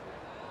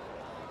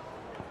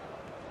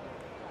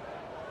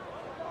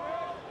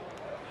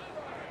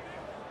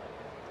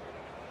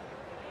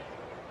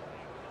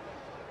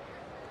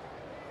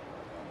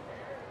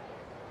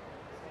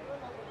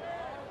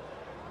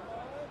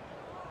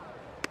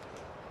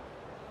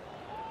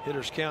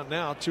 Hitters count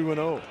now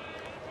 2-0.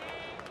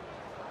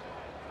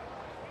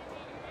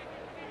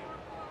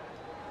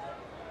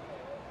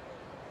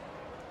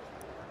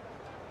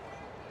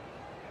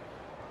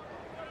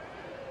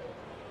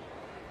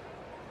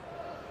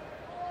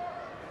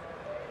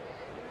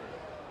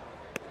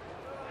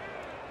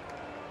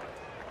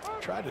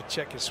 Tried to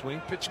check his swing.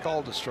 Pitch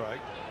called to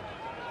strike.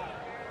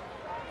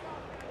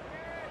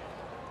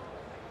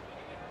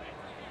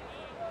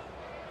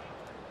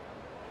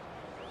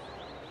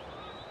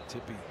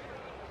 Tippy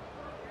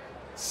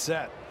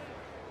set.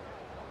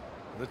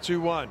 The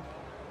 2-1.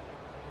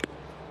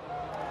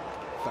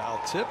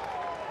 Foul tip.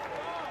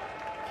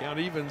 Count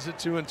evens at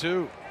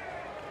 2-2.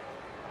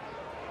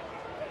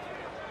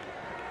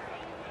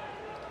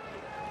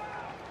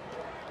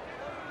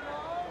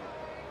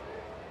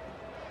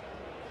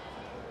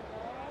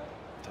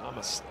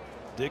 Thomas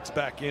digs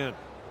back in.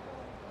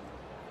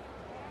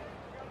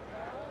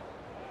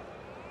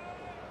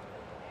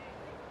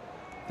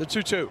 The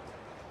 2-2.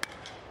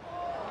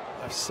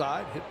 Left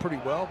side hit pretty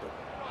well, but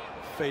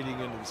fading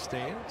into the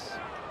stands.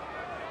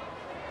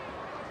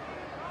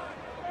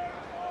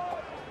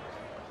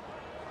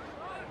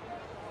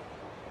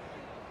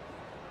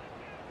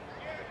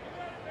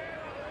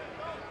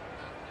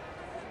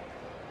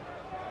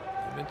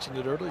 I mentioned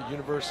it earlier,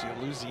 University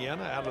of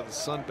Louisiana out of the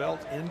Sun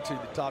Belt into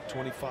the top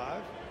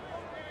 25.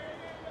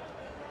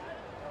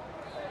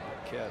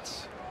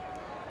 Cats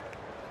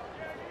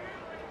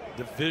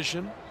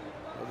division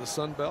of the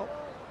Sun Belt.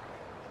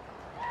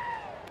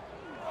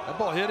 That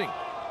ball hitting.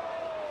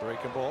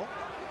 Breaking ball.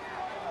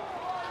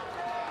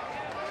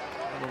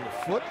 And on the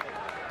foot.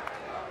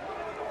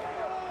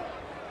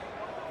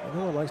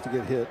 No one likes to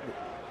get hit, but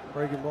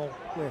breaking ball,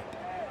 yeah,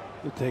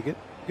 you take it.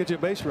 Get you a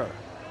base runner.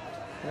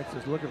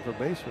 Texas looking for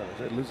base runners.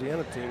 That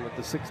Louisiana team with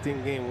the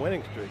 16-game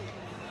winning streak.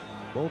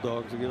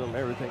 Bulldogs will give them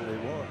everything they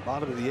want.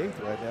 Bottom of the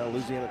 8th right now.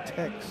 Louisiana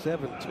Tech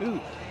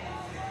 7-2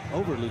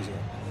 over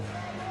Louisiana.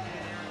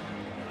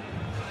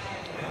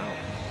 Wow.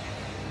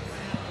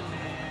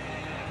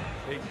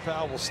 Hayden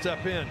Powell will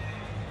step in.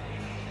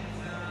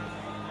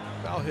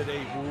 Powell hit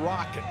a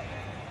rocket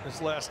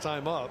his last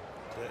time up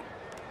that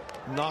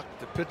knocked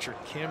the pitcher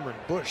Cameron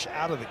Bush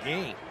out of the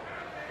game.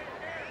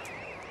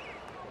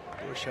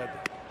 Bush had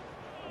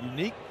the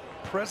unique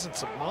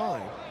presence of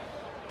mind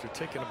to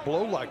taking a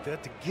blow like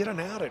that to get an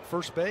out at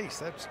first base.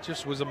 That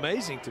just was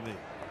amazing to me.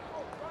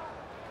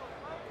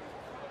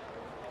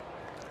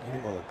 Hit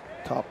him on the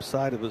top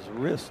side of his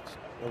wrist,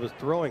 of his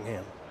throwing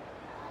hand.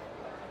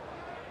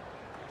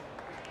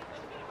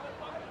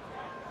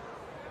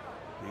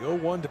 The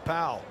 0-1 to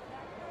Powell.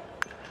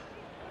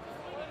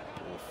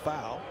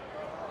 Foul.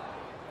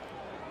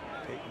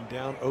 Taken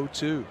down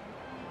 0-2.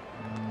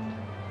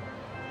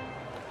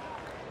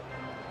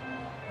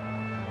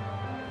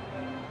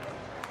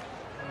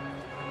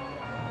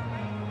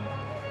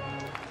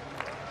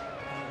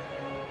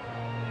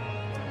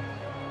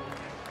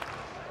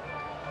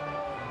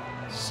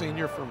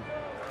 Senior from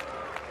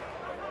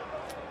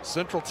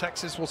Central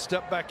Texas will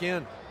step back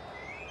in.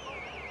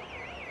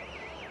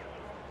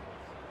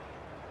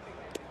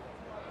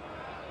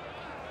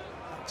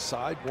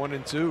 Side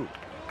 1-2.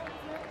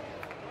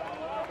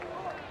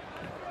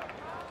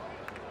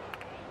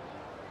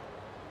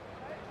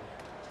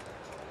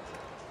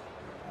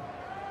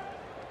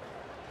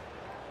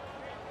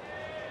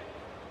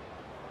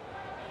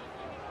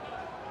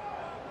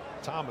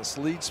 Thomas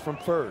leads from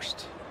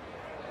first.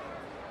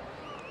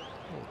 A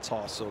little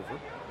toss over.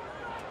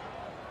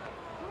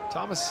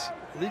 Thomas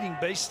leading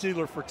base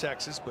stealer for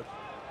Texas, but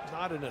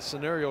not in a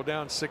scenario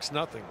down 6-0.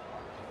 I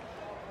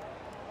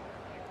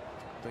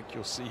think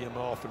you'll see him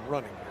off and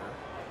running here.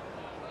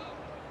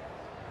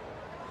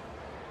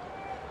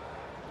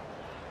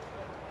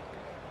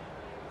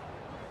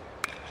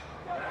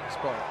 This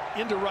ball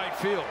into right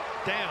field,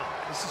 down.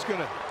 This is going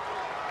to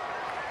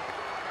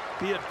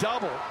be a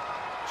double.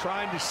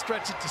 Trying to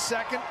stretch it to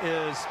second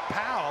is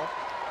Powell,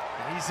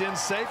 and he's in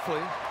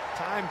safely.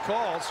 Time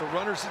called, so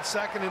runners at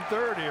second and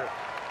third here.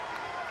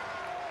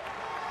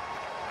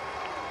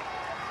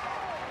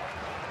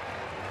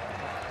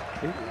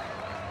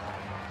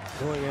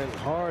 Going in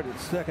hard at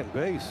second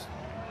base.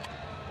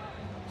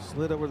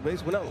 Slid over the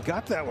base, went out and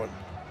got that one.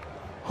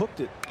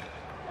 Hooked it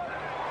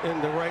in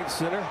the right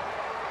center.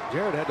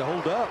 Jared had to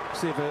hold up,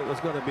 see if it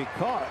was going to be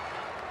caught.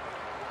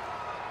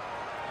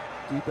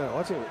 Deep out,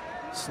 watch him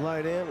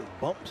slide in and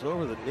bumps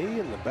over the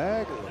knee and the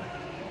bag and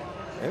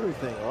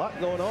everything. A lot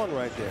going on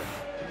right there.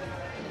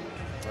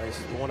 Nice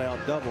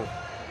 1-out double.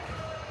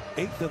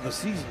 8th of the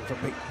season for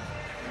Peyton.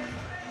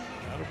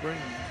 That'll bring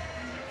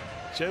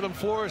Jalen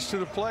Flores to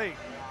the plate.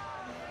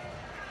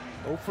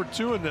 0 for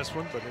 2 in this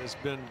one, but has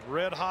been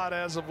red hot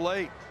as of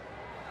late.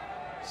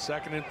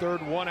 Second and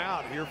third, 1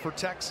 out here for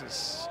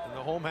Texas in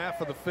the home half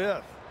of the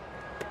 5th.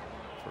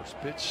 First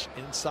pitch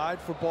inside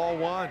for ball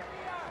 1.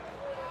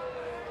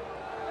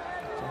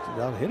 Texas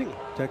out hitting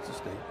Texas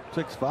State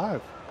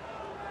 6-5.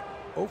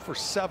 0 for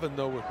 7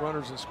 though with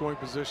runners in scoring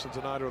position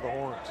tonight are the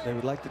Horns. They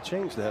would like to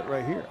change that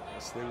right here.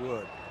 Yes, they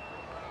would.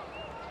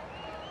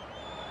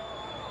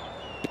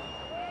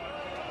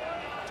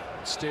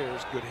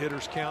 Stairs, good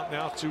hitters count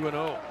now,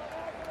 2-0.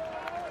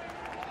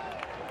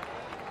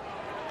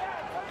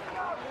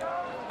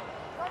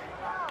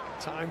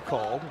 Time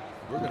called.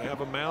 We're going to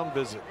have a mound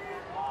visit.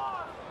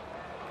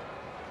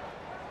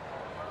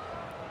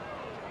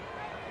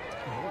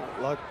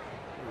 Like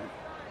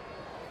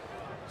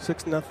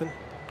 6-0.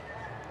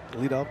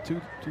 Leadoff,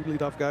 two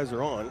leadoff guys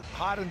are on.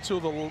 Hot until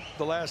the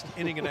last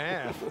inning and a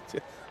half.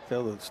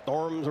 Till the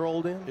storms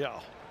rolled in. Yeah.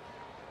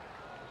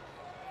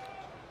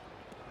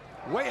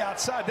 Way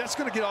outside. That's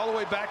going to get all the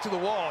way back to the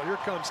wall. Here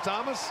comes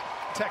Thomas.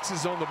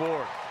 Texas on the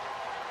board.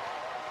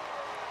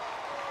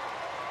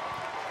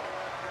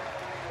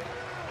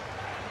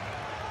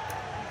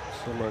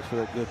 So much for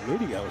that good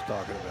meeting I was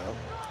talking about.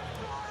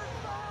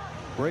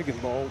 Breaking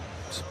ball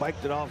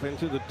spiked it off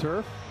into the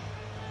turf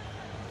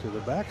to the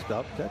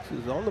backstop.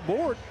 Texas on the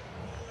board.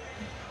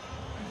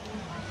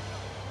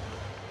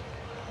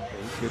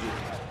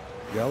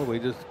 Galloway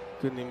just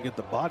couldn't even get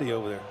the body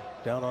over there.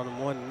 Down on him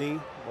one knee,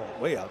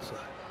 way outside.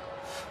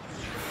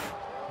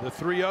 The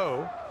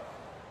 3-0.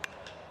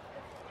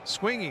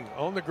 Swinging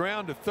on the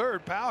ground to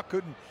third. Powell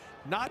couldn't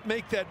not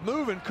make that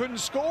move and couldn't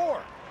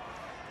score.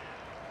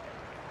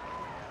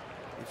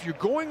 If you're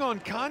going on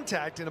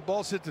contact and a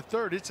ball's hit to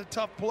third, it's a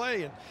tough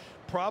play, and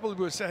probably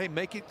would say, hey,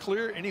 make it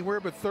clear anywhere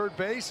but third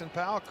base, and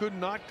Powell could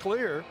not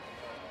clear.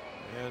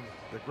 And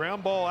the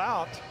ground ball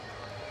out.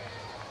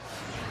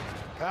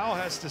 Powell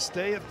has to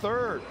stay at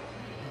third.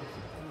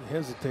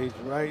 Hesitates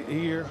right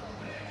here.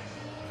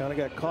 Kind of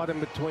got caught in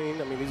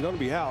between. I mean, he's going to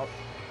be out.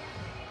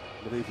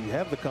 But if you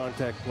have the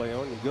contact play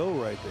on, you go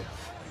right there.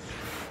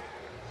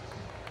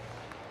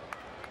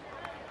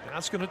 And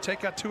that's going to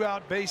take a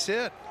 2-out base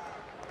hit.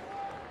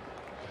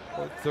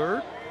 But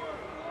third.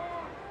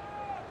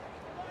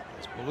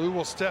 Ballou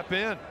will step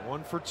in.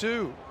 1 for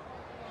 2.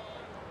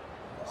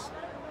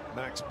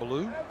 Max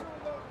Ballou.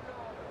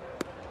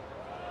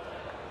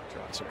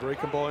 Drops a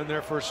breaking ball in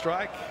there for a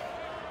strike.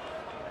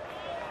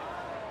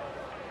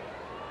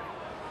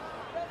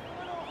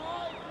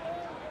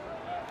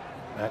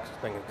 Max is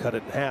thinking cut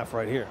it in half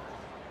right here.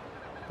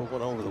 Put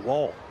one over the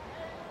wall.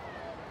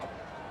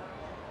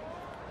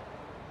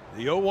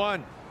 The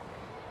 0-1.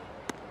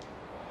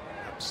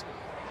 Ups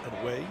and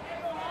away.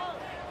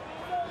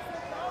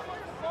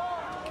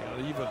 Count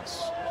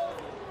evens.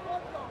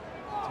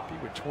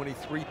 Tippy with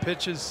 23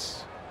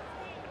 pitches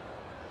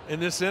in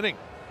this inning.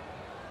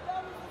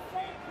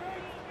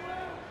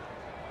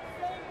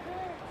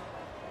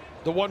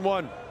 The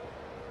 1-1.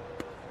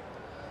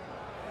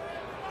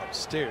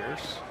 Upstairs.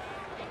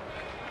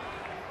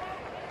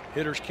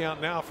 Hitters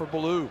count now for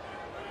Ballou.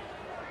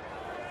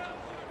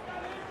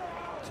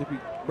 Tippy,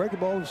 breaking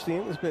ball we've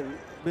seen has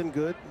been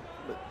good,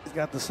 but he's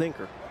got the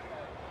sinker.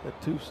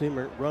 That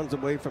two-seamer runs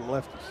away from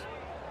lefties.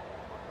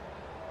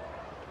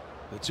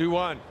 The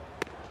 2-1.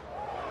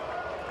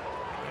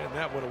 And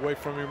that went away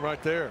from him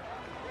right there.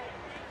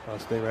 I'll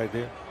stay right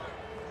there.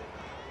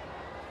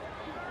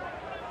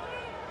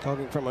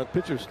 Talking from a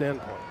pitcher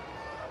standpoint.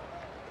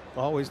 I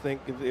always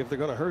think if they're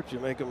going to hurt you,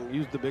 make them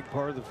use the big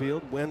part of the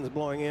field. Wind's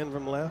blowing in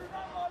from left.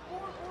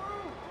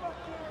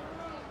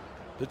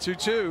 The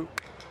 2-2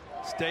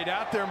 stayed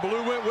out there, and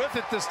Ballou went with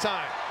it this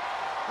time.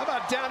 How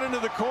about down into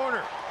the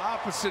corner,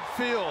 opposite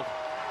field,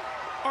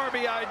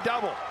 RBI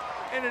double,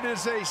 and it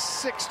is a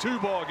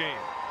 6-2 ball game.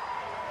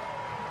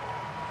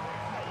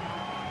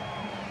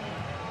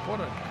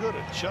 What a good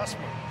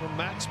adjustment from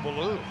Max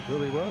Ballou.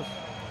 Really was.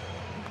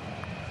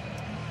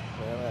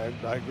 Well,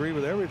 I agree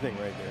with everything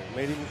right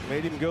there.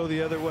 Made him go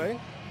the other way.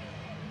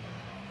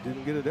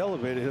 Didn't get it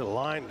elevated. Hit a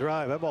line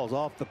drive. That ball's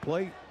off the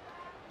plate.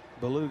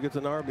 Ballou gets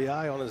an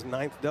RBI on his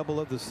 9th double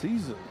of the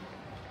season.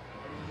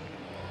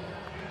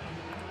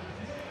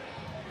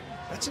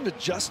 That's an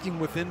adjusting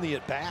within the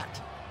at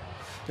bat.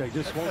 Yeah, he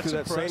just swung to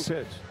that same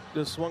pitch.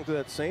 Just swung to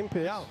that same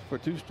pitch for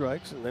 2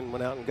 strikes, and then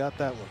went out and got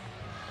that one.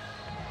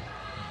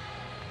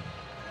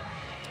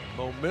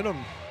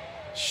 Momentum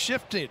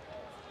shifted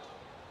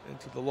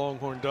into the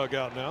Longhorn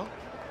dugout now.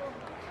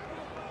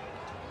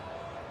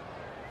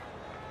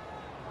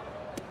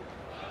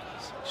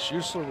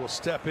 Schussler will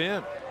step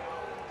in.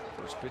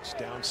 First pitch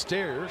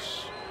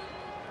downstairs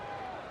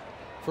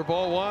for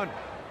ball 1.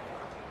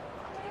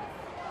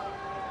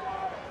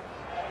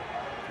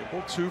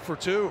 Kibble 2 for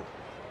 2.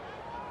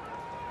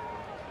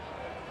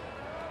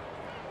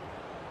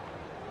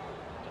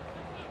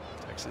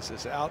 Texas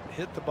is out,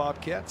 hit the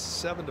Bobcats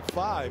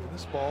 7-5.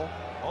 This ball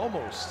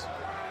almost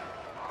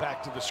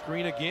back to the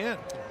screen again.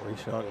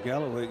 Rashawn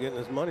Galloway getting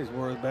his money's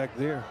worth back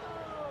there.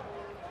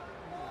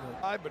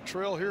 But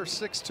trail here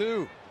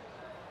 6-2.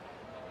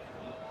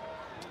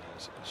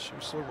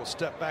 Schussler will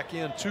step back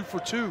in, 2 for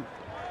 2.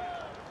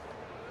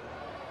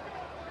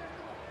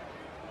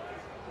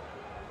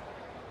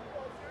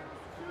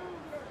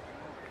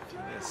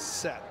 Martinez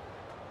set.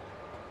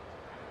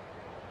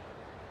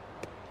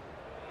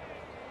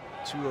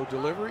 2-0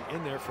 delivery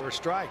in there for a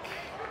strike.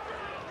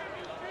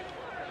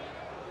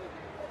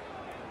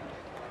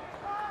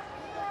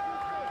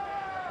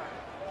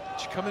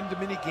 Did you come into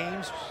many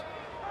games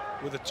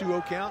with a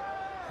 2-0 count?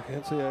 I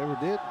can't say I ever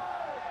did.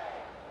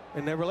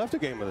 And never left a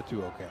game with a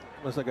 2-0 count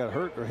unless I got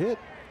hurt or hit.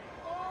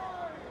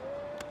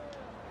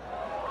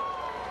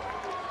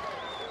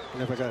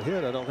 And if I got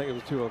hit, I don't think it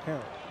was a 2-0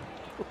 count.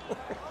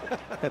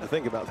 Had to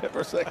think about that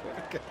for a second.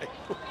 Okay.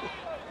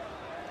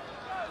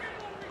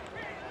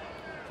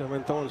 Come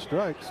in throwing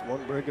strikes.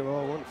 1 breaking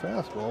ball, 1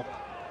 fastball.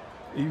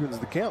 Evens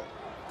the count.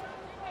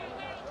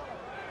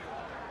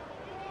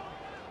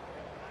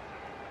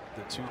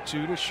 The 2-2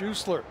 to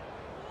Schussler.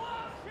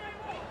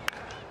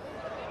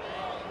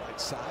 Right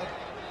side.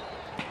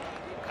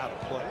 Out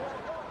of play.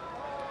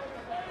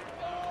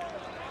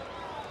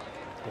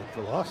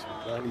 Good velocity,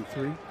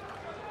 93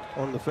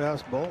 on the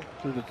fastball.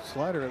 Threw the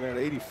slider in there at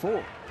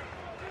 84.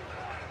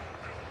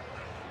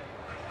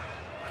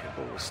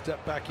 Kimball will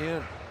step back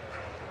in.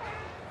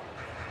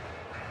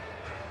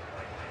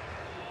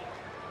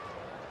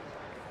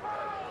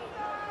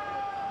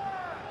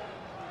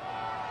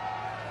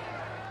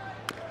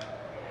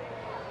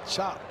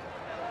 chop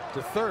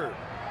to third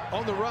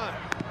on the run.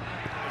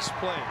 Nice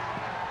play.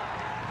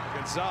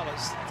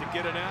 Gonzalez to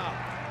get it out.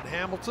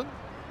 Hamilton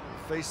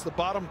face the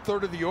bottom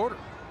third of the order.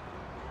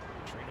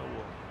 Trino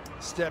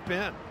will step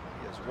in.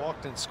 He has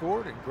walked and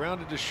scored and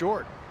grounded to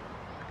short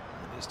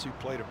in his 2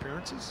 plate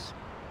appearances.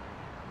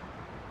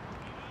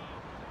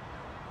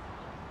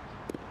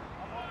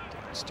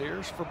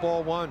 Downstairs for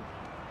ball 1.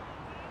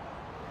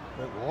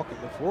 That walk in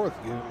the 4th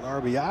gave him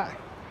an RBI.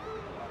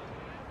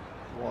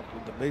 Walked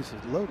with the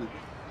bases loaded,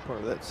 part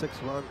of that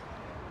 6-run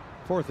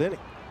 4th inning.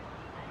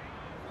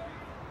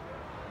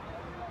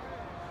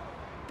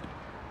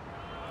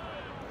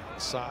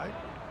 Side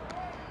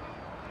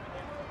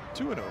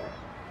 2-0.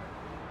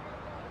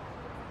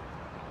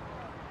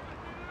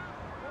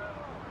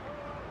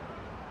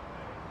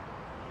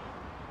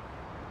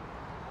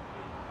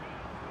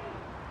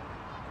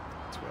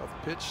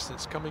 Pitch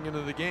since coming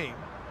into the game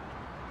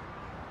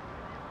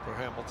for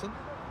Hamilton.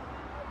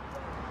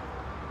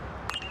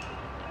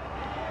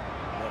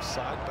 Left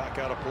side, back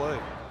out of play.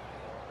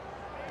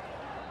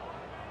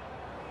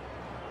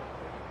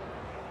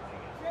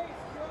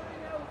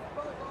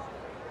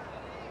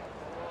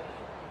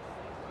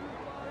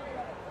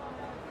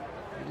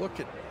 You look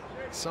at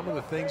some of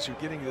the things you're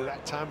getting to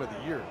that time of the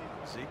year,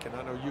 Zeke, and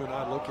I know you and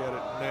I look at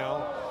it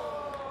now,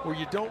 where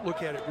you don't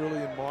look at it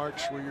really in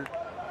March, where you're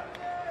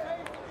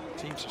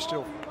teams are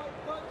still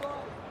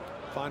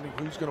finding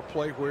who's going to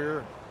play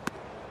where,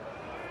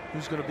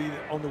 who's going to be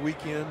on the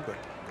weekend, but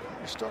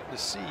you're starting to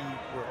see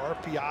where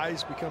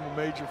RPIs become a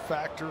major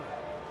factor.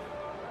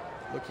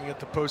 Looking at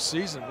the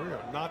postseason, we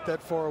are not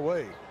that far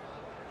away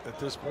at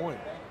this point.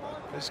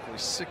 Basically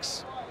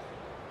 6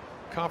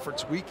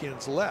 conference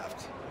weekends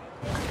left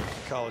in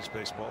college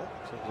baseball.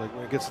 Seems like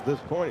when it gets to this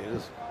point, it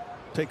just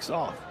takes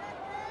off.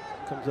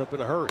 Comes up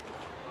in a hurry.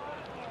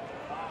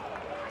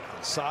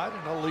 Side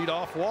and a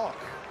leadoff walk.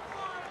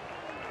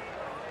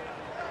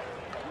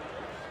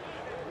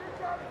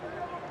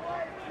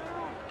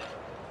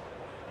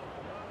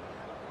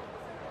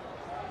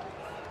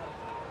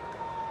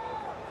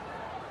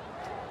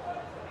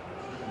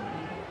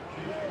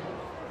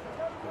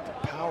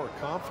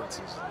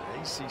 Conferences, the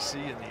ACC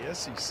and the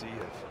SEC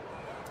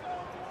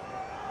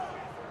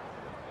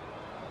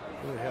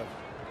really have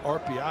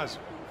RPIs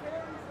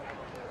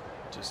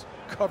just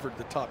covered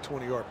the top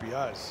 20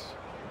 RPIs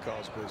in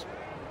college baseball.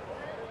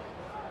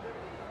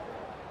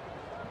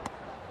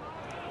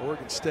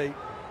 Oregon State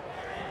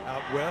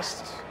out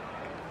west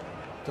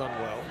done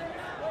well.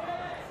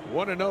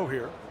 1-0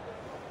 here.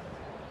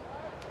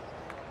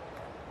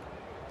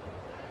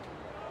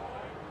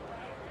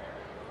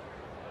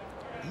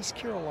 East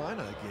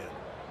Carolina again.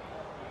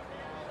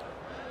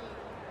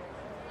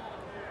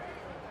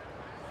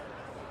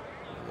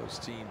 One of those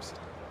teams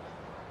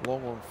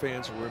Longhorn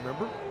fans will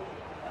remember.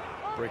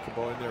 Break the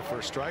ball in there for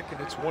a strike, and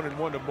it's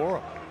 1-1 to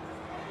Mora.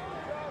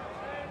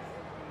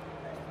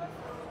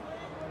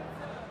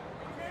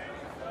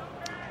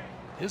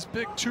 His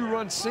big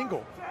 2-run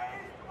single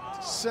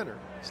to center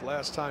his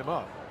last time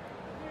up.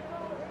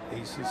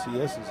 ACC,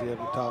 SEC have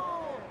the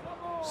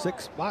top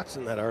 6 spots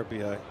in that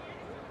RPI.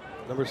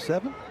 Number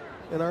 7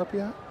 in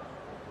RPI.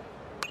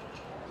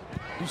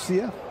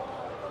 UCF.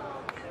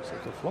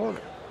 Central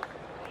Florida.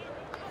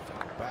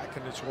 Back,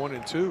 and it's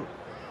 1-2.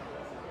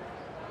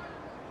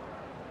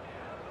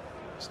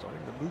 Starting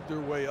to move their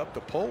way up the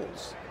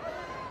polls.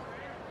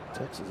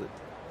 Texas at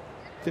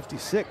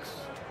 56.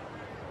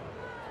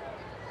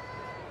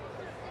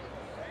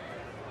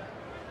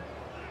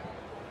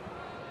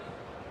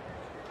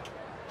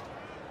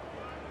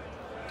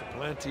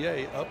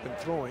 Duplantier up and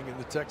throwing in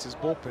the Texas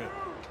bullpen.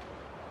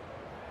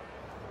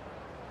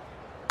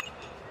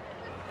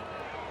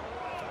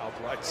 Fouled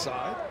right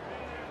side.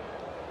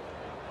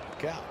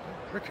 Look out.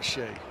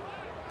 Ricochet.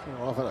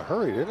 Came off in a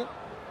hurry, didn't it?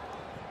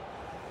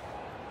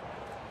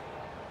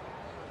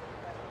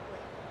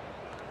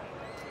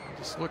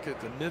 Just look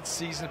at the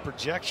mid-season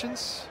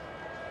projections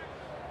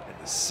and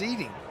the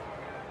seeding.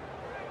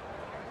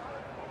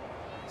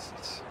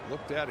 It's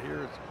looked at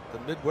here at the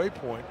midway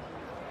point.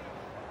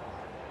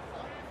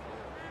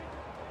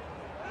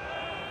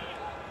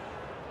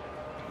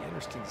 Be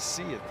interesting to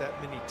see if that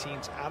many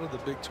teams out of the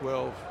Big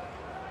 12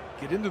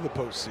 get into the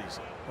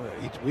postseason. Well,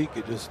 each week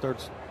it just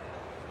starts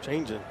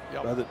changing.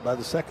 Yep. by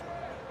the second.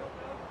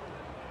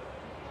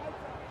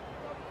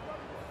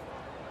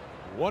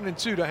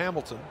 1-2 to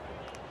Hamilton.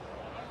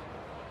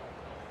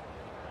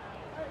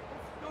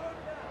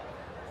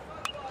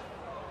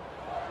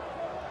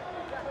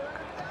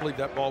 I believe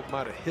that ball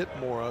might have hit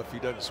Mora if he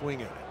doesn't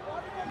swing at it.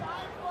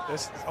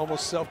 That's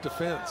almost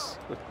self-defense.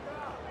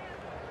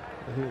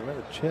 I hit him right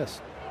in the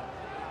chest.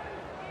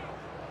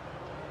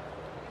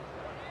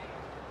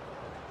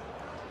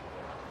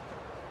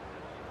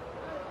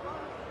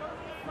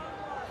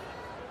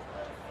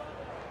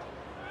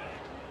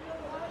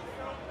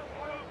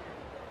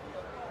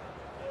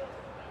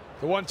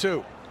 The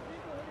 1-2.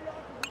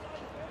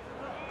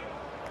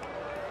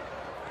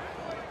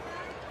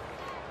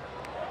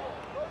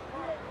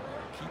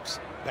 Keeps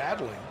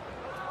battling,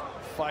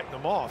 fighting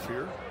them off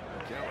here.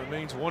 Count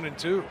remains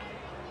 1-2.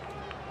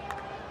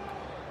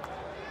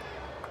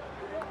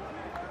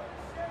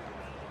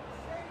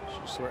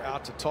 Kessler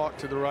out to talk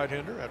to the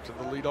right-hander after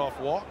the leadoff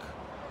walk.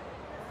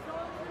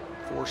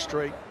 4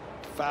 straight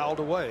fouled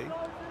away.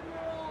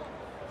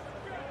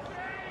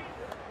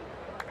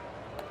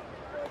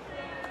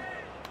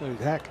 He's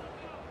hacking.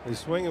 He's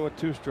swinging with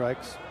 2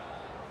 strikes.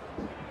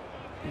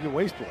 You can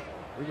waste one.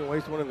 You can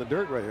waste one in the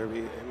dirt right here.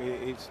 I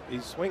mean,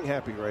 he's swing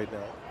happy right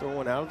now. Throw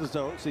one out of the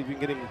zone, see if you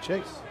can get him to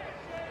chase.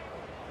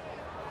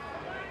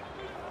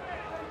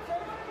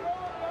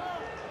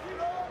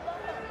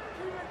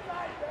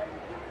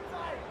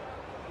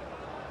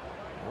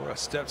 Mora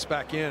steps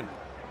back in,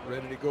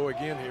 ready to go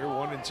again here.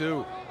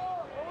 1-2.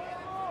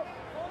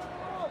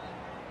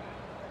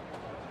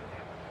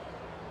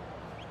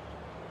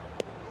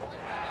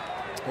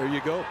 There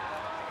you go.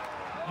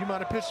 You might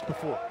have pitched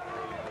before.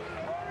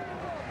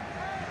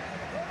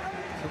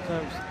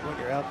 Sometimes when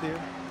you're out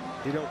there,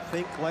 you don't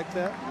think like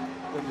that.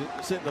 When you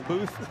sit in the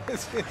booth,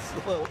 it's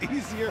a little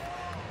easier,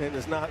 and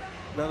it's not.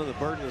 None of the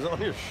burden is on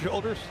your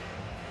shoulders.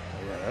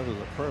 Yeah, that was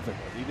a perfect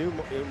one.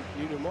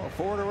 You knew more.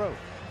 4 in a row.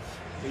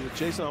 He was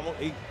chasing.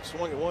 He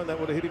swung at one that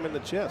would have hit him in the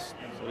chest.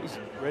 So he's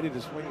ready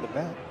to swing the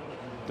bat.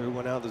 Threw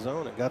one out of the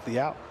zone and got the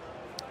out.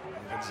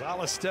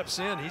 Gonzalez steps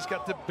in. He's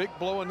got the big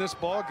blow in this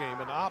ball game.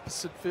 An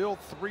opposite field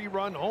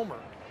 3-run homer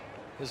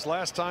his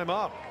last time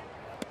up.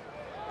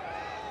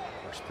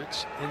 First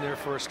pitch in there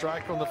for a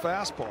strike on the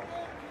fastball.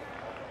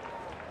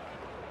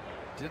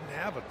 Didn't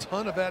have a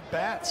ton of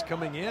at-bats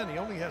coming in. He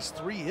only has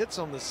 3 hits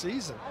on the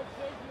season.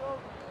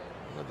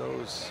 One of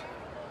those,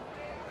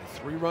 a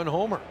 3-run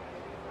homer.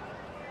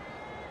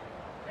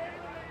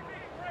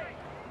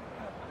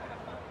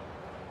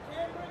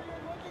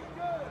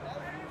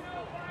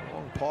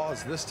 Long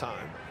pause this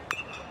time.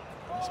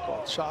 This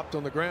ball chopped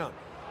on the ground.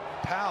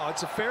 Powell,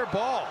 it's a fair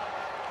ball.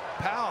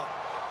 Powell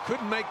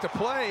couldn't make the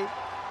play.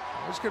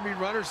 There's going to be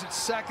runners at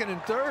second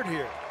and third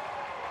here.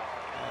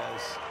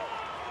 As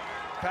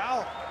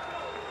Powell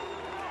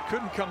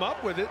couldn't come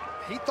up with it.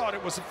 He thought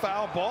it was a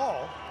foul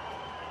ball.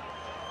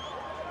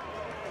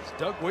 As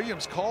Doug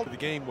Williams called, the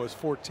game was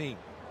 14.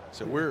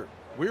 So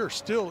we're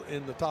still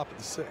in the top of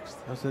the 6th.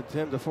 I said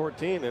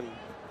 10-14, and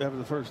after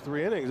the first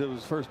 3 innings, it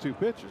was the first 2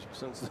 pitches.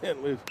 Since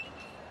then, we've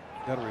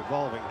got a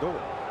revolving door.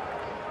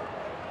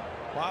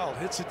 Wild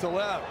hits it to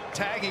left,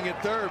 tagging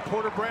at third.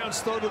 Porter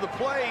Brown's throw to the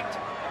plate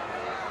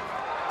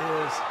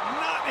is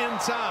not in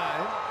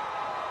time.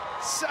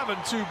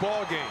 7-2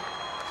 ball game.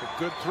 It's a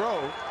good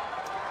throw.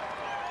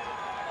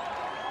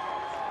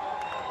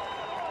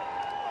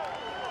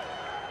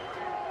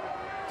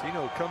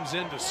 Tino comes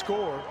in to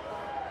score.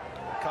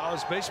 In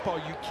college baseball,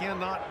 you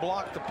cannot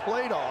block the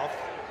plate off.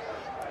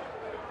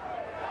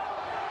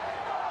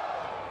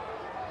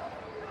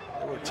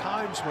 There were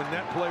times when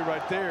that play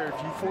right there,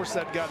 if you force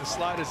that guy to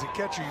slide as a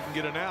catcher, you can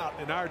get an out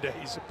in our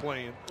days of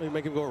playing. You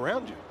make him go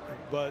around you,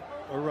 but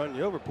or run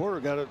you over. Porter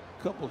got a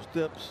couple of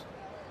steps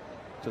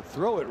to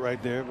throw it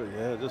right there, but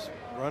yeah, just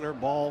runner,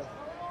 ball,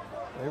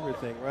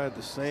 everything right at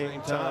the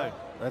same time.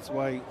 That's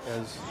why,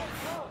 as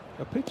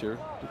a pitcher,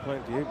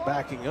 Duplantier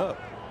backing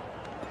up,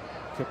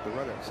 kept the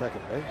runner at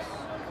second base.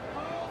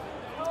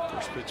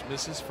 First pitch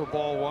misses for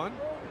ball 1.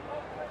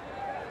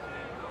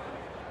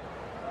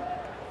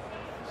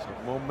 So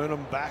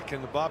momentum back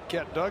in the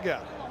Bobcat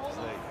dugout as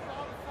they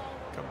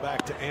come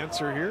back to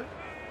answer here.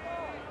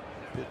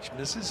 Pitch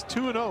misses.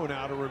 2-0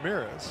 now to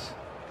Ramirez.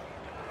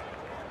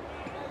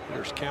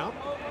 Here's count.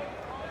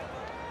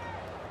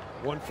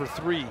 1 for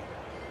 3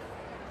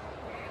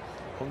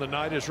 on the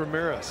night is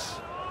Ramirez.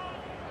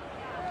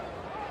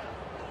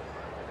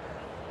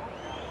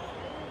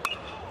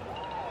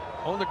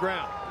 On the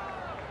ground.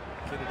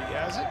 Kennedy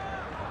has it.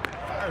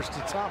 Fires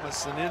to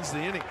Thomas and ends the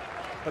inning.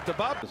 But the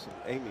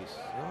Amy's.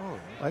 Oh,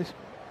 Nice.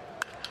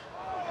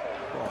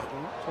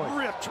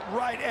 ripped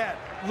right at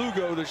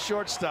Lugo, the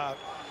shortstop.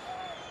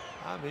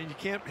 I mean, you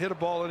can't hit a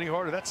ball any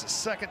harder. That's the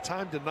second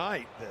time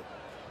tonight that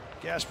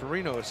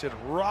Gasparino has hit a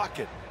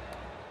rocket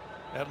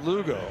at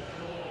Lugo.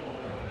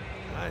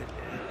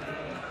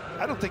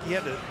 I don't think he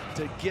had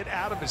to get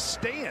out of his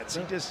stance.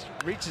 He just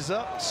reaches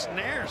up and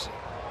snares it.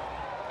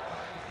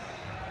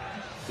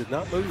 Did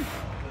not move.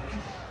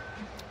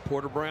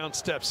 Porter Brown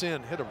steps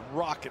in, hit a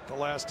rocket the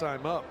last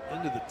time up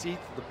into the teeth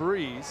of the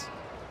breeze.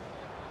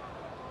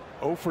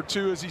 0 for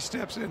 2 as he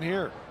steps in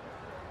here.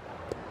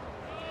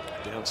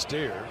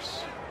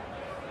 Downstairs.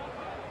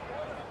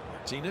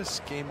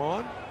 Martinez came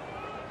on.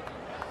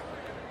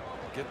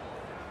 Get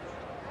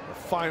the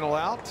final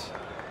out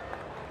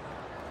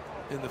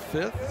in the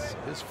 5th.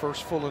 His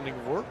first full inning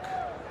of work.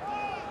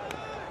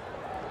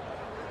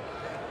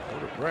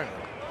 Porter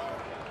Brown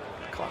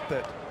caught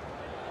that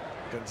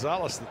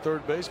Gonzalez, the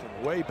third baseman,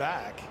 way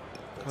back.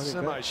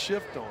 Semi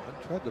shift on.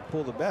 Tried to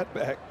pull the bat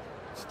back,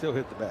 still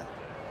hit the bat.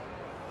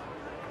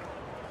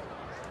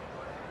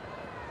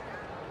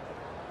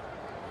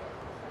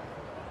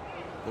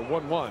 The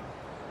 1-1.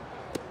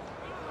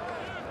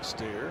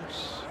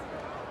 Stairs.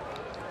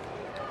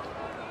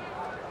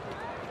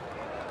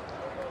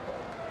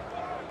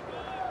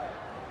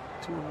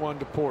 Two and 1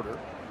 to Porter.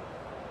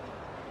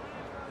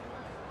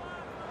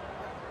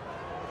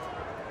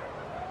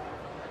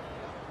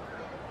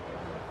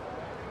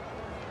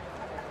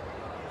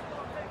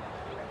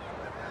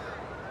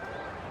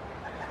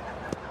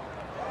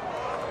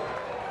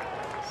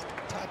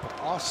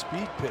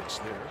 off-speed pitch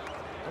there.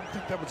 I don't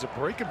think that was a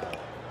breaking ball.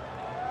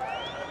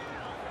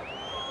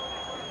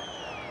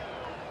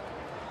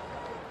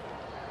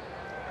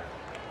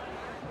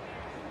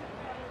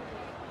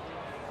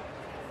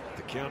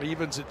 The count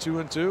evens at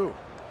 2-2.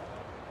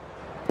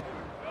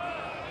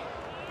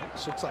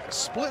 This looks like a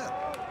split.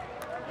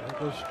 It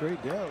goes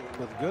straight down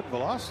with good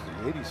velocity,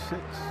 86.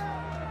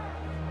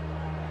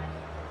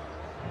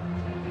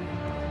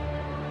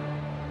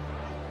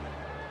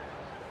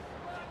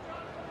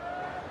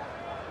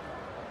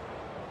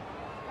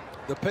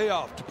 The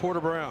payoff to Porter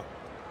Brown.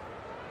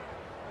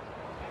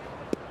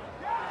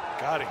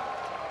 Got him.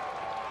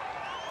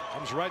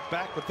 Comes right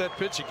back with that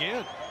pitch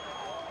again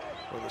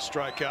with a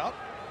strikeout.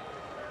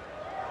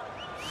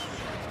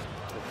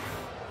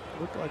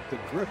 Looked like the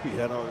grip he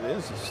had on it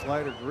is a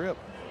slider grip.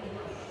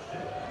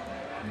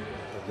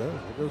 It does.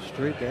 It goes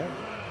straight down.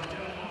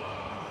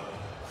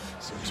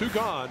 So 2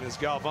 gone as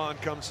Galvan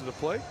comes to the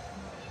plate.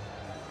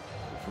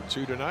 0 for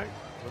 2 tonight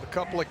with a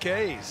couple of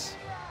Ks.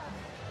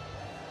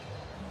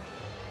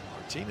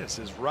 Martinez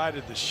has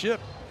righted the ship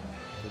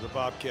for the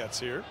Bobcats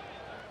here.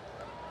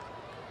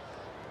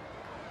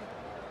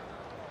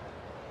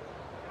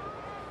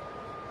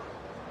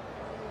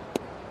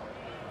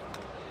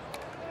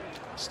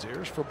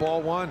 Steers for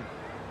ball 1.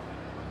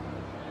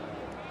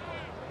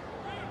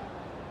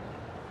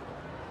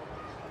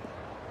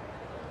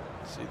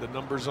 See the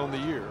numbers on the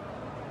year.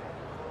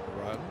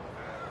 Right.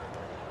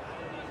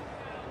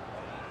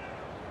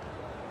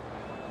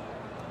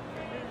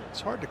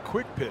 It's hard to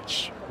quick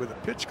pitch with a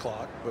pitch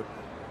clock, but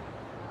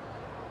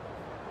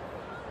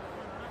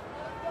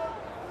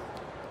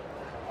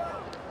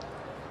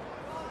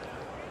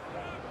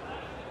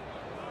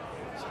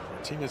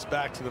Martinez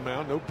back to the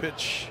mound. No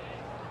pitch.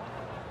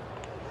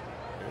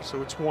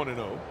 So it's 1-0.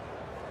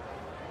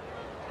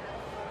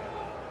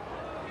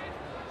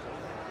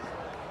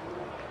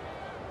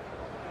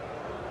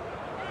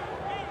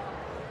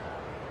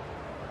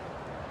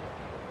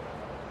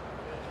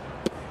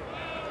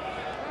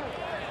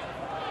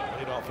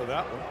 Laid off of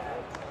that one.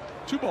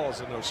 2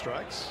 balls and no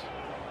strikes.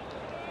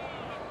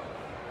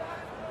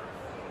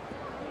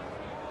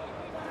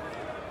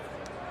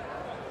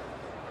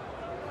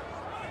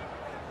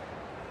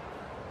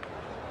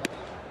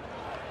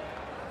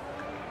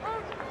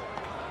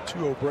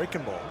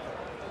 Breaking ball.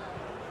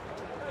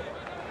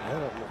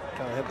 Yeah,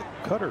 kind of had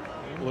the cutter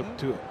look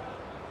to it.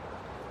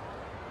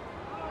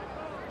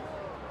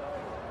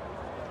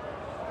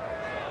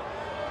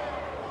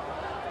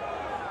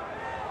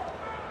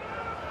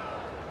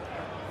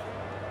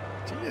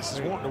 Martinez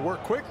is wanting to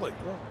work quickly.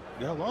 Well,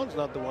 Galvan's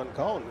not the one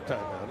calling the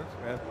timeout. It's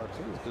Matt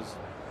Martinez, because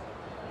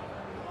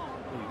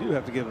you do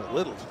have to give it a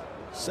little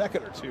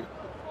second or 2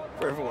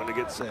 for everyone to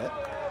get set.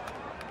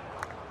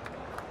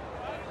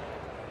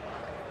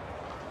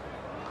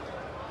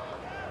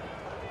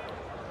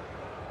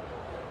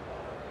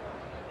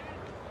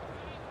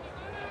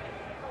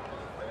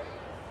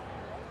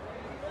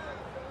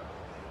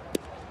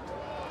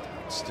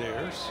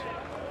 Stairs.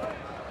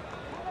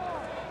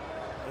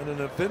 And an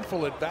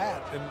eventful at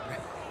bat,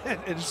 and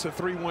it's a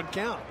 3-1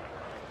 count.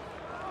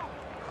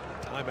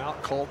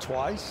 Timeout called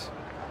twice.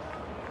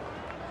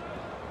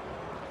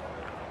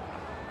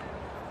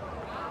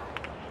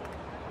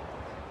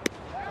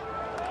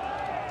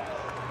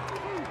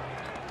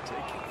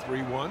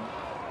 Taking 3-1.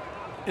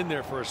 In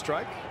there for a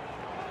strike.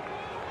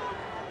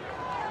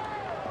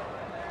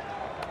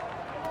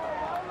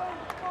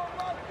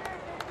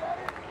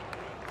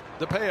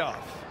 The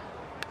payoff.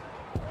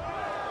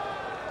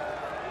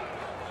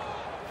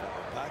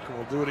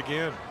 We'll do it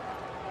again.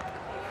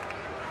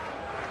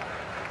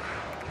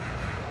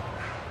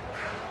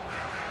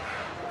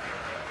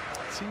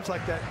 It seems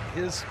like that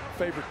his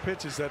favorite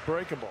pitch is that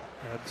breaking ball.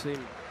 I'd see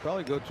him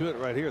probably go to it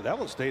right here. That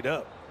one stayed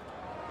up.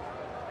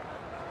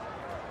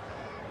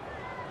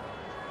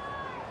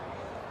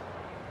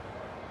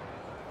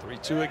 Three,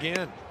 2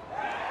 again.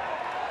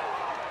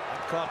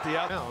 Caught the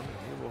out.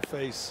 He will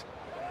face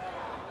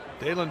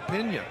Dalen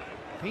Pena.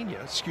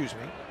 Excuse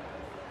me.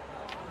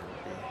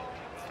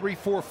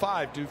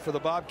 3-4-5 due for the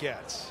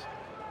Bobcats.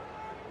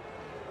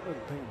 I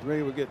didn't think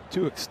Dre would get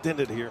too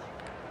extended here.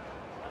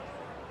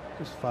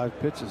 Just 5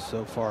 pitches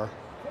so far.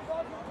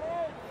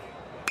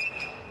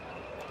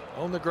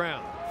 On the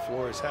ground.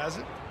 Flores has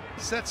it.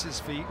 Sets his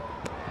feet.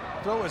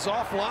 Throw is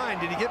offline.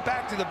 Did he get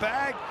back to the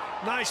bag?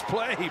 Nice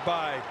play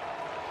by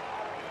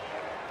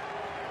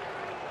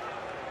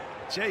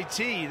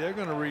JT. They're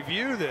going to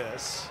review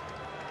this.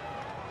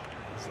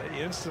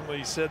 They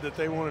instantly said that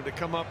they wanted to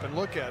come up and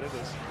look at it,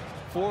 as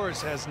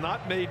Flores has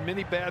not made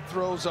many bad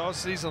throws all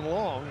season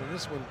long, and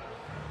this one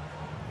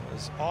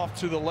was off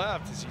to the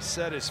left as he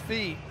set his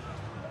feet.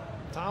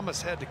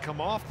 Thomas had to come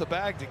off the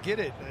bag to get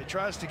it, and he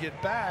tries to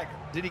get back.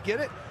 Did he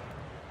get it?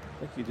 I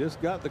think he just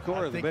got the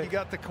corner of the bag. I think he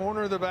got the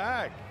corner of the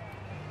bag.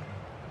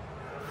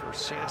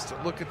 First chance to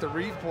look at the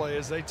replay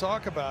as they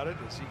talk about it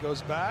as he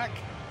goes back.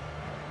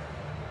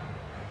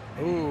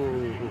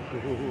 Ooh.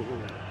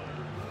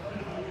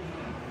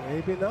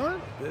 Maybe not.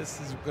 This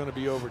is going to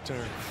be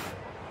overturned.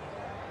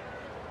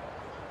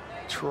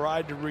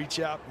 tried to reach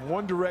out in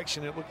one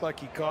direction. It looked like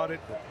he caught it.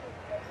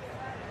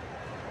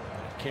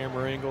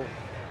 Camera angle.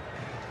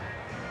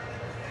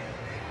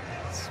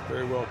 This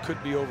very well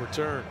could be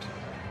overturned.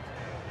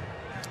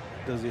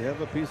 Does he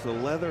have a piece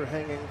of leather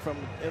hanging from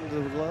the end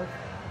of the glove?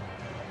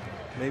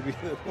 Maybe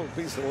a little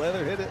piece of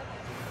leather hit it.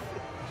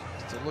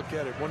 Just to look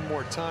at it one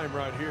more time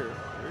right here.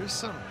 There is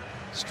some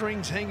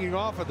strings hanging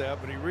off of that,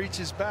 but he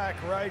reaches back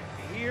right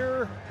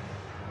here.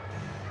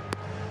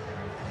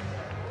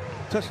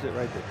 Touched it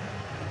right there.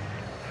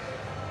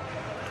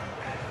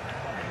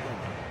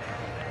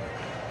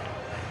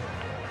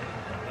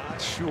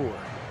 Not sure.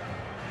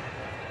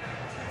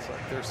 It's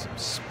like there's some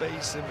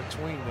space in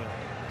between them.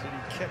 Did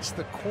he catch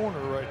the corner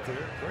right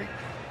there? Great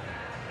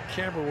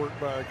camera work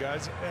by our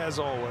guys, as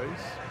always.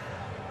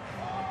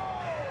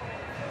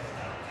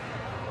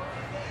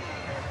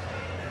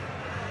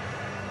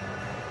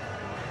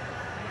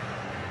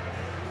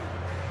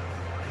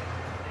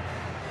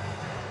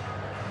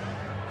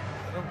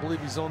 I don't believe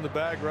he's on the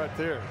bag right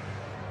there.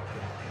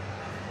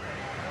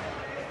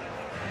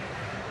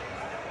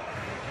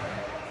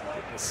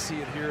 Getting to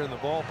see it here in the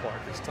ballpark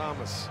as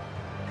Thomas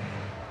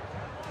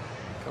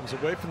comes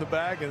away from the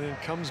bag and then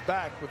comes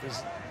back with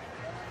his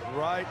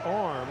right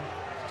arm,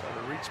 trying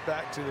to reach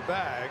back to the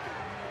bag.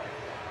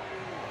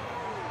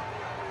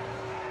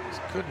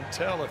 Just couldn't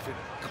tell if it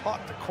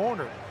caught the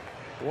corner.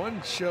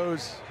 One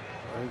shows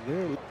Right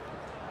there.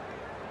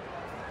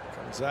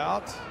 comes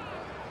out.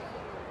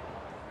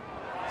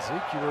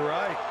 Zeke, you were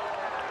right.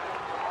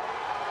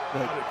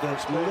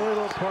 That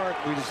little part,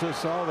 we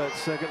just saw that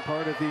second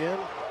part at the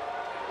end.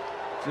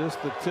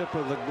 Just the tip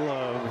of the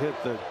glove hit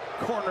the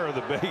corner of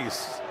the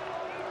base.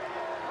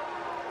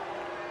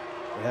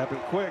 It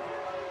happened quick.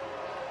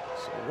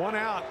 So one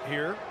out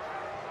here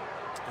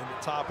in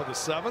the top of the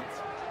seventh.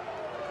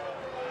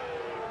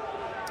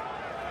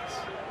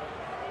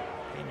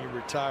 He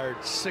retired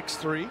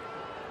 6-3.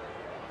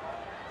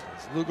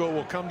 Lugo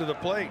will come to the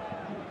plate.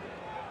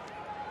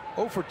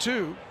 0 for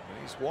 2. And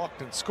he's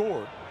walked and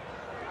scored.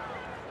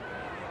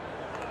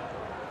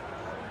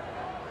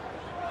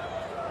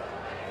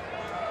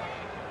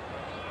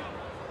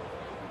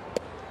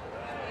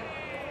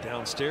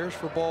 Downstairs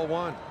for ball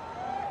one.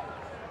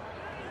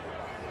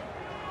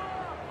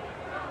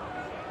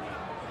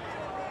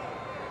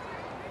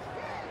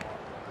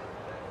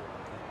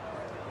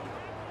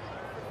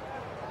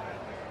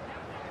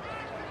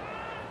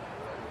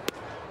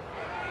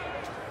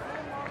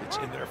 Pitch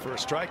in there for a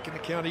strike, and the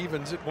count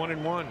evens at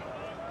 1-1.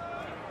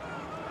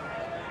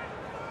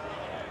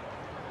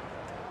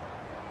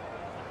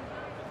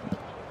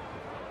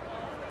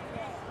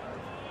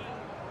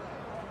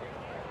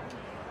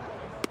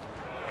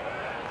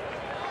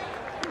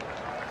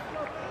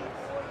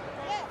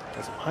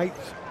 Some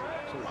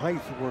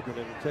height working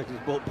in the Texas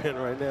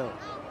bullpen right now.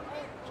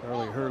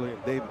 Charlie Hurley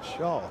and David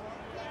Shaw,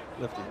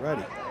 lefty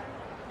righty.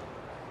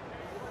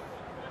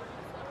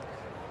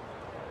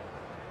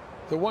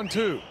 The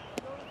 1-2.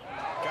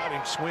 Got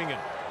him swinging.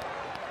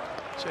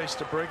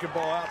 Chased a breaking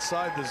ball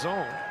outside the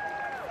zone.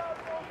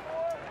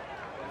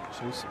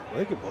 Chased some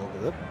breaking ball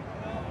with it.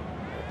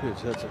 That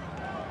pitch had some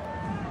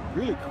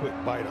really quick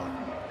bite on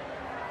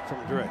it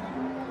from Drake.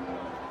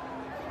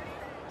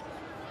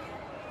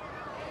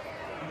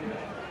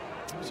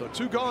 So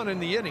 2 gone in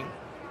the inning.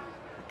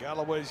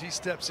 Galloway's, he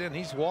steps in,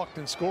 he's walked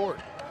and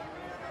scored.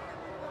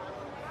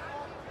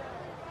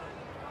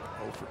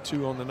 0 for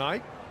 2 on the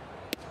night.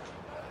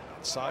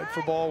 Outside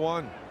for ball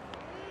one.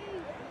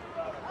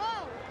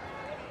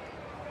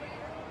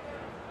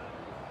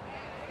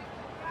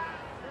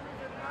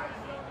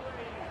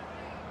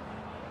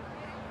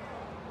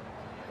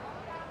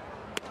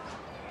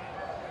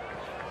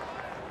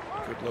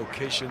 Good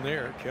location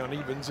there. Count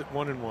evens at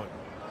 1-1.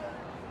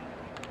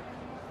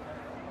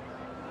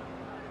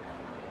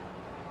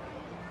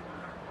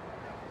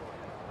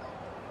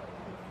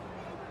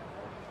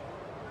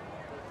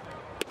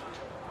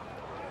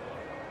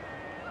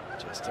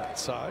 Just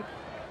outside.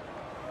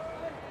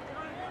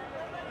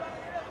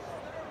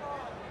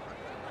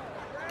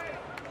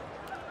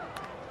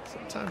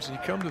 Sometimes when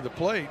you come to the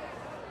plate,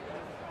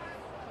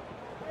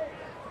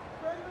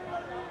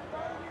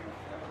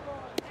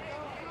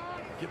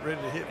 get ready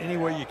to hit any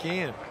way you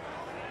can.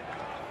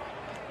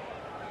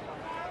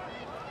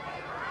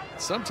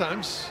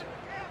 Sometimes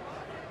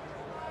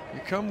you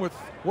come with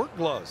work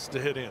gloves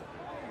to hit in.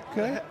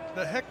 Okay.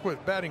 The heck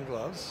with batting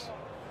gloves.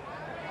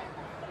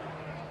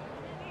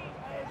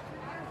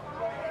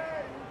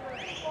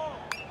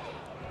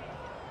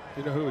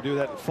 You know who would do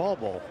that in fall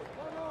ball?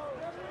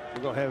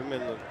 We're gonna have him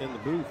in the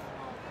booth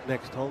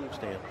next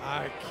homestand.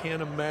 I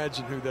can't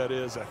imagine who that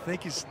is. I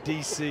think it's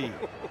DC.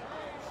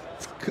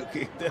 It's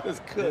Cookie. Dennis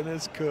Cook.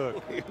 Dennis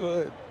Cook. He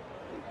would.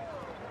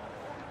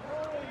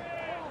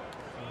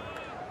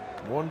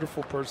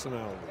 Wonderful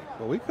personality.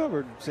 Well, we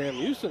covered Sam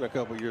Houston a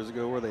couple years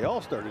ago where they all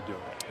started doing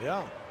it.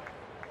 Yeah.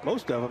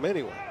 Most of them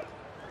anyway.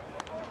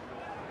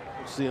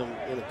 We'll see them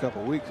in a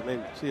couple weeks.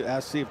 Maybe see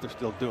if they're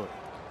still doing it.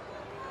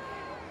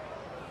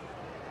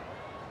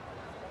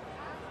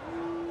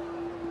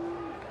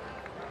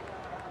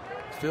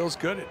 Feels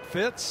good. It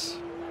fits.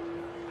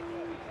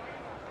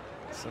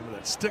 Some of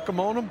that stick 'em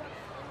on them.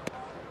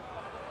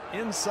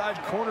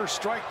 Inside corner,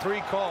 strike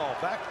 3 call.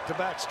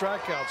 Back-to-back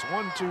strikeouts.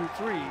 1, 2,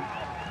 3.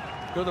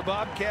 Go the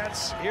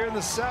Bobcats here in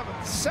the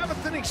 7th.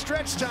 7th inning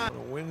stretch time. On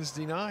a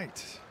Wednesday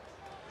night.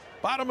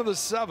 Bottom of the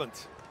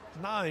 7th.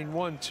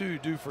 9-1-2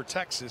 due for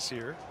Texas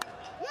here.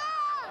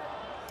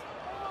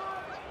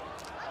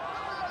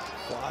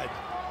 Fly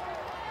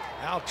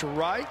out to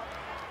right.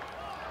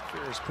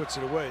 Ferris puts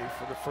it away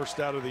for the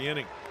first out of the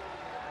inning.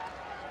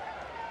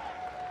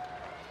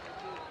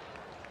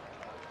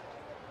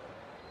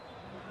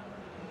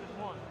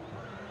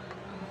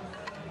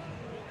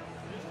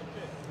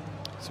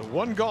 So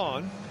 1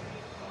 gone.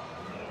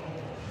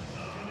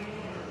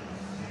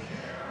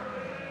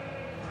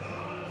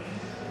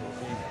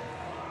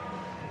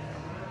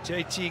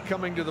 JT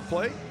coming to the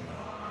plate.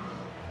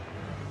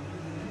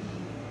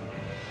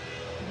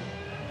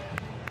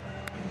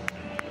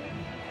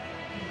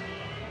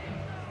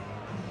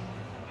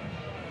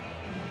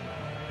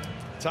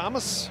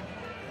 Thomas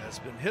has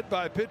been hit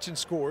by a pitch and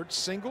scored,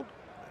 singled,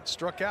 and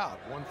struck out.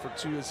 1 for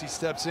 2 as he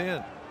steps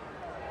in.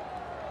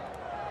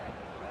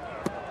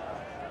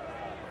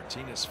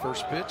 Martinez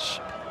first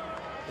pitch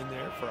in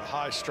there for a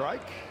high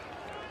strike.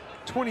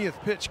 20th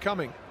pitch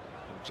coming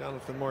from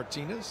Jonathan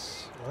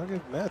Martinez. I'll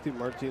give Matthew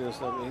Martinez,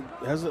 I mean,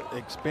 he hasn't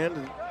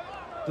expanded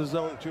the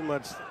zone too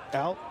much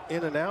out,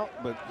 in and out,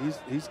 but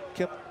he's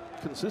kept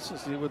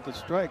consistency with the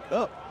strike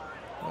up.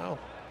 Well,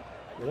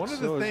 one of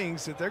the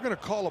things that they're going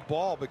to call a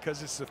ball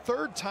because it's the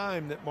 3rd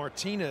time that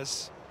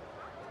Martinez,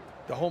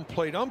 the home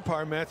plate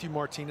umpire, Matthew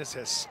Martinez,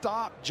 has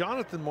stopped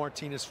Jonathan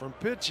Martinez from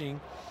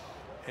pitching.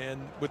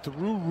 And with the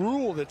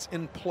rule that's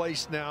in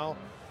place now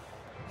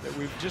that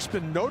we've just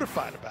been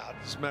notified about,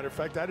 as a matter of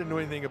fact, I didn't know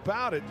anything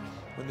about it.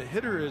 When the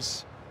hitter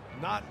is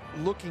not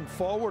looking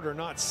forward or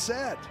not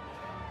set,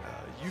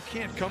 you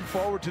can't come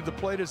forward to the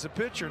plate as a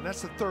pitcher, and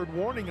that's the 3rd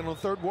warning. And on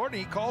the 3rd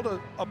warning, he called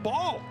a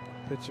ball.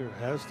 Pitcher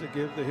has to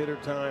give the hitter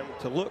time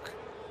to look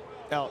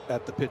out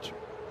at the pitcher.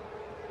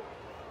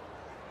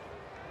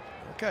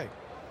 Okay.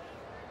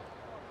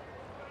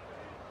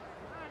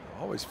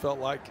 I always felt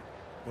like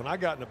when I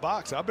got in the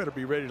box, I better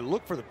be ready to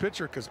look for the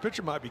pitcher because the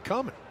pitcher might be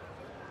coming.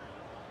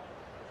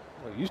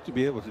 Well, you used to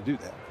be able to do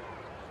that.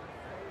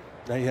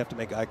 Now you have to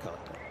make eye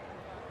contact.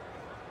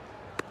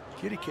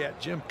 Kitty cat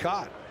Jim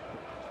Cott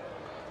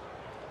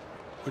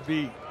would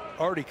be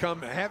already come.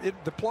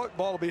 The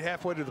ball will be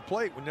halfway to the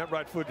plate when that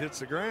right foot hits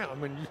the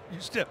ground when you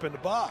step in the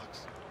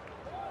box.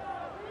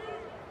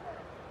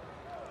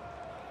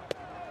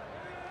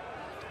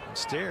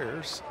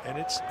 Downstairs, and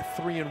it's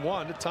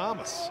 3-1 to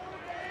Thomas.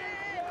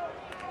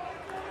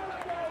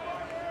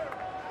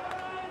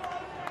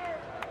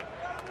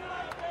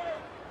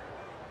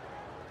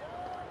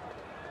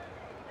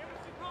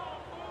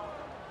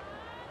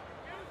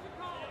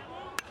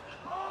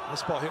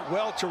 This ball hit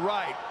well to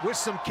right with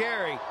some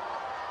carry.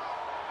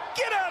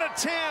 Get out of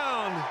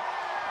town.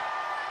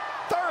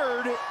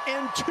 3rd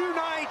in 2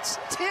 nights,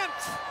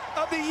 10th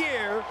of the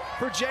year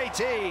for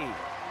JT.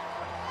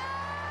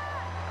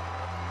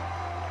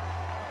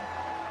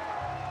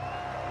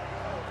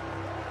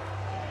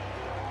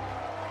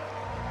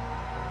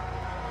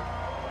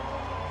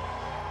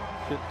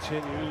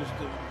 Continues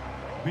to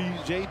be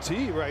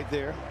JT right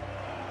there.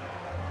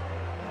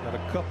 Got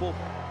a couple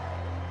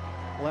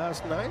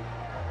last night.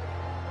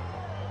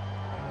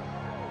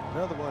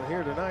 Another one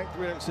here tonight,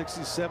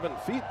 367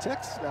 feet.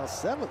 Texas now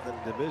 7th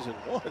in Division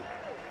I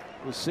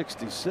with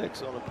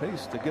 66, on a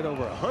pace to get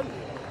over 100.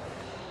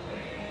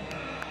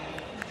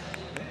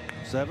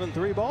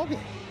 7-3 ball game.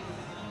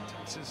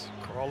 Texas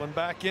crawling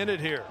back in it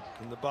here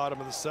in the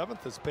bottom of the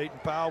 7th as Peyton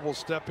Powell will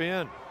step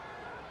in.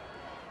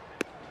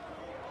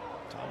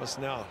 Thomas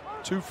now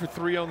 2 for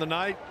 3 on the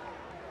night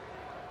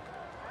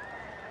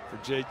for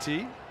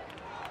JT.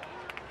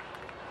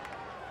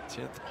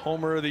 10th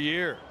homer of the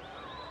year.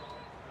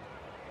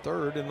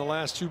 3rd in the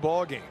last 2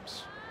 ball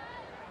games.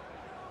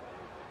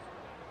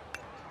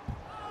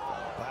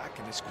 Back,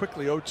 and it's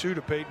quickly 0-2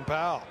 to Peyton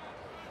Powell.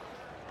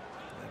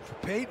 And for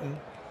Peyton,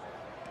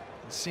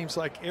 it seems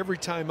like every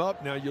time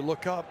up now you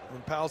look up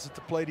when Powell's at the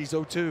plate, he's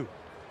 0-2.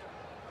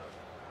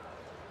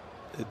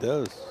 It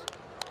does.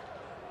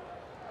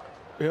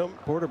 Yeah,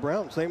 Porter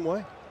Brown, same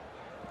way.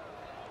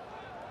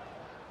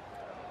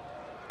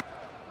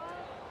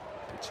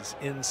 Pitch is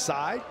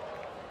inside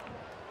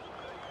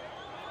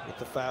with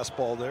the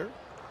fastball there.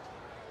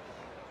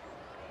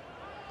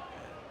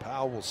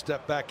 Powell will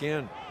step back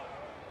in.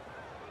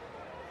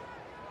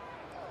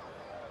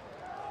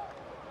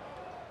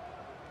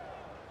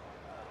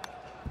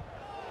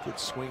 Good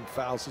swing,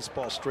 fouls this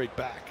ball straight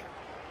back.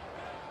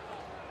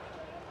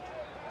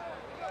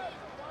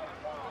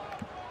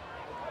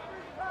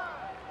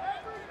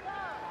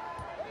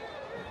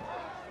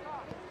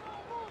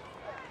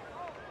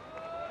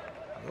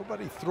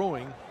 Nobody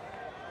throwing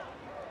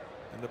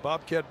in the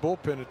Bobcat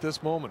bullpen at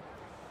this moment.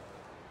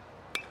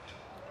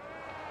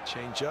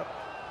 Change up.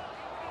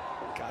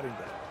 Got him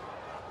to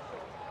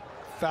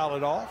foul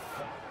it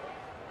off.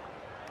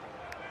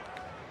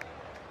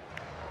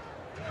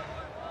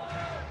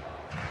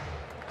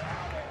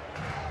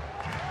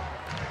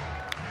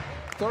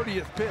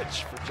 30th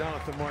pitch for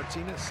Jonathan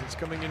Martinez since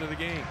coming into the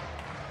game.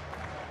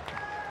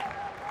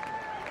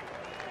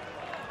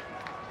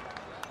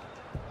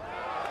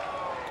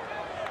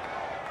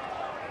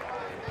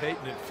 And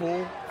Peyton in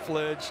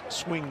full-fledged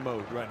swing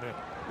mode right now.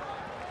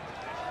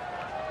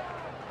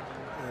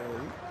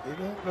 He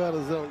don't go out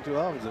of the zone too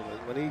often.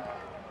 When he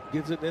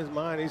gets it in his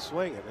mind, he's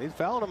swinging. He's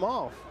fouling him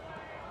off.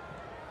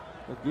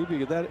 But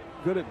Gibby that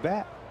good at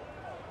bat.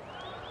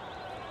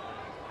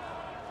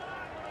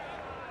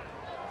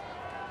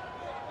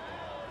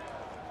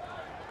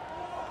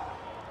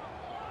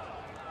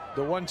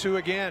 The 1-2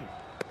 again.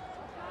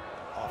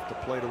 Off the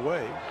plate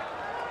away.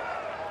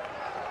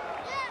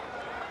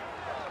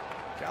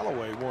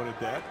 Callaway wanted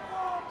that.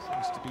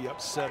 Seems to be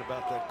upset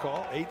about that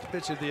call. 8th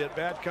pitch of the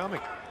at-bat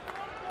coming.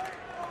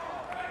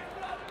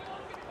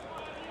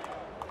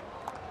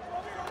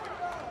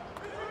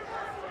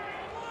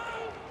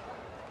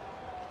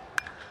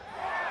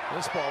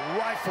 This ball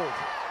rifled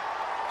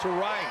to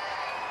right.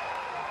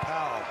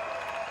 Powell.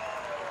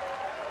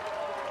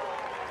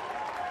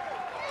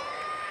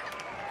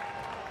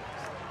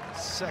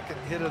 Second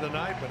hit of the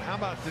night, but how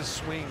about this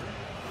swing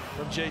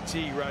from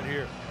JT right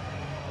here?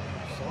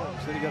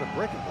 Said he got a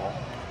breaking ball.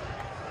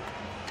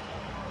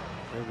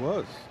 It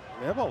was.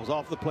 That ball was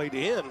off the plate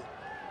in.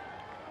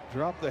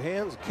 Dropped the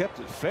hands, kept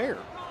it fair.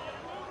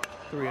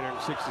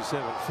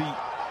 367 feet.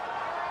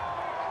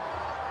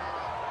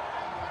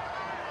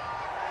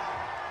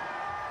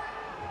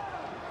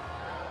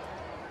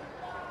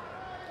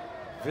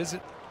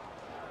 Visit.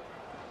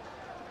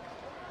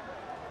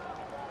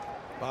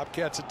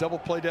 Bobcats at double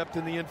play depth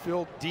in the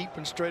infield, deep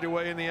and straight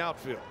away in the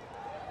outfield.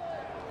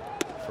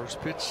 First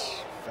pitch,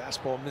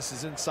 fastball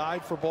misses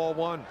inside for ball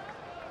 1.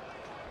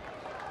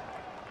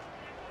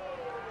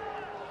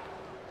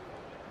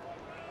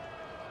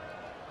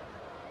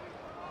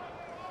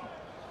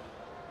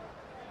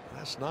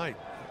 Last night,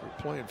 we were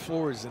playing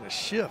Flores in a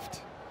shift.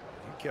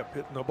 He kept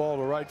hitting the ball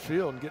to right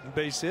field and getting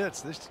base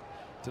hits.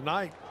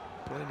 Tonight,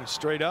 playing him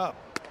straight up.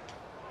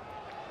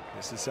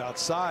 This is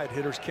outside.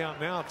 Hitters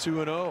count now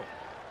 2-0.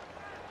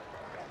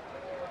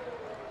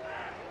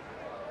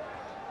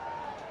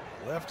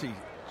 Lefty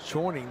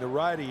joining the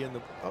righty in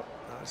the. Oh,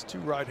 that's 2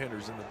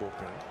 right-handers in the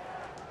bullpen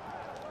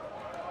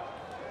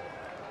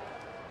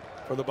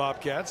for the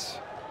Bobcats.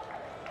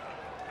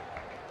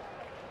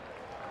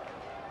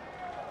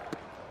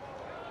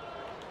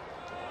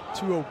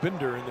 Two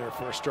Binder in there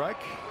for a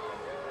strike.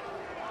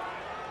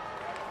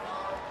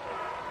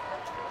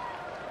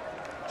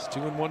 It's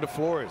 2-1 to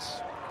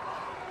Flores.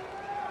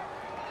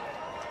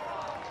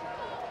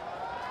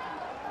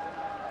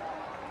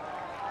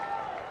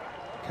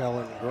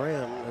 Callan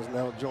Graham has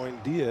now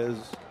joined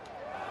Diaz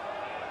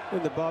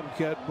in the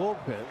Bobcat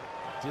bullpen.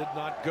 Did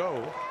not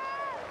go.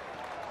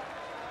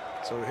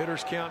 So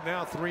hitters count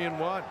now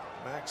 3-1.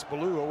 Max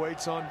Ballou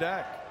awaits on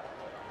deck.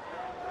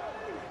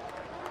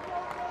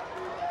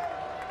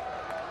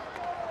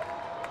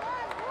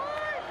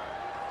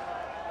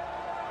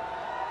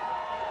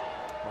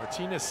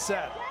 Martinez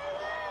set.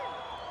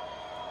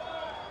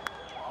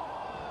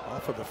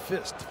 Off of the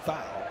fist,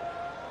 foul.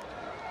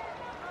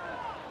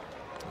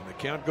 And the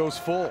count goes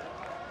full.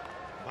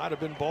 Might have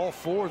been ball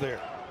 4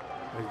 there.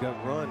 He's got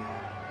run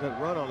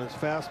on his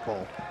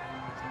fastball.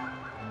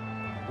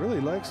 Really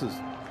likes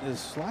his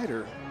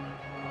slider.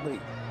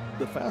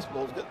 The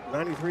fastball's got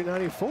 93,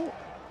 94.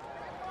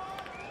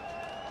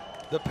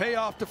 The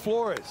payoff to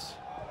Flores.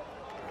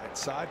 Right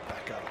side,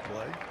 back out of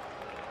play.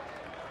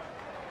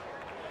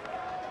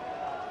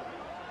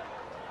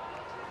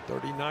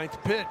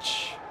 39th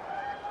pitch.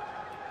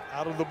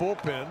 Out of the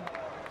bullpen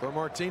for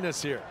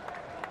Martinez here.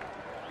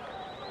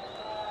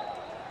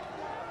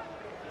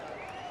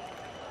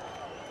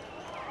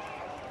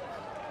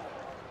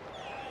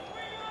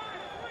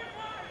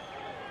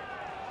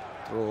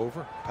 Throw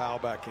over, Powell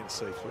back in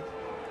safely.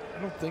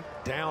 I don't think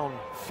down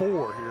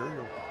 4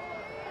 here.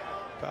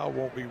 Powell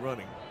won't be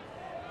running.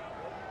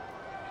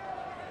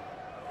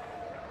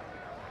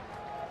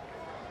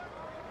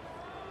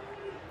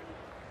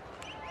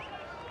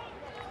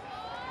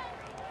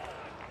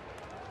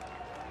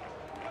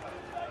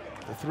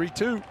 The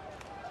 3-2.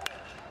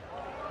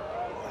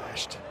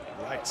 Lashed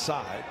right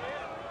side.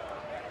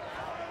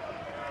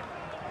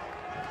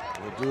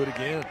 We'll do it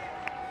again.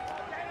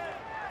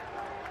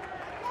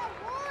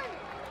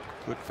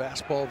 Good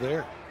fastball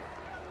there.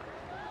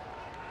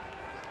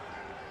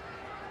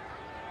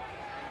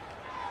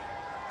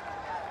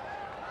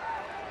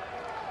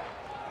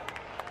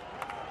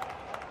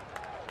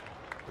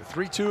 The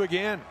 3-2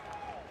 again.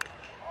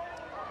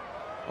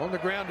 On the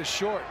ground to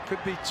short.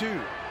 Could be 2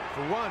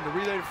 for 1 to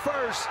relay to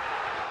first.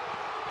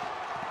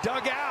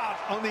 Dug out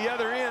on the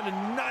other end. A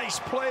nice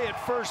play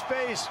at first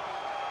base.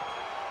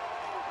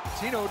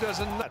 Tino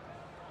doesn't.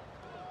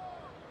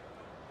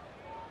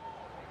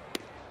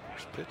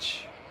 First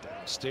pitch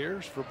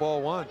downstairs for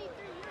ball 1.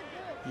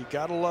 You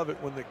gotta love it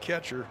when the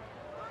catcher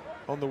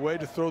on the way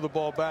to throw the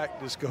ball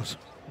back just goes.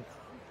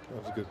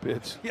 That was a good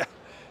pitch. Yeah,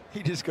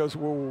 he just goes,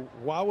 well,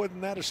 why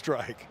wasn't that a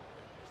strike?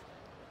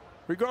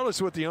 regardless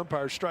of what the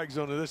umpire's strike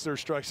zone is, their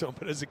strike zone.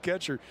 But as a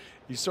catcher,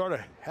 you sort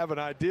of have an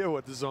idea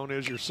what the zone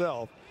is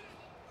yourself.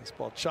 This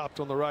ball chopped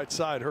on the right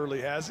side.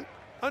 Hurley has it.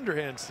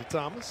 Underhands to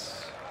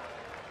Thomas.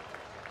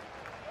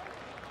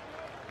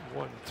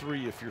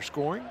 1-3 if you're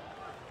scoring.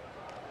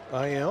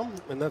 I am,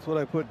 and that's what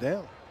I put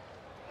down.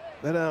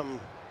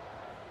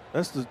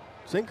 That's the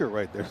sinker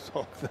right there.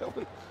 So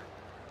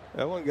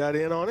that one got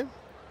in on him.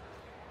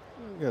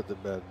 He got the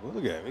bad. Well,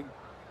 look at him.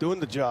 Doing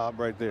the job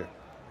right there.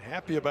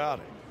 Happy about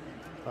it.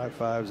 High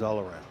fives all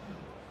around.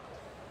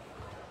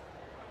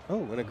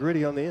 Oh, and a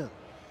gritty on the end.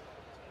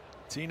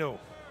 Tino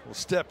will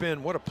step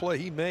in. What a play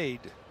he made.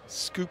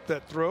 Scoop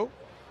that throw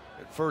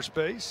at first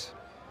base.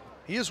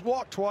 He has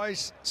walked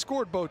twice,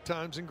 scored both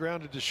times, and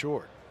grounded to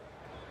short.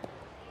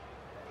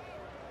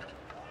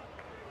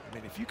 I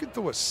mean, if you can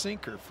throw a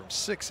sinker from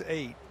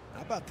 6'8",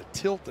 how about the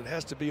tilt that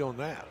has to be on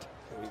that?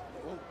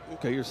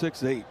 Okay, you're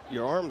 6'8".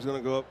 Your arm's going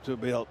to go up to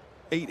about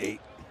 8'8",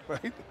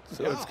 right?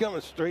 So Yeah. it's coming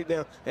straight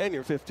down, and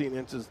you're 15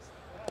 inches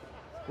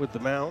with the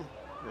mound.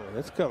 Yeah,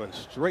 it's coming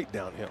straight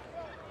downhill.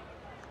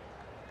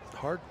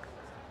 Hard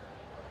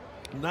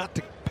not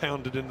to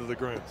pound it into the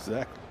ground.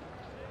 Exactly.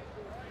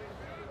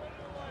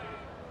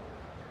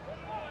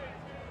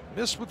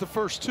 Missed with the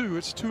first two.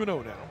 It's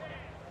 2-0 now.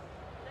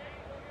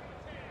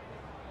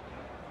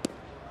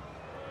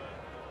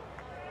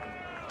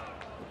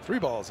 Three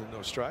balls and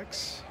no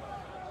strikes.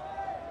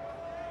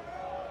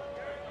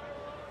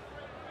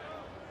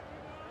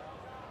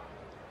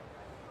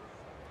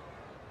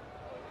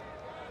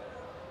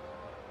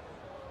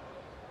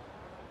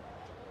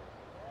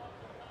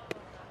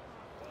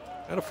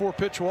 And a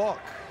 4-pitch walk.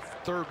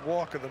 Third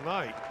walk of the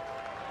night.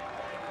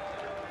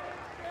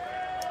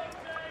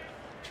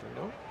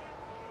 Trino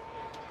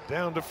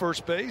down to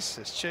first base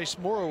as Chase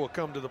Mora will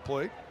come to the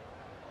plate.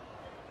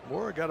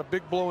 Mora got a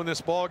big blow in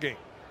this ball game.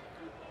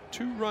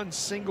 2-run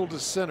single to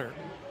center.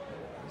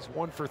 He's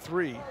 1 for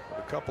 3 with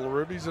a couple of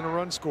ribbies and a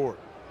run scored.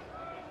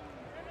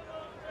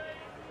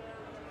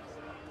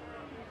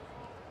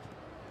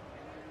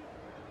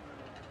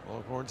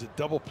 Longhorns at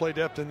double play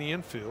depth in the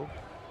infield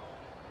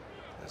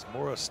as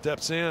Mora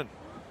steps in.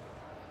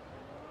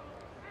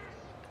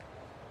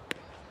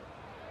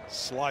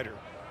 Slider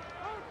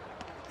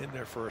in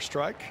there for a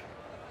strike.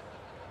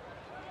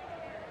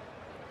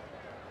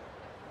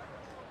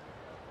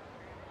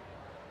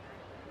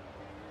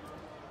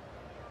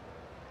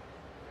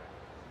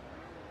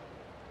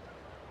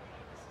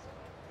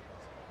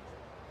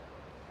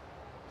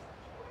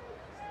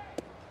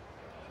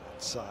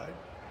 Outside,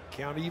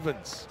 count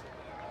evens.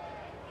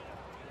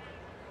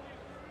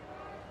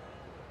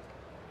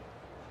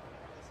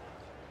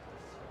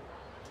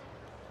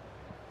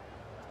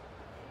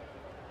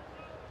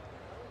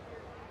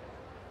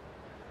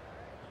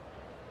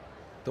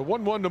 The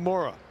 1-1 to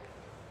Mora.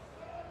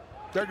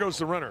 There goes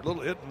the runner.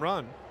 Little hit and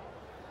run.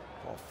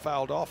 Ball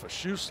fouled off of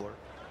Schussler.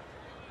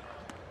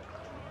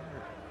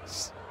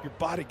 Your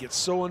body gets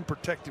so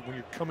unprotected when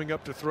you're coming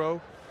up to throw.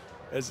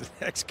 As the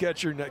next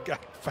catcher and that guy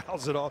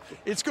fouls it off,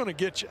 it's going to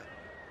get you.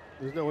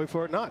 There's no way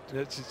for it not.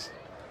 It's just,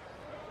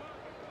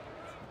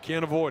 you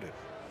can't avoid it.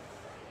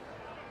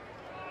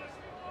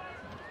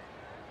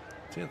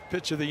 10th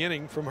pitch of the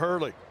inning from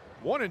Hurley.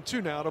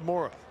 1-2 now to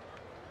Mora.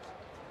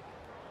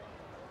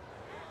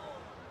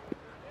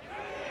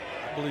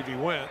 I believe he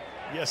went.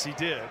 Yes, he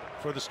did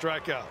for the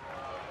strikeout.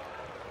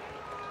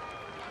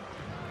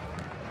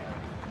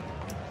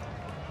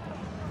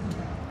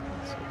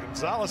 So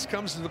Gonzalez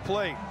comes to the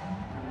plate.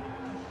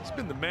 He's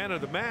been the man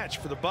of the match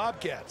for the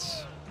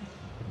Bobcats.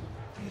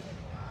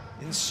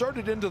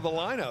 Inserted into the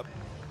lineup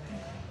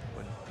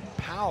when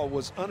Powell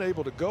was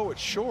unable to go at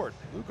short.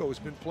 Lugo has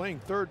been playing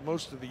third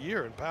most of the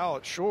year and Powell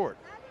at short.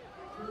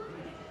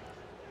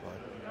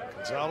 But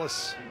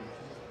Gonzalez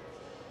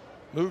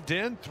moved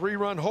in,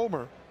 3-run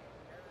homer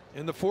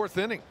in the 4th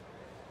inning.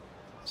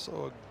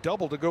 So a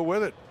double to go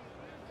with it.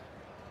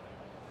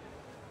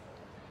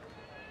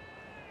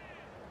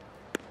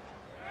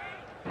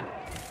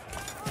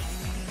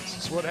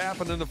 This is what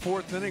happened in the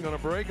 4th inning on a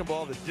breaking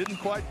ball that didn't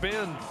quite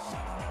bend.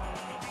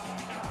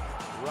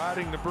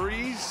 Riding the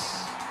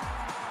breeze.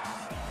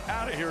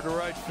 Out of here to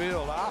right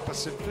field.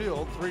 Opposite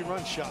field.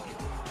 3-run shot.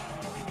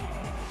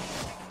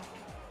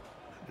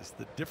 It's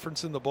the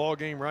difference in the ball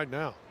game right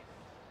now.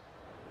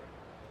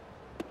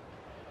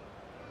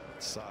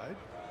 Side.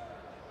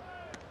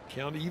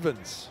 Count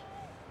evens.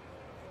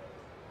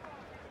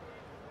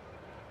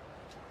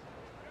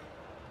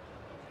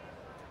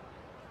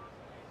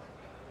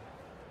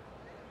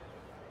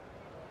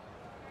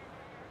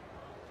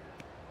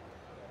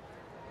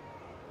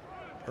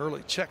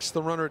 Hurley checks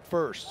the runner at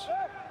first.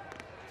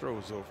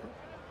 Throws over.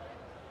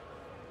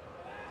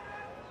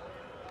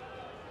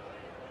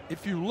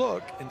 If you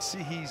look and see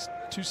he's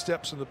 2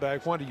 steps in the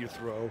bag, why do you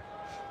throw?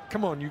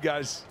 Come on, you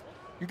guys.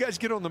 You guys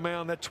get on the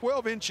mound. That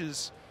 12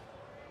 inches,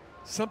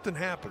 something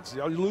happens.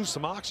 You lose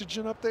some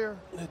oxygen up there.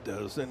 It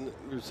does, and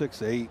you're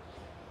 6'8".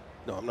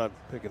 No, I'm not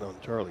picking on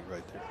Charlie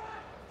right there.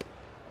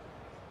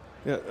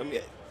 Yeah, I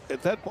mean,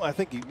 At that point, I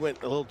think he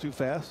went a little too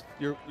fast.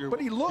 But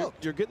he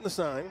looked. You're getting the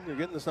sign. You're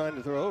getting the sign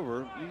to throw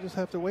over. You just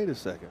have to wait a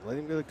second. Let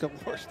him get a couple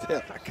more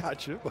steps. I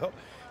got you. Well,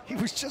 he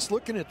was just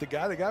looking at the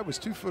guy. The guy was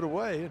 2 foot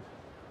away and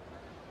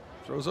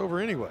throws over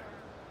anyway.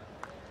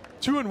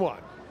 2-1.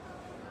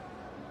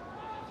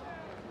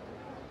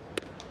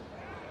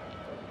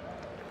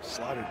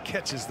 Slider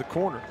catches the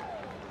corner.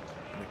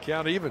 And the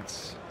count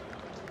evens.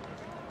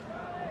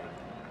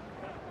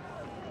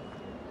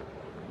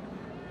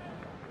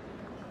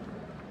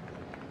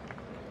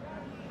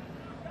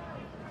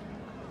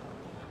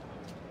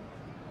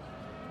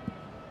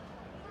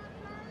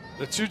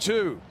 The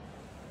 2-2.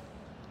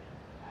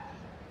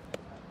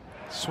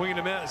 Swing and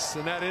a miss,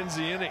 and that ends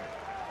the inning.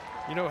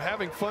 You know,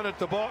 having fun at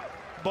the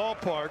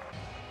ballpark.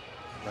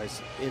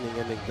 Nice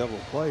inning-ending double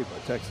play by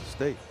Texas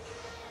State.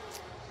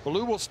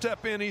 Ballou will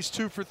step in. He's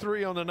 2 for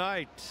 3 on the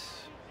night.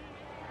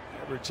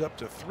 Average up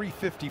to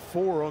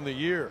 354 on the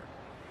year.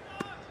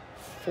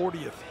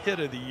 40th hit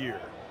of the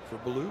year for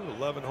Ballou.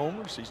 11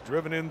 homers. He's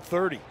driven in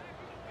 30.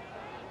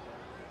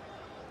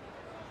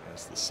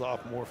 That's the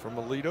sophomore from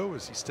Aledo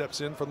as he steps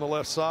in from the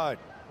left side.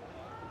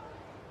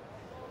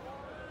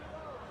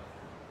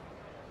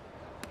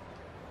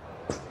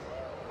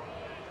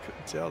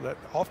 Couldn't tell that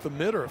off the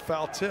mid or a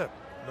foul tip.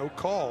 No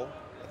call.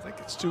 I think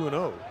it's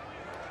 2-0.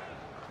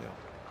 Yeah.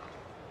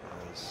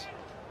 As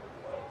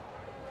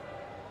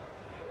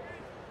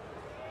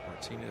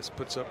Martinez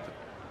puts up the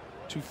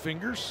 2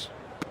 fingers.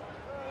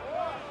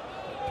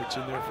 Pitch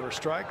in there for a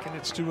strike, and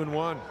it's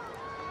 2-1.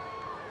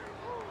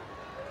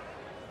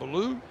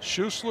 Ballou,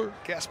 Schussler,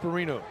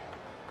 Gasparino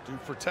due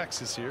for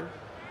Texas here.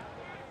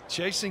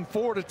 Chasing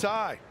 4 to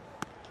tie.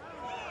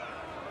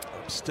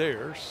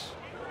 Upstairs.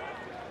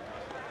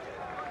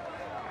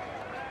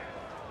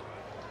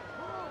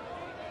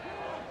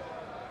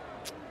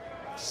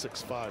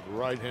 .65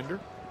 right-hander.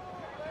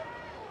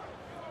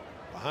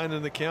 Behind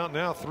in the count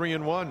now,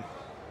 3-1.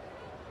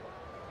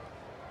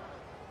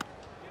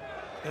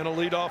 And a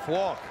leadoff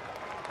walk.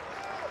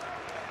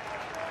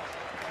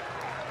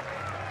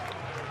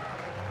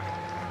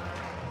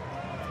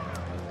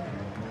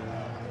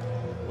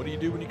 What do you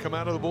do when you come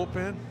out of the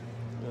bullpen?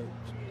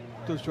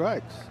 2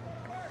 strikes.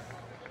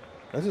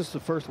 That's just the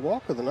first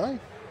walk of the night.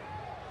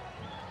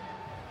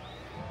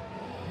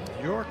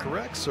 You're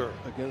correct, sir.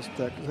 Against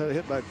that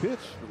hit by pitch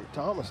from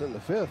Thomas in the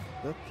 5th.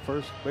 That's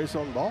first base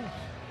on balls.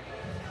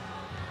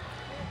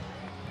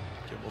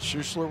 Kimball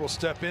Schussler will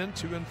step in.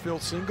 2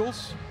 infield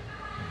singles.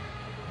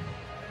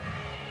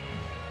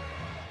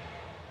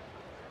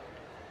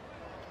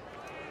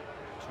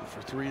 Two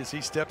for 3 as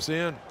he steps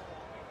in.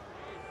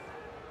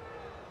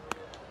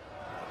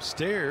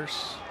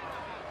 Upstairs.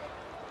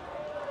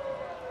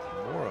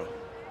 Mora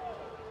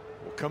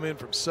will come in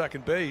from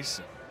second base.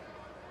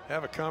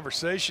 Have a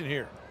conversation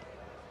here.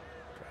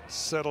 Try to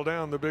settle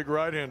down the big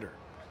right-hander.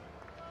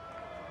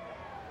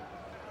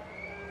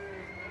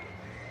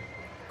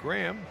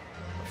 Graham,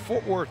 a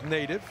Fort Worth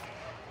native,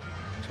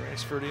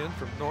 transferred in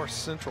from North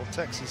Central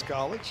Texas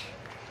College.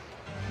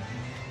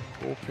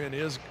 Bullpen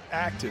is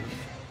active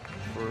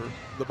for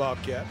the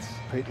Bobcats.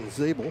 Peyton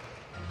Zabel,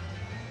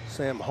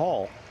 Sam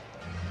Hall.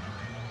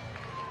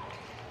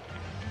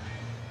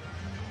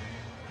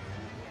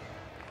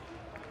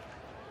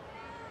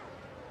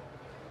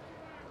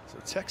 So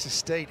Texas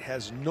State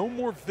has no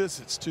more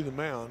visits to the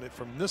mound. And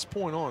from this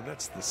point on,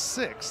 that's the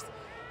 6th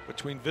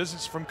between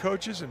visits from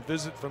coaches and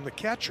visit from the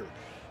catcher.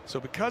 So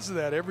because of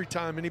that, every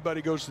time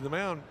anybody goes to the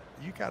mound,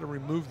 you got to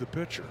remove the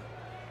pitcher.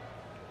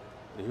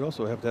 You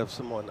also have to have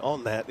someone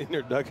on that in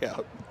your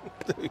dugout.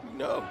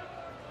 No.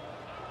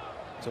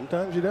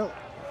 Sometimes you don't.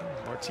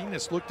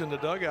 Martinez looked in the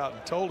dugout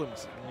and told him,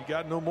 you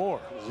got no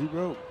more.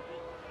 0.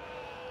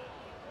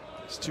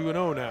 It's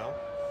 2-0 now.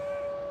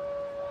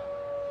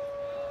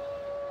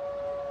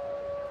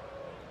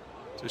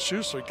 To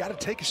Schussler, you got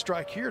to take a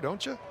strike here,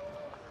 don't you?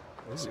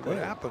 Let's see what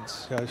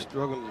happens. Guys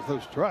struggling with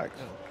those strikes.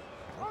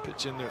 I'll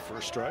pitch in there for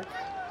a strike.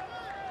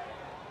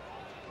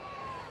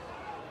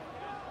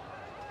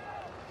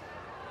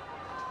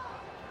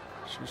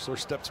 Schussler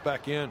steps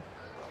back in.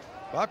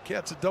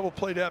 Bobcats a double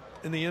play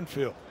depth in the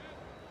infield.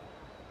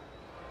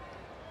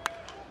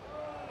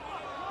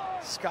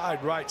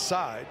 Skied right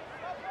side.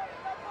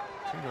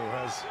 Tino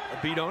has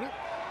a beat on it.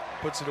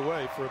 Puts it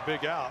away for a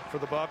big out for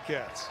the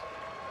Bobcats.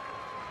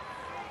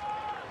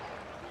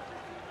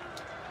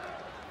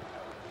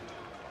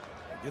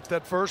 Get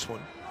that first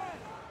one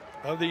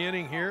of the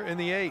inning here in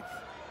the 8th.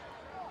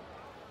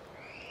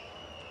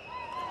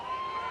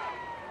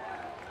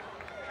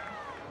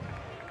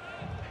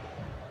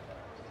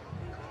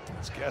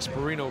 As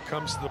Gasparino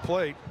comes to the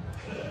plate,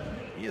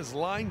 he is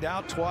lined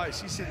out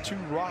twice. He's hit 2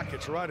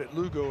 rockets right at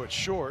Lugo at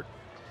short.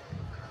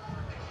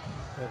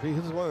 If he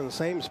hits one in the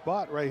same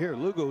spot right here,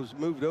 Lugo's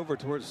moved over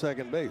towards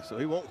second base, so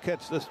he won't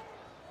catch this.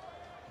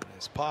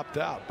 It's popped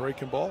out.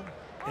 Breaking ball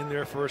in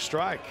there for a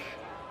strike.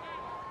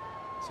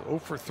 So 0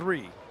 for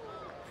 3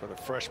 for the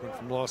freshman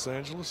from Los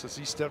Angeles as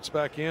he steps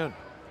back in.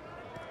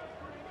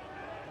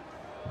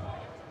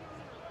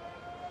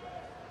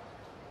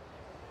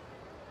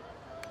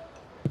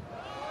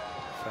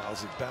 Foul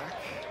Fouls it back.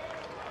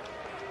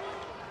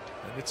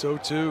 And it's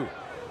 0-2.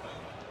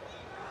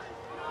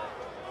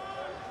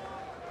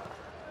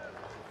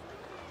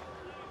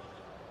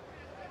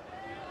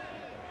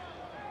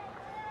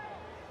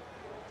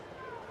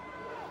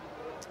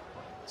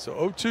 So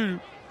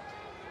 0-2.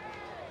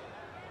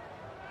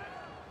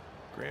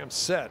 Graham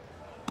set.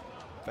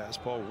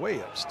 Fastball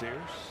way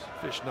upstairs.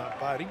 Fish not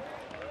biting.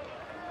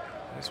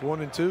 It's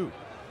 1-2.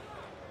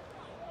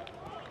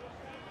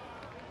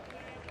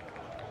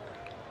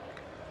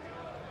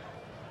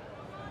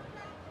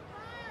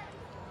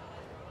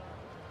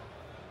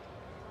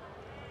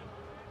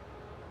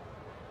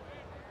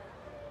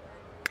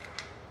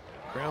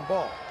 Ground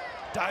ball.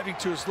 Diving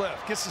to his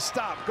left. Gets the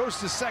stop. Goes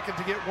to second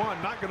to get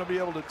one. Not going to be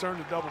able to turn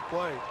to double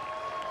play.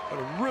 But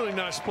a really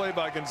nice play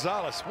by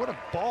Gonzalez. What a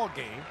ball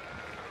game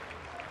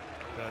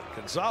that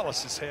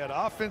Gonzalez has had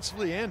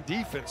offensively and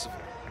defensively.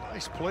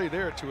 Nice play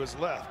there to his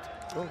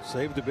left. Oh,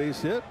 saved the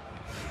base hit.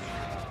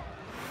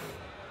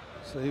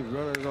 Saved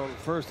runners on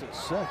first and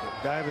second.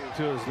 Diving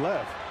to his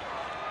left.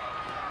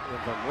 And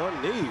from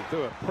one knee,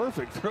 threw a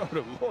perfect throw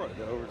to Mora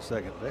over at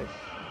second base.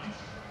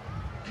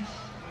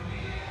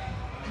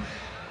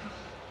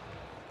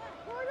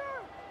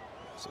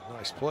 It's a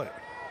nice play.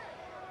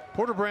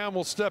 Porter Brown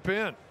will step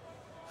in.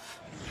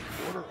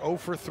 Porter 0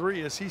 for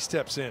 3 as he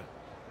steps in.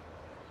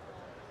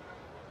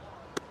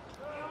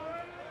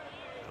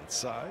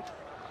 Outside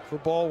for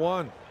ball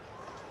one.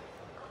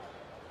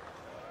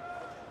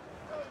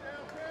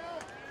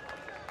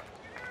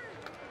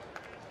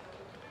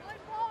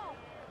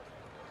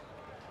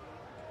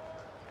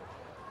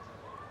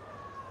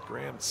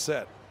 Graham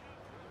set.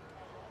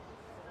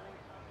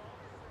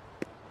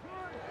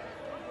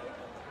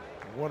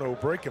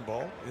 1-0 breaking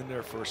ball in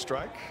there for a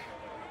strike.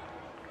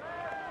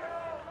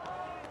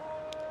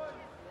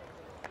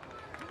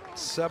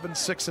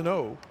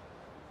 7-6-0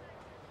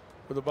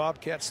 for the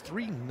Bobcats.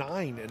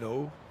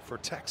 3-9-0 for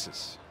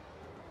Texas.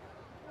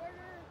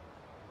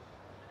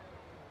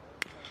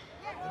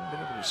 Haven't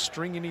been able to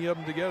string any of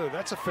them together.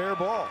 That's a fair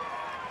ball.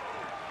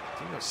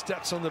 Tino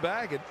steps on the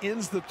bag and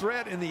ends the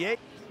threat in the 8th.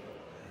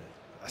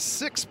 A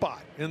 6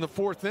 spot in the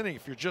 4th inning.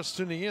 If you're just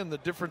tuning in, the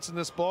difference in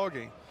this ball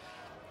game,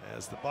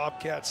 as the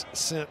Bobcats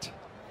sent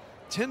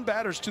 10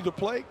 batters to the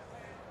plate,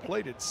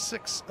 plated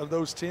 6 of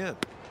those 10.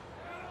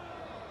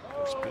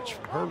 First pitch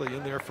from Hurley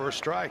in there for a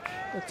strike.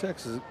 Well,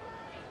 Texas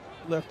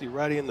lefty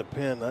righty in the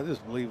pen. I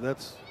just believe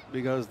that's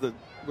because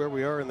where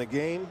we are in the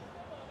game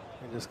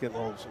and just getting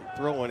some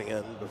throwing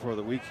in before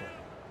the weekend.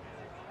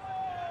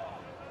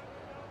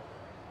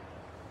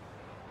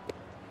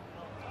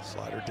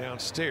 Slider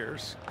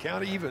downstairs.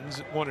 Count evens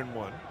at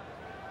 1-1.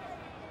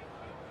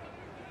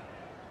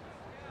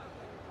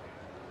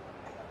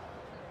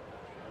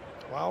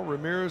 While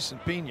Ramirez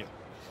and Pena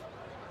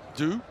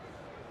do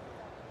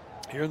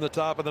here in the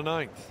top of the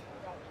 9th.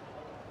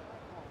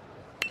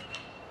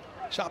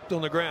 Chopped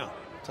on the ground.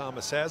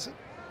 Thomas has it.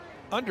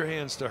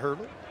 Underhands to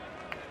Hurley.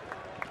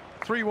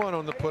 3-1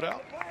 on the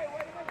putout.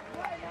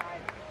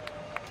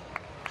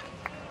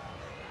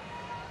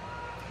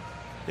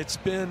 It's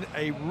been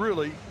a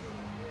really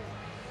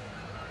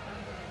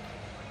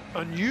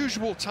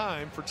unusual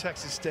time for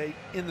Texas State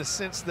in the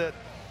sense that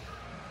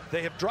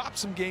they have dropped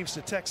some games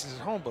to Texas at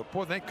home, but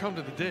boy, they come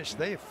to the dish.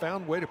 They have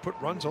found a way to put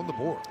runs on the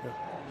board. Yeah.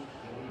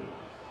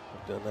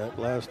 Done that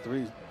last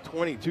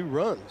 22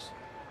 runs.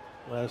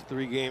 Last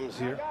 3 games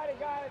here.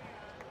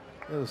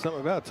 There's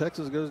something about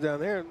Texas goes down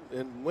there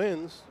and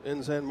wins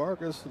in San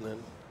Marcos, and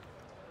then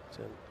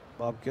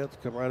Bobcats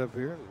come right up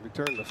here and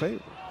return the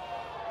favor.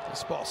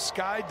 This ball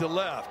skied to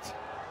left.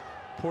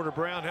 Porter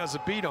Brown has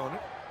a beat on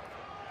it.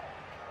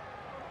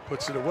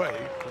 Puts it away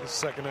for the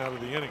 2nd out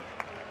of the inning.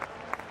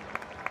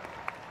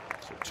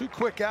 So 2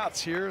 quick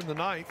outs here in the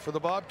 9th for the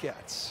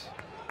Bobcats.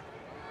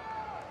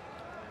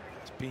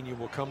 Pena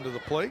will come to the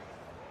plate.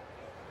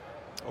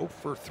 0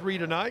 for 3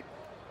 tonight.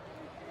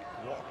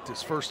 Walked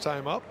his first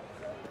time up.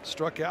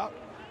 Struck out.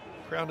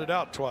 Grounded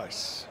out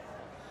twice.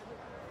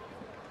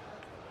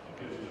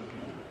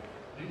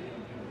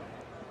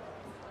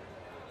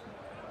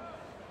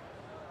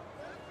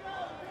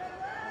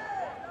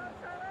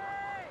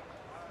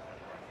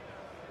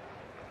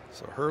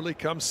 So Hurley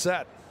comes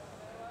set.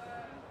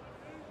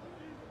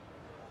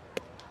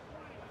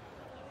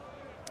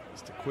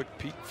 Just a quick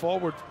peek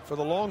forward for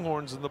the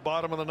Longhorns in the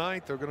bottom of the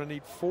 9th. They're going to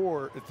need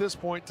 4 at this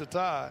point to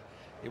tie.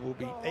 It will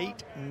be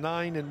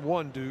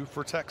 8-9-1 due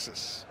for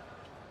Texas.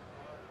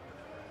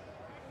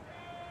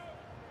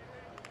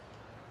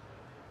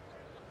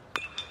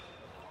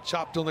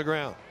 Chopped on the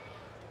ground.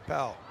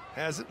 Powell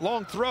has it.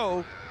 Long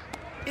throw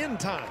in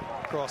time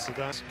across the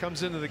dice.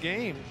 Comes into the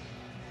game.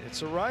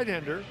 It's a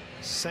right-hander,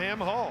 Sam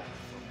Hall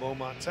from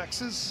Beaumont,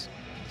 Texas.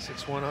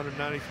 6'1",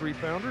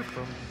 193-pounder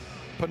from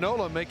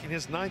Panola, making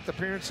his 9th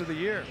appearance of the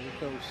year.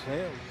 Here comes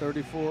Sam,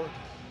 34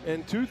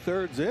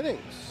 2/3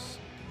 innings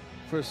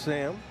for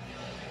Sam.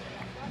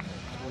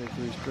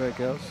 23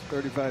 strikeouts,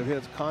 35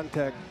 hits,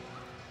 contact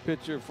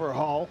pitcher for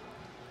Hall.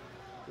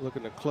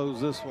 Looking to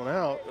close this one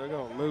out. They're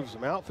going to move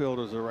some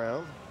outfielders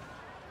around.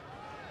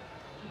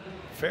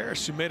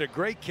 Ferris, who made a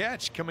great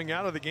catch coming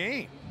out of the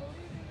game.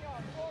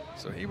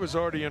 So he was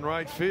already in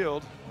right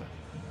field.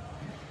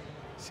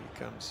 As he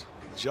comes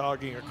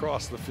jogging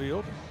across the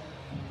field.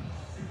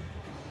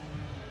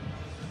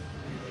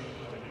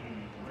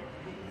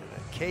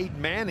 And Cade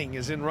Manning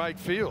is in right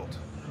field.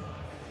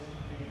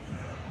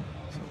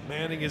 So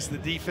Manning is the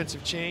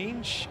defensive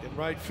change in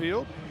right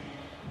field.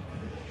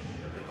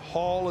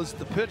 Hall is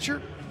the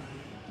pitcher.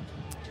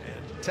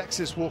 And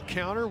Texas will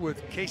counter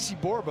with Casey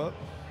Borba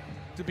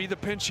to be the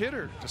pinch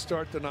hitter to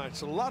start the ninth.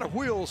 So a lot of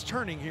wheels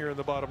turning here in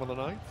the bottom of the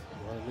ninth.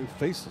 A lot of new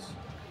faces.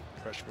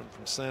 Freshman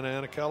from Santa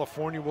Ana,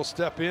 California will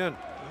step in.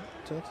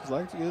 Texas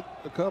like to get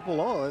a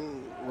couple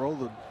on, roll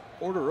the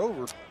order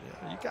over.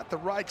 Yeah, you got the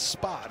right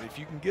spot. If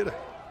you can get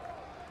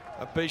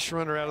a base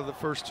runner out of the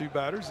first two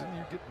batters, then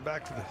you're getting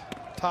back to the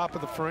top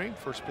of the frame.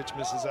 First pitch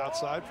misses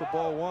outside for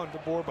ball one to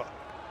Borba.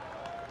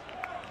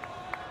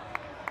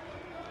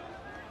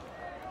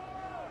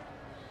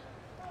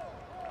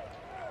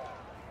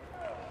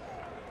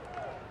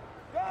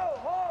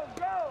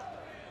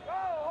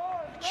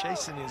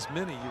 Chasing as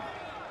many.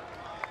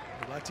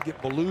 You'd like to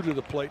get Ballou to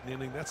the plate in the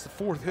inning. That's the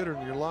fourth hitter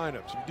in your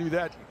lineup. So if you do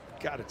that,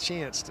 you've got a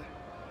chance to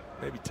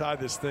maybe tie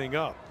this thing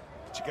up.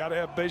 But you got to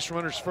have base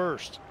runners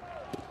first.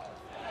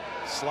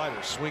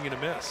 Slider, swing and a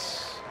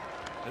miss.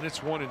 And it's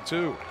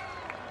 1-2.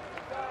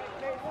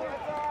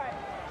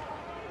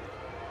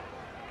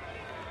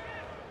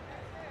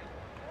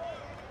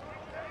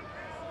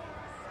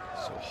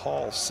 So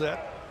Hall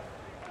set.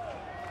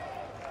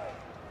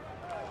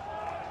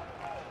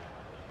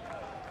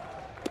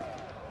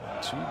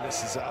 Two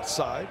misses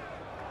outside.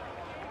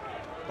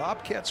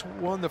 Bobcats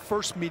won the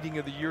first meeting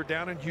of the year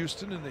down in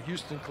Houston in the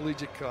Houston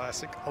Collegiate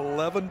Classic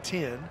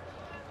 11-10.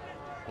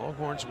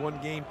 Longhorns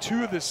won game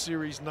 2 of this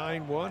series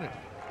 9-1. And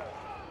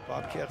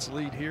Bobcats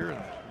lead here in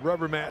the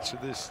rubber match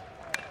of this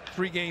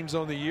 3 games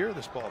on the year.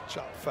 This ball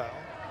chopped foul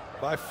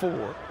by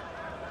 4.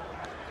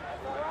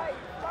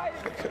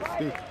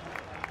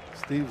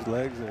 Steve's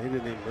legs, and he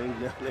didn't even move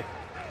down there.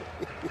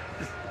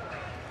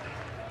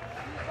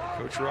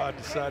 Coach Rod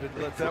decided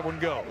to let that one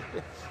go.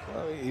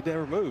 Well, he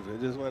never moved.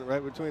 It just went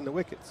right between the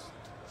wickets.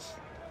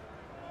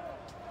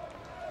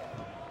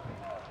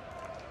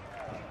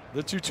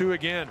 The 2-2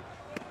 again.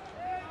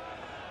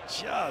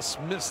 Just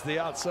missed the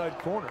outside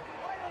corner.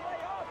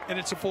 And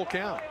it's a full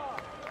count.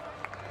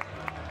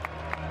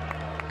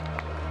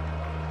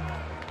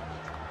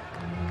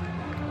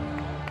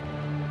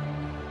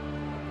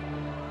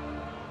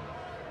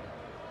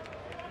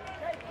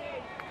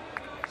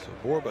 So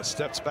Borba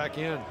steps back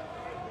in.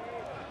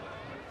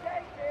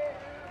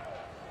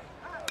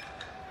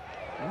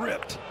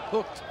 Ripped,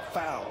 hooked,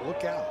 foul.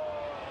 Look out.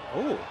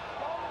 Oh,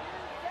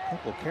 a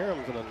couple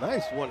caroms and a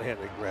nice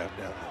one-handed grab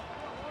down there.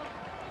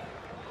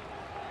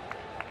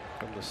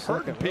 From the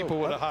Hurting second people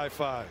row. with a high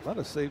five. Might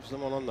have saved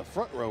someone on the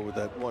front row with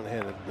that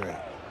one-handed grab.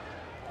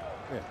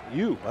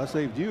 Yeah, I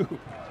saved you.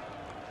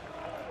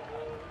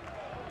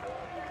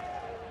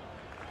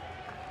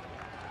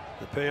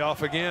 The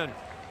payoff again.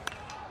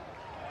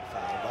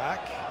 Foul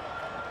back.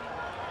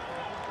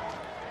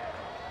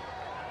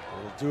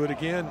 We'll do it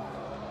again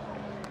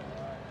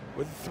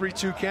with a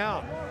 3-2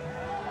 count.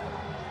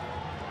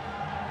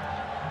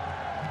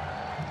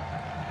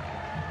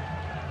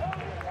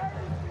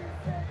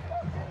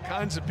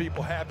 Kinds of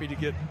people happy to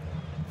get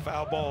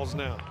foul balls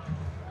now.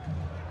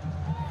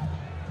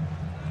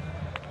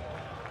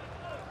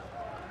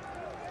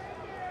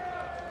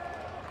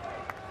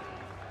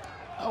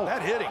 Oh,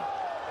 that hit him.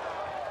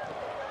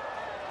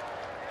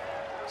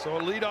 So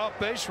a leadoff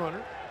base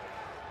runner.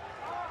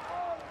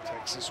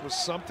 Texas was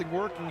something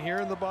working here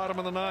in the bottom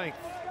of the ninth.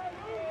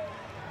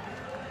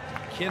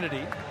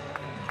 Kennedy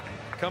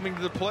coming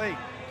to the plate.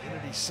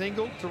 Kennedy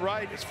singled to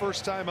right his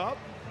first time up.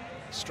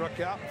 Struck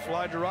out and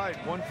fly to right,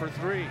 1 for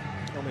 3.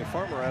 Tommy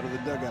Farmer out of the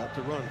dugout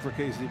to run for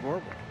Casey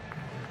Borba.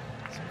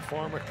 So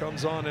Farmer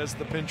comes on as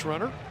the pinch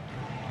runner.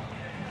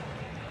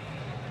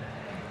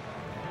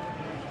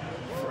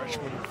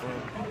 Freshman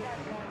from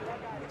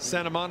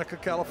Santa Monica,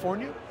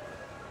 California.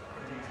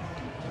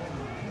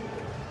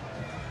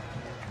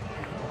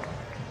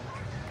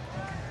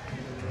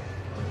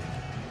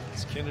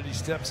 As Kennedy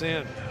steps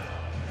in.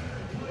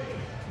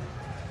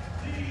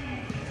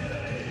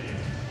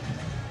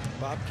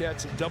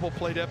 Bobcats have double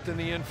play depth in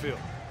the infield.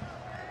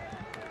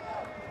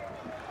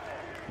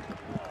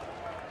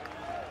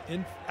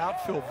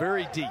 Outfield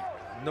very deep.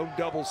 No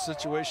double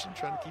situation,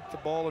 trying to keep the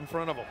ball in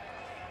front of them.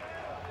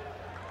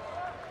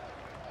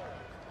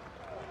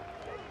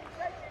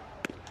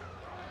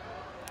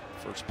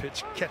 First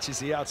pitch catches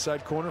the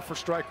outside corner for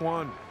strike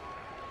 1.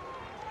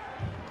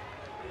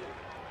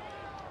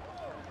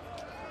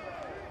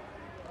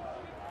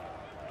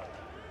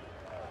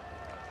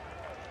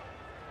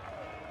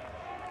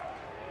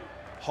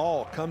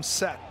 Hall comes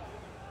set.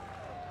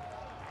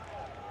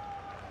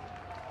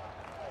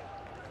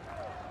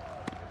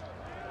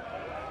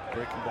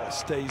 Breaking ball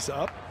stays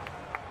up.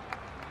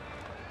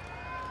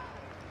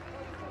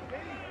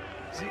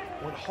 See,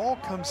 when Hall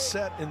comes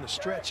set in the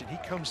stretch and he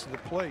comes to the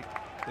plate,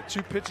 the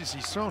 2 pitches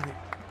he's thrown,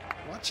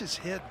 watch his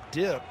head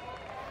dip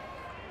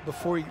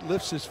before he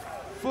lifts his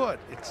foot.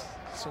 It's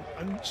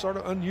sort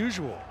of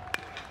unusual.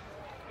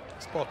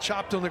 This ball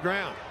chopped on the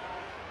ground.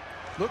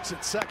 Looks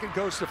at second,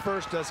 goes to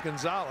first, does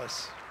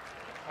Gonzalez.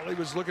 All he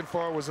was looking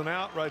for was an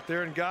out right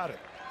there and got it.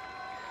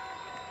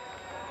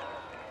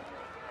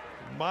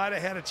 Might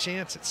have had a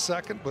chance at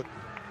second, but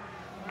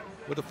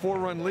with a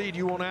 4-run lead,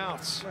 you want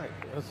outs. Right.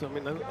 That's, I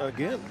mean,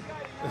 again,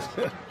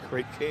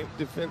 great game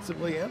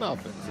defensively and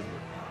offensively.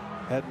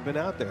 Hadn't been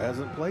out there,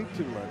 hasn't played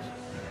too much.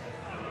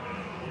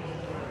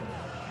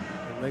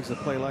 And makes a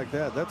play like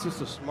that. That's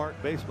just a smart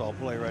baseball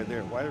play right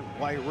there.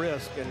 Why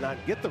risk and not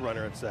get the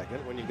runner at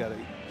second when you got a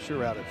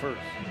sure out at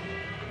first?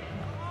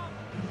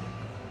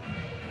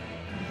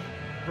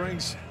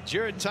 Brings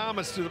Jared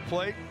Thomas to the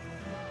plate.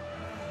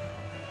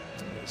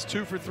 It's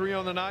 2 for 3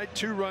 on the night,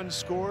 2 runs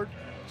scored,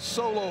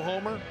 solo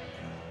homer.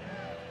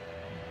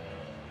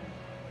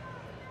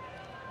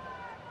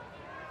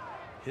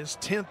 His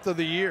 10th of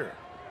the year.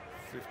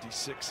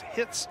 56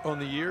 hits on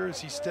the year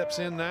as he steps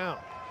in now.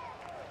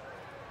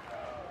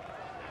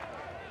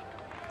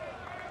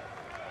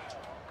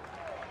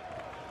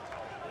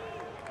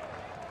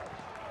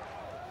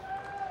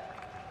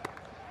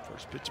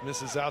 First pitch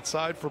misses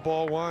outside for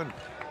ball 1.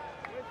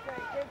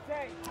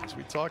 As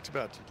we talked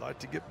about, you'd like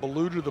to get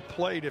Ballou to the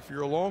plate if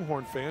you're a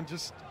Longhorn fan.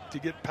 Just to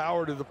get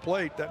power to the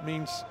plate, that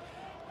means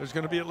there's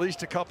going to be at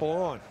least a couple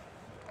on.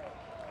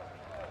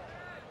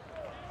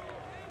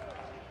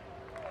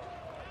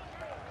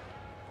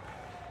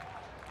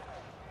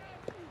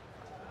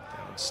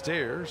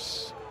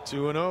 Downstairs,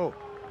 2-0.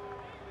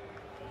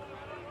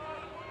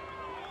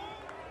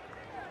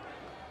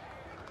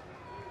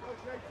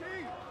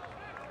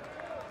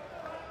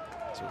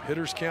 So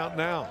hitters count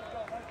now.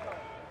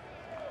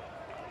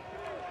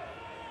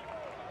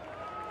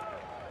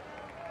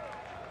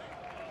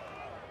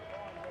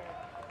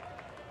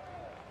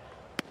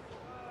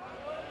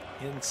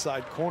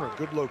 Inside corner,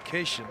 good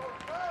location.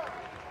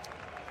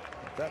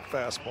 That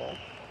fastball.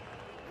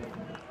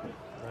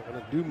 Not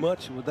going to do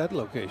much with that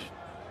location.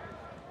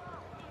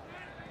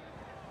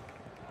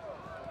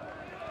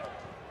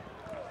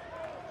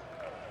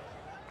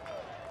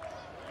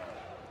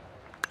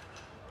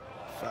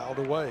 Fouled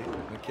away.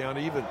 The count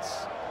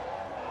evens.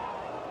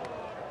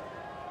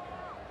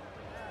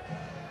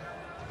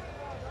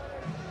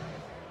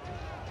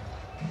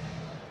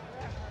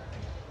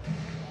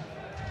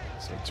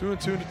 So 2-2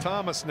 to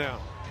Thomas now.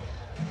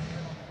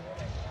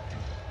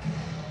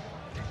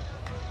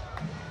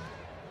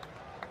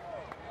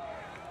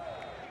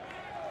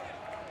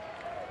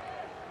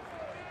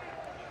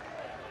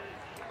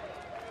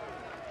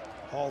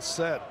 All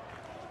set.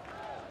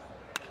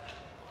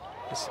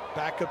 Just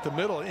back up the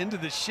middle into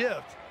the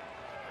shift.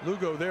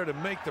 Lugo there to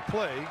make the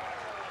play.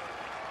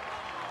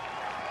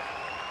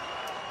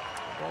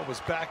 The ball was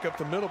back up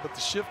the middle, but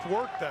the shift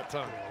worked that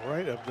time.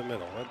 Right up the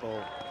middle. That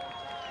ball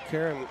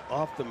carrying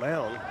off the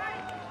mound.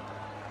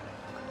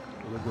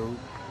 Lugo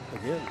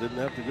again didn't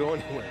have to go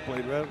anywhere.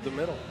 Played right up the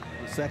middle.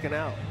 The second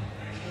out.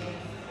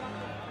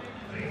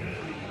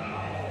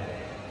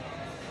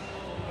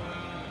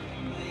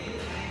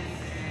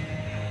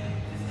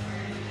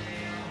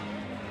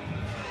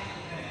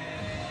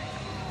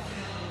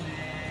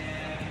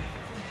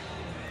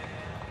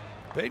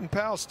 Peyton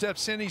Powell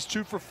steps in. He's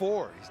 2 for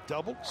 4. He's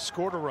doubled,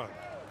 scored a run.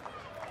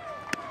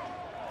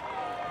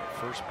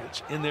 First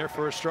pitch in there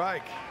for a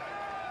strike.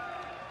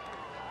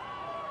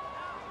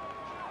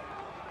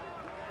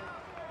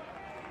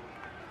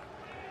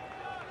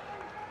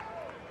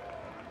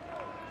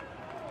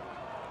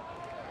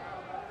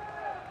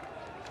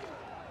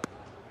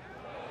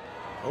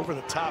 Over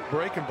the top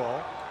breaking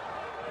ball.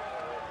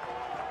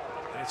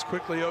 And it's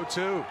quickly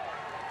 0-2.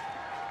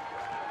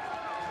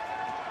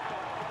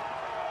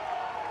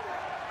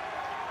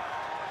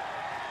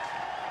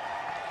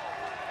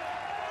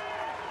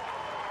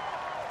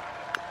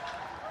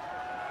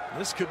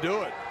 This could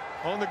do it.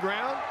 On the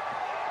ground,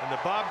 and the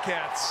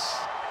Bobcats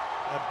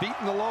have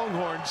beaten the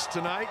Longhorns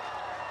tonight.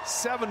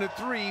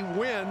 7-3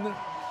 win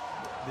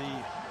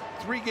the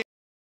 3-game.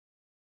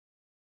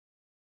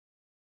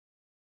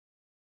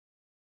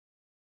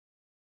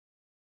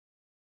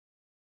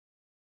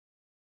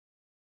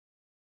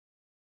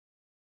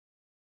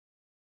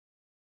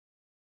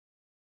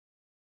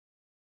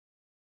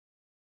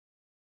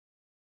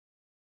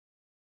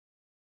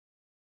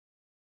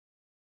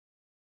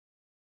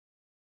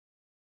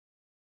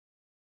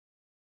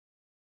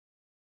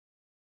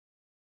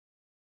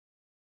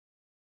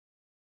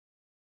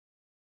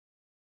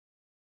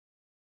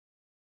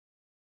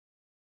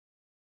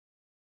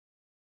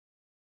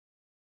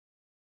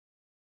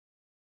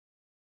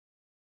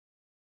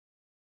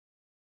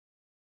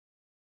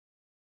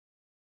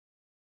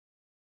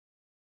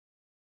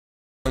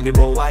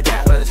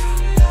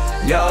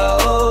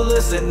 Yo,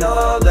 listen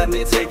up, let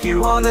me take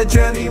you on a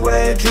journey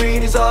where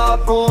dreams are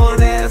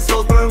born and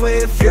souls burn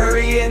with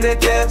fury. In the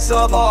depths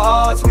of our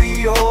hearts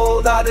we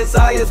hold our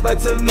desires, but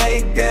to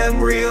make them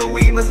real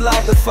we must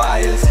light the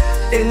fires.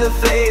 In the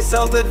face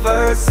of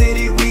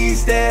adversity we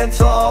stand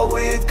tall,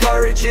 with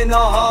courage in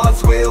our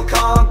hearts we'll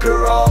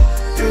conquer all.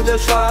 Through through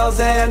the trials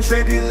and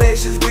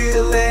tribulations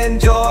we'll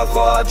endure. For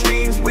our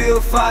dreams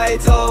we'll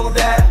fight, all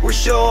that we're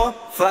sure.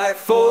 Fight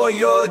for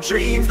your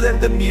dreams,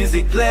 let the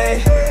music play.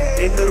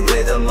 In the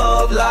rhythm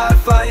of life,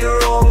 find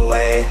your own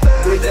way.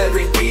 With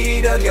every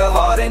beat of your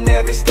heart and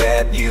every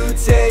step you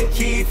take,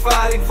 keep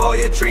fighting for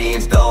your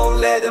dreams, don't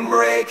let them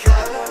break.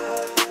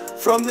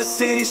 From the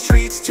city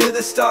streets to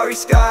the starry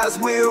skies,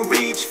 we'll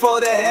reach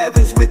for the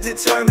heavens with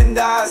determined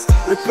eyes.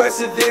 With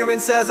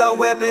perseverance as our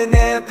weapon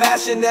and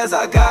passion as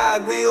our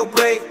guide, we'll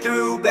break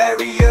through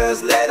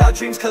barriers, let our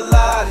dreams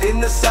collide. In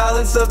the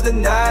silence of the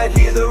night,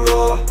 hear the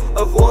roar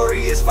of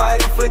warriors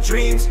fighting for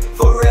dreams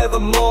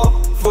forevermore.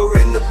 For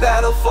in the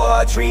battle for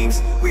our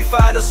dreams, we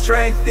find our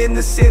strength in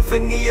the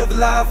symphony of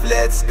life.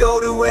 Let's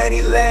go to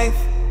any length.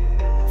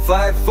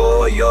 Fight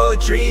for your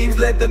dreams,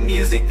 let the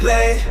music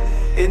play.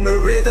 In the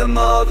rhythm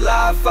of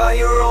life, find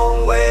your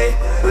own way.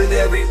 With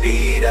every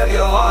beat of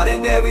your heart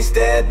and every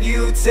step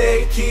you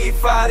take, keep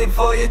fighting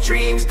for your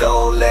dreams,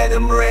 don't let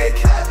them break.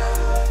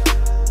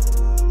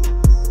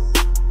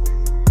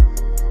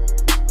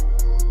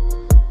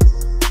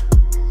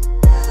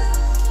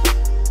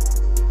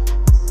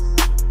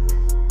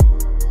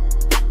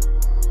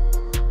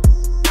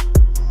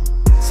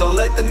 So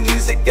let the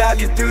music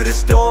guide you through the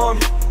storm,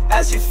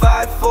 as you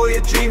fight for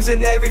your dreams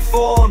in every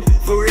form.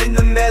 For in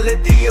the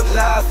melody of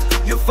life,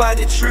 you'll find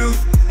your truth.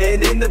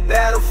 And in the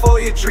battle for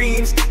your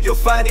dreams, you'll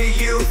find your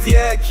youth.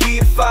 Yeah,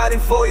 keep fighting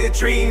for your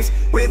dreams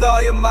with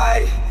all your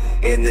might.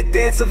 In the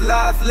dance of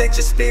life, let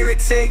your spirit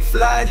take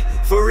flight.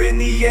 For in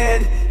the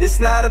end, it's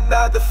not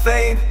about the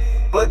fame,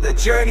 but the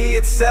journey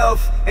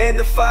itself and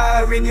the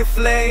fire in your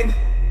flame.